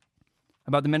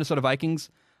about the Minnesota Vikings.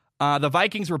 The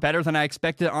Vikings were better than I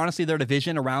expected. Honestly, their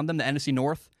division around them, the NFC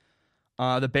North,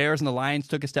 the Bears and the Lions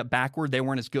took a step backward. They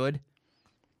weren't as good.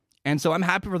 And so I'm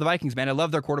happy for the Vikings, man. I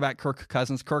love their quarterback, Kirk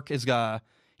Cousins. Kirk is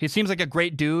he seems like a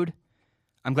great dude.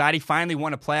 I'm glad he finally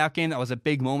won a playoff game. That was a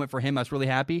big moment for him. I was really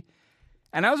happy.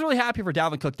 And I was really happy for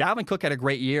Dalvin Cook. Dalvin Cook had a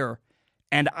great year.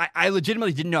 And I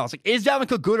legitimately didn't know. I was like, is Dalvin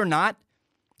Cook good or not?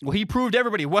 Well, he proved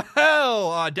everybody, well,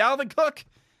 Dalvin Cook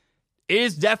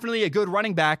is definitely a good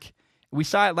running back. We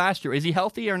saw it last year. Is he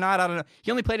healthy or not? I don't know.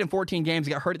 He only played in 14 games.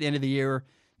 He got hurt at the end of the year,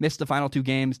 missed the final 2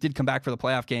 games, did come back for the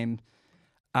playoff game.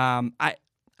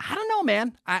 I don't know,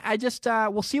 man. I just,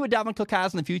 we'll see what Dalvin Cook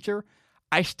has in the future.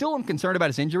 I still am concerned about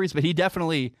his injuries, but he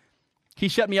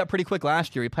shut me up pretty quick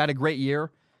last year. He had a great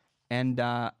year. And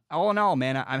all in all,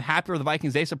 man, I'm happy with the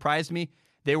Vikings. They surprised me.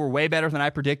 They were way better than I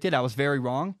predicted. I was very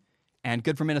wrong. And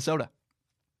good for Minnesota.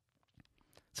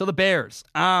 So the Bears.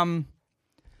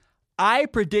 I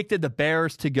predicted the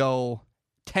Bears to go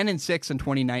 10-6 in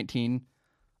 2019.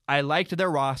 I liked their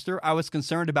roster. I was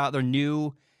concerned about their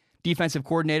new defensive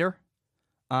coordinator.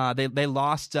 They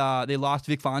lost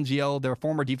Vic Fangio, their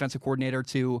former defensive coordinator,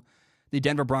 to the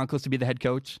Denver Broncos to be the head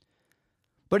coach.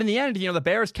 But in the end, the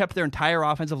Bears kept their entire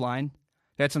offensive line.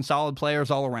 They had some solid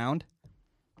players all around.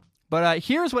 But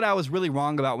here's what I was really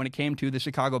wrong about when it came to the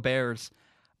Chicago Bears.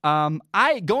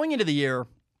 Going into the year,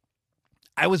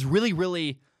 I was really,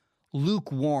 really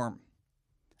lukewarm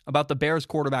about the Bears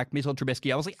quarterback, Mitchell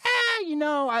Trubisky. I was like,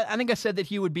 I think I said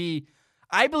that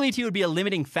I believed he would be a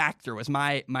limiting factor, was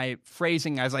my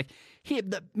phrasing. I was like,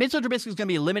 Mitchell Trubisky is going to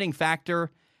be a limiting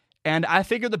factor, and I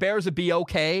figured the Bears would be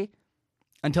okay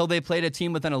until they played a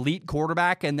team with an elite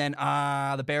quarterback, and then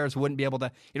the Bears wouldn't be able to,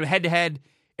 head-to-head,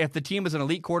 if the team was an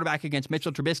elite quarterback against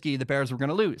Mitchell Trubisky, the Bears were going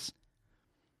to lose.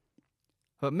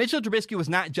 But Mitchell Trubisky was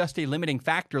not just a limiting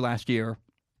factor last year.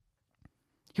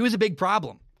 He was a big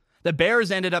problem. The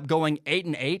Bears ended up going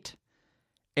 8-8,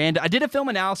 and I did a film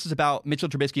analysis about Mitchell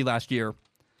Trubisky last year.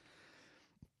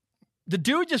 The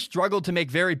dude just struggled to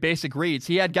make very basic reads.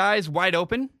 He had guys wide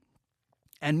open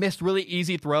and missed really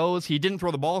easy throws. He didn't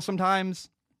throw the ball sometimes.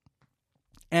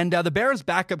 And the Bears'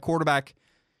 backup quarterback,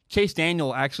 Chase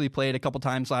Daniel, actually played a couple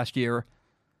times last year.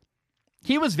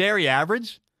 He was very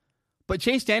average, but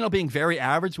Chase Daniel being very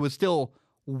average was still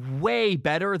way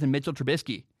better than Mitchell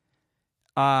Trubisky.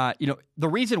 The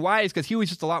reason why is because he was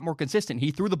just a lot more consistent.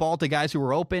 He threw the ball to guys who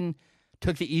were open,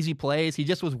 took the easy plays. He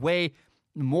just was way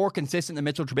more consistent than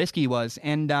Mitchell Trubisky was.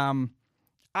 And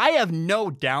I have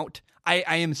no doubt, I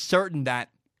am certain that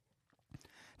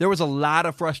there was a lot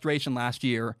of frustration last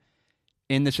year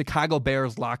in the Chicago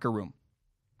Bears locker room.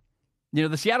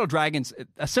 The Seattle Dragons,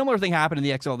 a similar thing happened in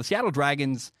the XFL. The Seattle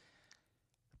Dragons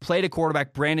played a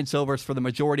quarterback, Brandon Silvers, for the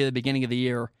majority of the beginning of the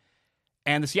year.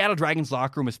 And the Seattle Dragons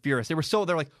locker room was furious.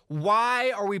 They're like,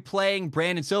 why are we playing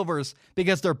Brandon Silvers?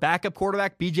 Because their backup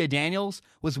quarterback, BJ Daniels,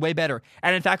 was way better.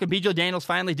 And in fact, when BJ Daniels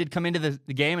finally did come into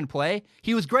the game and play,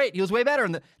 he was great. He was way better.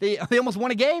 And they almost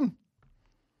won a game.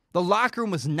 The locker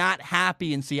room was not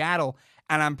happy in Seattle.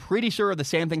 And I'm pretty sure the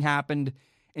same thing happened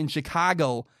in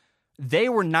Chicago. They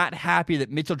were not happy that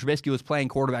Mitchell Trubisky was playing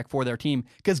quarterback for their team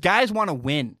because guys want to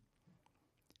win.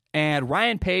 And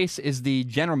Ryan Pace is the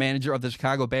general manager of the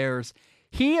Chicago Bears.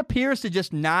 He appears to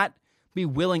just not be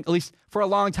willing, at least for a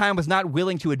long time, was not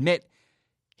willing to admit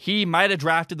he might have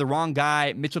drafted the wrong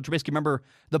guy. Mitchell Trubisky, remember,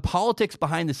 the politics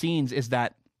behind the scenes is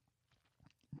that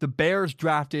the Bears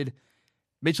drafted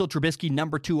Mitchell Trubisky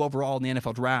number 2 overall in the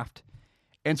NFL draft.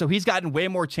 And so he's gotten way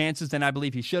more chances than I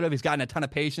believe he should have. He's gotten a ton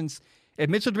of patience. If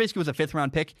Mitchell Trubisky was a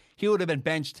 5th-round pick, he would have been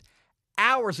benched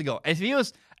hours ago. If he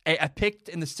was a pick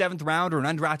in the 7th round or an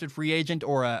undrafted free agent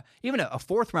or even a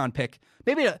 4th-round pick,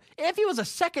 maybe if he was a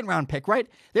 2nd-round pick, right,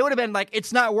 they would have been like,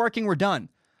 it's not working, we're done.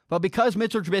 But because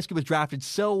Mitchell Trubisky was drafted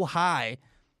so high,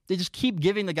 they just keep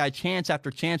giving the guy chance after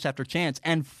chance after chance.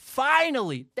 And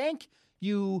finally, thank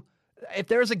you, if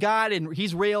there's a God and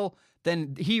he's real,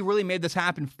 then he really made this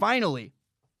happen. Finally,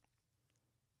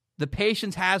 the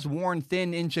patience has worn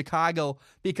thin in Chicago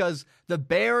because the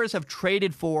Bears have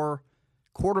traded for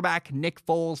quarterback Nick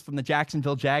Foles from the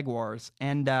Jacksonville Jaguars.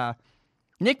 And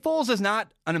Nick Foles is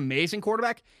not an amazing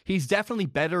quarterback. He's definitely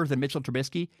better than Mitchell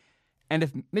Trubisky. And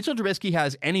if Mitchell Trubisky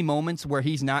has any moments where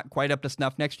he's not quite up to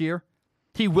snuff next year,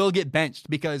 he will get benched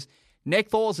because Nick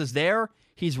Foles is there.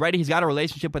 He's ready. He's got a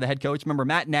relationship with the head coach. Remember,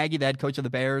 Matt Nagy, the head coach of the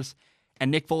Bears,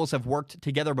 and Nick Foles have worked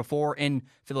together before in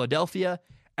Philadelphia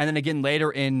and then again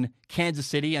later in Kansas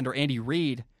City under Andy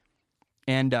Reid.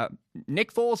 And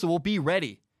Nick Foles will be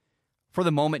ready for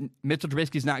the moment Mitchell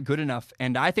Trubisky's not good enough.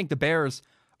 And I think the Bears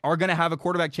are going to have a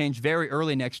quarterback change very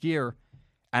early next year.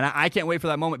 And I can't wait for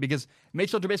that moment because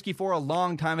Mitchell Trubisky for a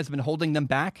long time has been holding them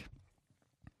back.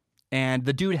 And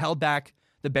the dude held back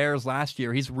the Bears last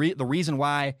year. He's the reason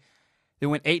why they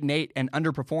went 8-8 and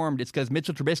underperformed. It's because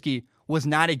Mitchell Trubisky was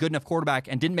not a good enough quarterback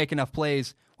and didn't make enough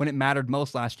plays when it mattered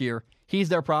most last year. He's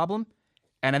their problem,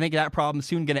 and I think that problem is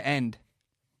soon going to end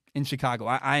in Chicago.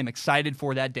 I am excited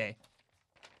for that day.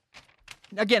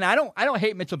 Again, I don't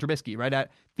hate Mitchell Trubisky, right?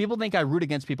 People think I root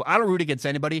against people. I don't root against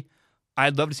anybody.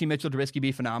 I'd love to see Mitchell Trubisky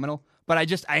be phenomenal, but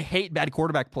I hate bad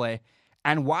quarterback play.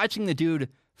 And watching the dude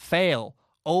fail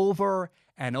over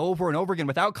and over and over again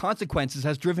without consequences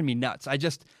has driven me nuts.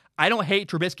 I don't hate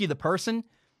Trubisky the person,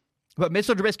 but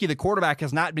Mitchell Trubisky the quarterback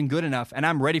has not been good enough, and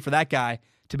I'm ready for that guy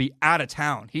to be out of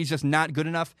town. He's just not good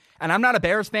enough. And I'm not a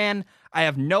Bears fan. I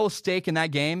have no stake in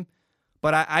that game.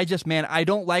 But I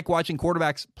don't like watching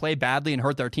quarterbacks play badly and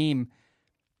hurt their team.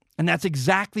 And that's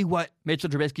exactly what Mitchell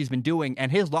Trubisky's been doing.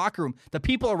 And his locker room, the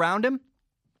people around him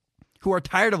who are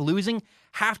tired of losing,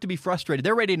 have to be frustrated.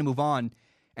 They're ready to move on.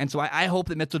 And so I hope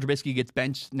that Mitchell Trubisky gets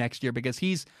benched next year because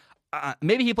he's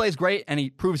maybe he plays great and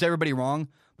he proves everybody wrong.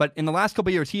 But in the last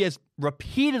couple of years, he has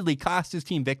repeatedly cost his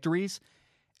team victories.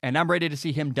 And I'm ready to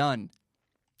see him done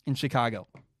in Chicago.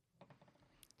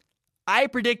 I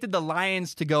predicted the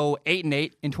Lions to go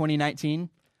 8-8 in 2019.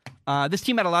 This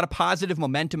team had a lot of positive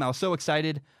momentum. I was so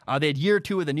excited. They had year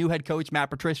 2 of the new head coach,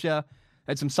 Matt Patricia.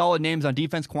 Had some solid names on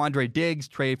defense, Quandre Diggs,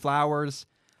 Trey Flowers.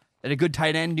 They had a good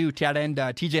new tight end,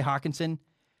 TJ Hawkinson.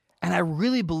 And I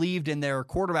really believed in their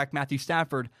quarterback, Matthew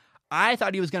Stafford. I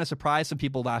thought he was going to surprise some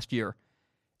people last year.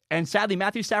 And sadly,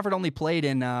 Matthew Stafford only played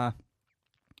in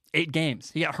 8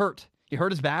 games. He got hurt. He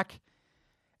hurt his back.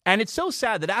 And it's so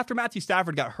sad that after Matthew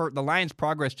Stafford got hurt, the Lions'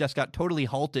 progress just got totally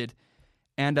halted.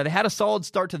 And they had a solid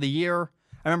start to the year.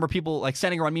 I remember people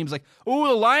sending around memes like, "Ooh,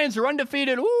 the Lions are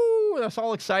undefeated." Ooh, that's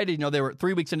all excited. They were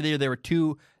 3 weeks into the year. They were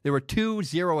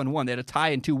 2-0-1. They had a tie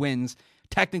and 2 wins.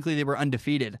 Technically, they were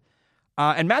undefeated.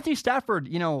 And Matthew Stafford,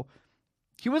 he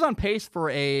was on pace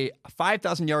for a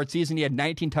 5,000-yard season. He had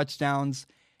 19 touchdowns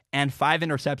and 5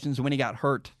 interceptions when he got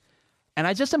hurt. And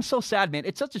I just am so sad, man.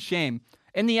 It's such a shame.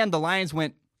 In the end, the Lions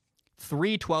went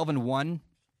 3-12-1.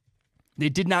 They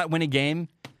did not win a game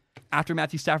after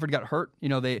Matthew Stafford got hurt.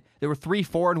 They were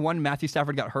 3-4-1. Matthew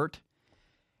Stafford got hurt.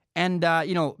 And,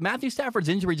 Matthew Stafford's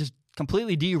injury just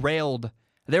completely derailed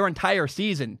their entire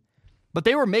season. But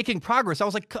they were making progress. I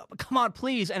was like, come on,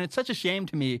 please. And it's such a shame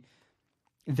to me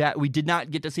that we did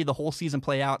not get to see the whole season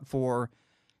play out for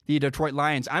the Detroit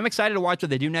Lions. I'm excited to watch what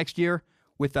they do next year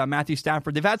with Matthew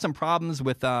Stafford. They've had some problems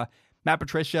with Matt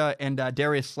Patricia and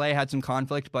Darius Slay had some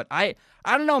conflict, but I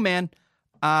don't know, man.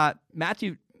 Matt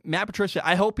Patricia,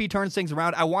 I hope he turns things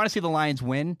around. I want to see the Lions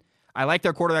win. I like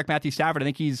their quarterback, Matthew Stafford. I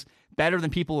think he's better than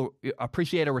people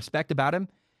appreciate or respect about him.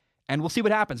 And we'll see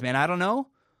what happens, man. I don't know,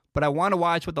 but I want to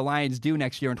watch what the Lions do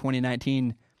next year in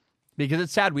 2019 because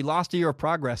it's sad. We lost a year of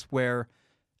progress where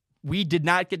we did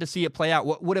not get to see it play out.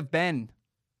 What would have been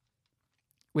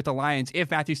with the Lions if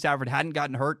Matthew Stafford hadn't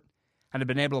gotten hurt and had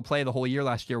been able to play the whole year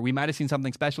last year? We might have seen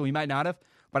something special. We might not have.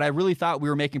 But I really thought we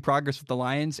were making progress with the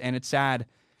Lions, and it's sad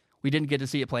we didn't get to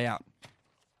see it play out.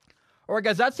 All right,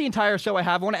 guys, that's the entire show I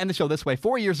have. I want to end the show this way.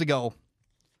 4 years ago,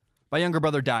 my younger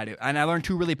brother died, and I learned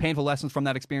 2 really painful lessons from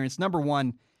that experience. Number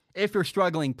 1, if you're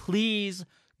struggling, please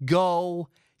go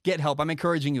get help. I'm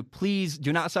encouraging you. Please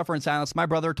do not suffer in silence. My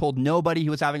brother told nobody he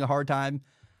was having a hard time.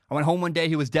 I went home one day.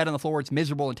 He was dead on the floor. It's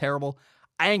miserable and terrible.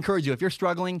 I encourage you, if you're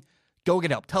struggling, go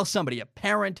get help. Tell somebody, a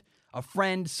parent, a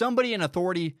friend, somebody in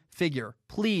authority figure.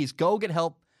 Please go get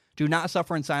help. Do not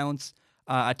suffer in silence.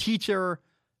 A teacher,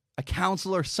 a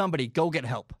counselor, somebody, go get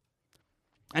help.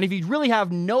 And if you really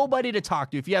have nobody to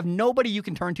talk to, if you have nobody you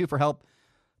can turn to for help,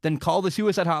 then call the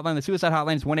suicide hotline. The suicide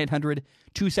hotline is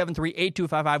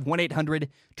 1-800-273-8255,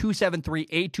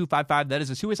 1-800-273-8255. That is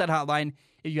the suicide hotline.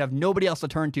 If you have nobody else to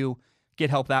turn to, get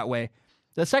help that way.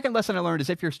 The second lesson I learned is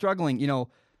if you're struggling,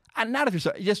 not if you're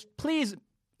struggling, just please,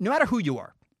 no matter who you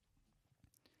are,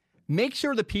 make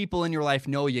sure the people in your life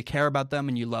know you care about them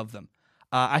and you love them.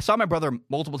 I saw my brother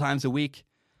multiple times a week.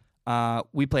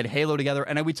 We played Halo together,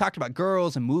 and we talked about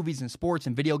girls and movies and sports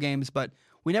and video games, but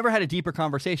we never had a deeper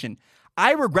conversation.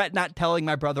 I regret not telling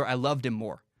my brother I loved him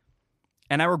more.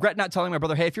 And I regret not telling my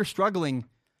brother, hey, if you're struggling,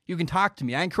 you can talk to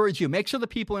me. I encourage you, make sure the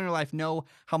people in your life know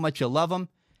how much you love them.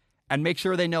 and make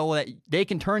sure they know that they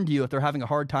can turn to you if they're having a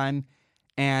hard time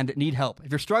and need help.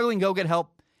 If you're struggling, go get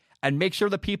help, and make sure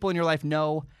the people in your life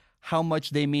know how much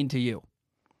they mean to you.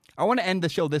 I want to end the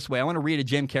show this way. I want to read a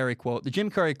Jim Carrey quote. The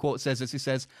Jim Carrey quote says this. He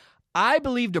says, "I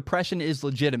believe depression is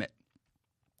legitimate,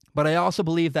 but I also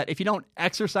believe that if you don't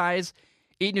exercise,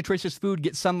 eat nutritious food,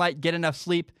 get sunlight, get enough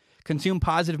sleep, consume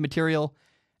positive material,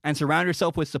 and surround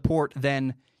yourself with support,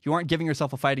 then you aren't giving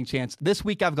yourself a fighting chance." This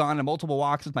week I've gone on multiple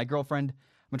walks with my girlfriend.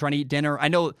 I'm trying to eat dinner. I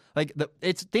know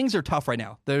things are tough right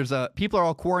now. There's people are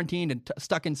all quarantined and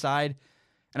stuck inside.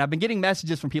 And I've been getting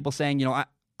messages from people saying,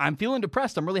 I'm feeling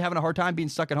depressed. I'm really having a hard time being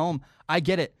stuck at home. I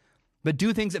get it. But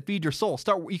do things that feed your soul.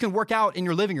 You can work out in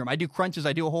your living room. I do crunches.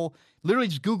 I do literally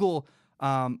just Google,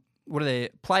 plyometric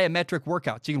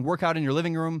workouts. You can work out in your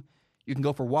living room. You can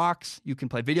go for walks. You can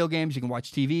play video games. You can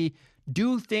watch TV.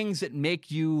 Do things that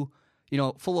make you,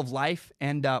 full of life.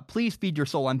 And please feed your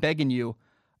soul. I'm begging you.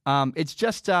 It's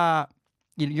just,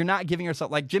 you're not giving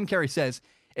yourself, like Jim Carrey says,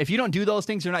 if you don't do those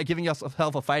things, you're not giving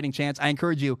yourself a fighting chance. I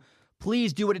encourage you,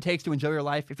 please do what it takes to enjoy your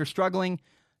life. If you're struggling,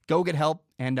 go get help,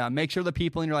 and make sure the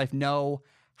people in your life know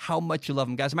how much you love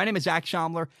them. Guys, my name is Zach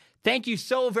Schaumler. Thank you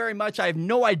so very much. I have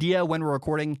no idea when we're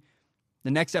recording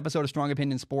the next episode of Strong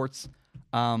Opinion Sports,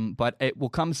 but it will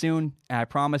come soon, and I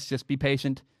promise, just be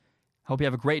patient. Hope you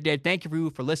have a great day. Thank you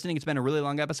for listening. It's been a really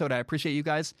long episode. I appreciate you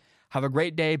guys. Have a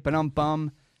great day.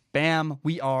 Ba-dum-bum. Bam.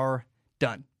 We are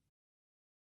done.